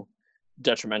also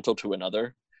detrimental to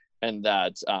another, and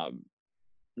that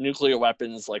nuclear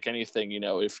weapons, like anything,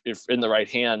 if in the right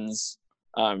hands,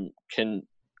 can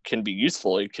be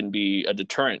useful. It can be a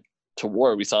deterrent to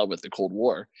war. We saw it with the Cold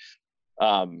War,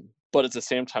 but at the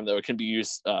same time, though, it can be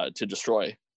used to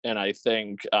destroy. And I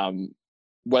think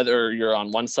whether you're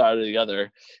on one side or the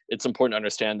other, it's important to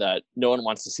understand that no one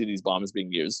wants to see these bombs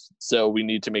being used. So we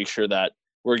need to make sure that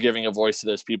we're giving a voice to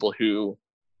those people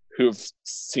who've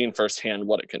seen firsthand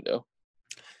what it can do.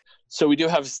 So we do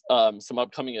have some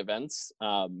upcoming events.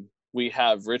 We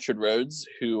have Richard Rhodes,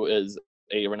 who is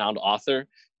a renowned author,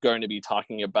 going to be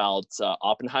talking about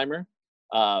Oppenheimer,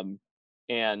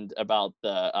 and about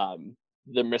the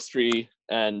mystery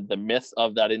and the myth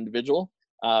of that individual.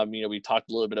 We talked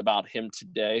a little bit about him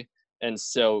today, and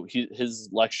so his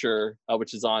lecture,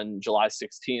 which is on July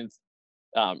 16th,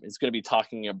 is going to be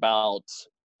talking about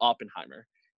Oppenheimer,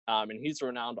 and he's a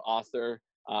renowned author.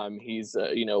 He's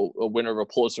a winner of a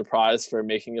Pulitzer Prize for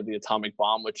Making of the Atomic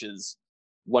Bomb, which is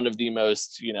one of the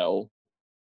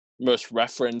most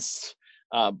referenced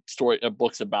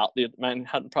books about the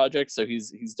Manhattan Project. So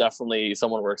he's definitely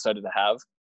someone we're excited to have,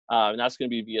 and that's going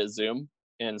to be via Zoom.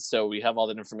 And so we have all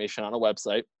that information on our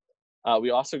website. We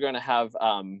also going to have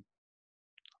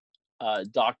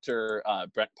Dr.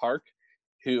 Brent Park,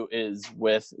 who is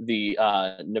with the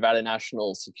Nevada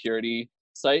National Security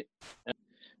Site.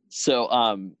 So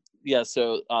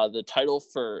the title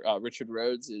for Richard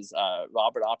Rhodes is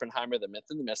Robert Oppenheimer, The Myth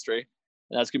and the Mystery.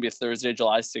 And that's going to be Thursday,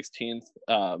 July 16th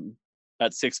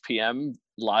at 6 p.m.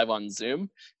 live on Zoom.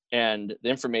 And the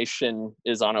information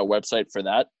is on our website for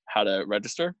that, how to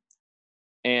register.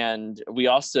 And we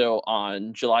also,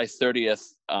 on July 30th,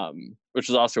 which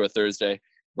is also a Thursday,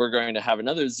 we're going to have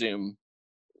another Zoom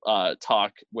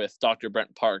talk with Dr.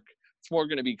 Brent Park. It's more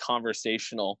going to be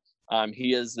conversational.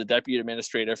 He is the Deputy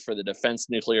Administrator for the Defense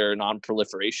Nuclear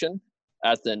Nonproliferation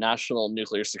at the National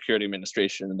Nuclear Security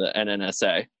Administration, the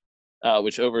NNSA,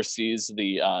 which oversees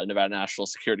the Nevada National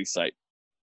Security Site.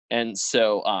 And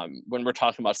so when we're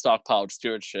talking about stockpiled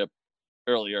stewardship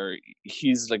earlier,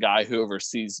 he's the guy who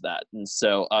oversees that. And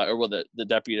so, the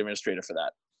Deputy Administrator for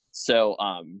that. So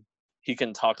he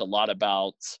can talk a lot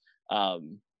about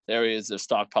areas of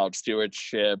stockpiled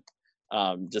stewardship,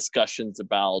 discussions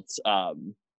about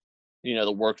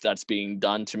the work that's being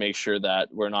done to make sure that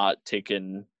we're not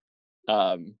taken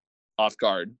off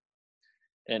guard,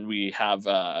 and we have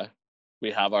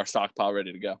our stockpile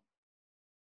ready to go.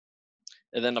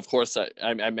 And then, of course,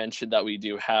 I mentioned that we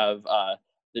do have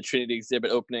the Trinity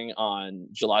exhibit opening on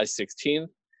July 16th,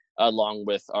 along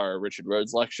with our Richard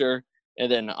Rhodes lecture. And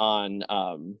then on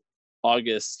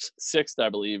August 6th, I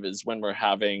believe, is when we're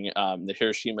having the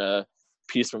Hiroshima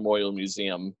Peace Memorial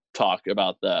Museum talk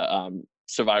about the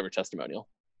survivor testimonial.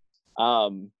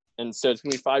 And so it's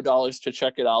going to be $5 to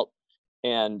check it out.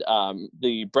 And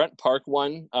the Brent Park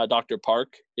one, Dr.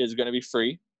 Park, is going to be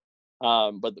free.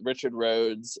 But Richard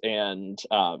Rhodes and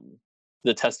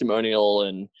the testimonial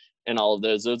and all of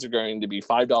those are going to be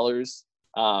 $5.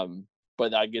 But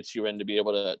that gets you in to be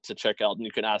able to check out, and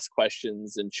you can ask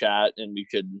questions and chat, and we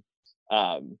could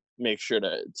make sure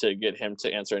to get him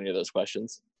to answer any of those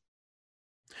questions.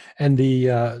 And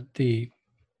the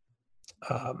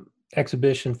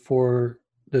exhibition for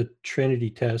the Trinity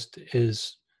test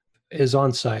is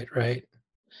on site, right?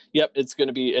 Yep, it's going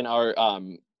to be in our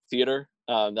theater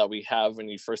that we have when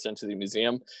you first enter the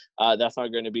museum. That's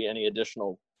not going to be any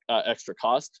additional extra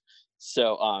cost.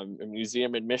 So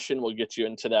museum admission will get you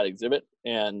into that exhibit,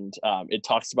 and it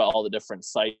talks about all the different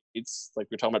sites, like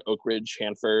we're talking about Oak Ridge,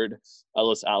 Hanford,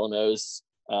 Los Alamos,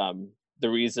 the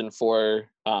reason for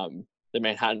the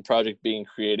Manhattan Project being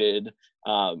created,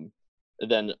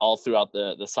 then all throughout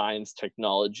the science,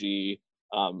 technology,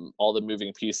 all the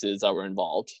moving pieces that were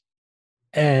involved.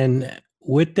 And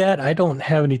with that, I don't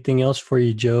have anything else for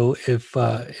you, Joe.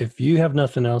 If you have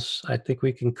nothing else, I think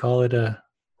we can call it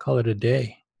a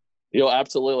day.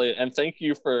 Absolutely. And thank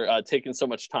you for taking so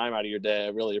much time out of your day. I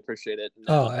really appreciate it.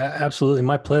 Oh, absolutely.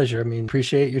 My pleasure. I mean,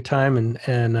 appreciate your time. And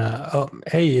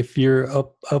hey, if you're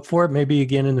up for it, maybe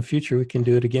again in the future, we can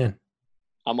do it again.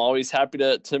 I'm always happy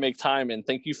to make time, and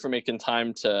thank you for making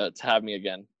time to have me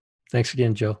again. Thanks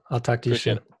again, Joe. I'll talk to you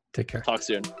soon. It. Take care. Talk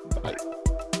soon. Bye.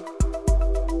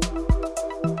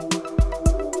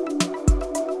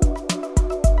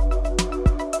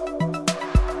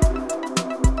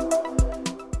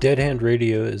 Dead Hand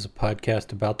Radio is a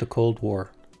podcast about the Cold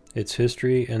War, its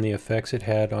history, and the effects it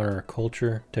had on our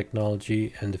culture,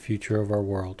 technology, and the future of our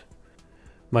world.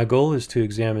 My goal is to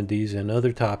examine these and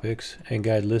other topics and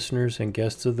guide listeners and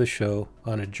guests of the show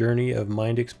on a journey of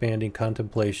mind-expanding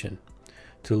contemplation,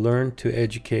 to learn, to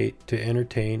educate, to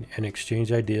entertain, and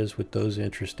exchange ideas with those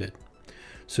interested.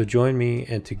 So join me,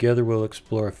 and together we'll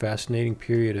explore a fascinating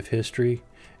period of history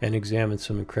and examine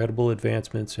some incredible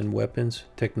advancements in weapons,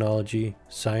 technology,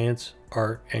 science,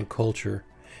 art, and culture,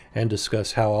 and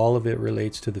discuss how all of it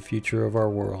relates to the future of our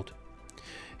world.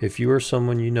 If you or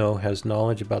someone you know has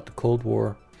knowledge about the Cold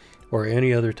War or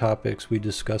any other topics we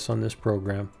discuss on this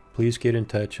program, please get in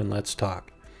touch and let's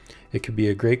talk. It could be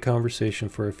a great conversation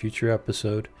for a future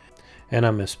episode, and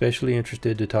I'm especially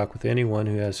interested to talk with anyone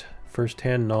who has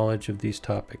first-hand knowledge of these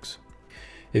topics.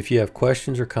 If you have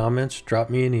questions or comments, drop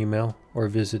me an email or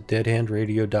visit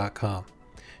deadhandradio.com.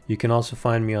 You can also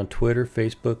find me on Twitter,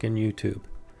 Facebook, and YouTube.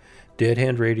 Dead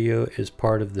Hand Radio is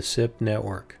part of the SIP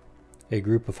Network, a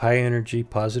group of high-energy,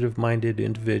 positive-minded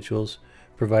individuals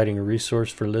providing a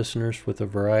resource for listeners with a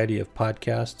variety of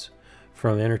podcasts,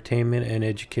 from entertainment and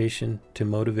education to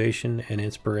motivation and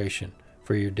inspiration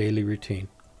for your daily routine.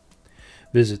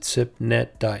 Visit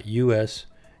sipnet.us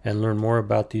and learn more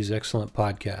about these excellent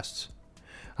podcasts.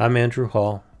 I'm Andrew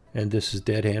Hall, and this is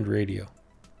Dead Hand Radio.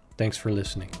 Thanks for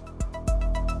listening.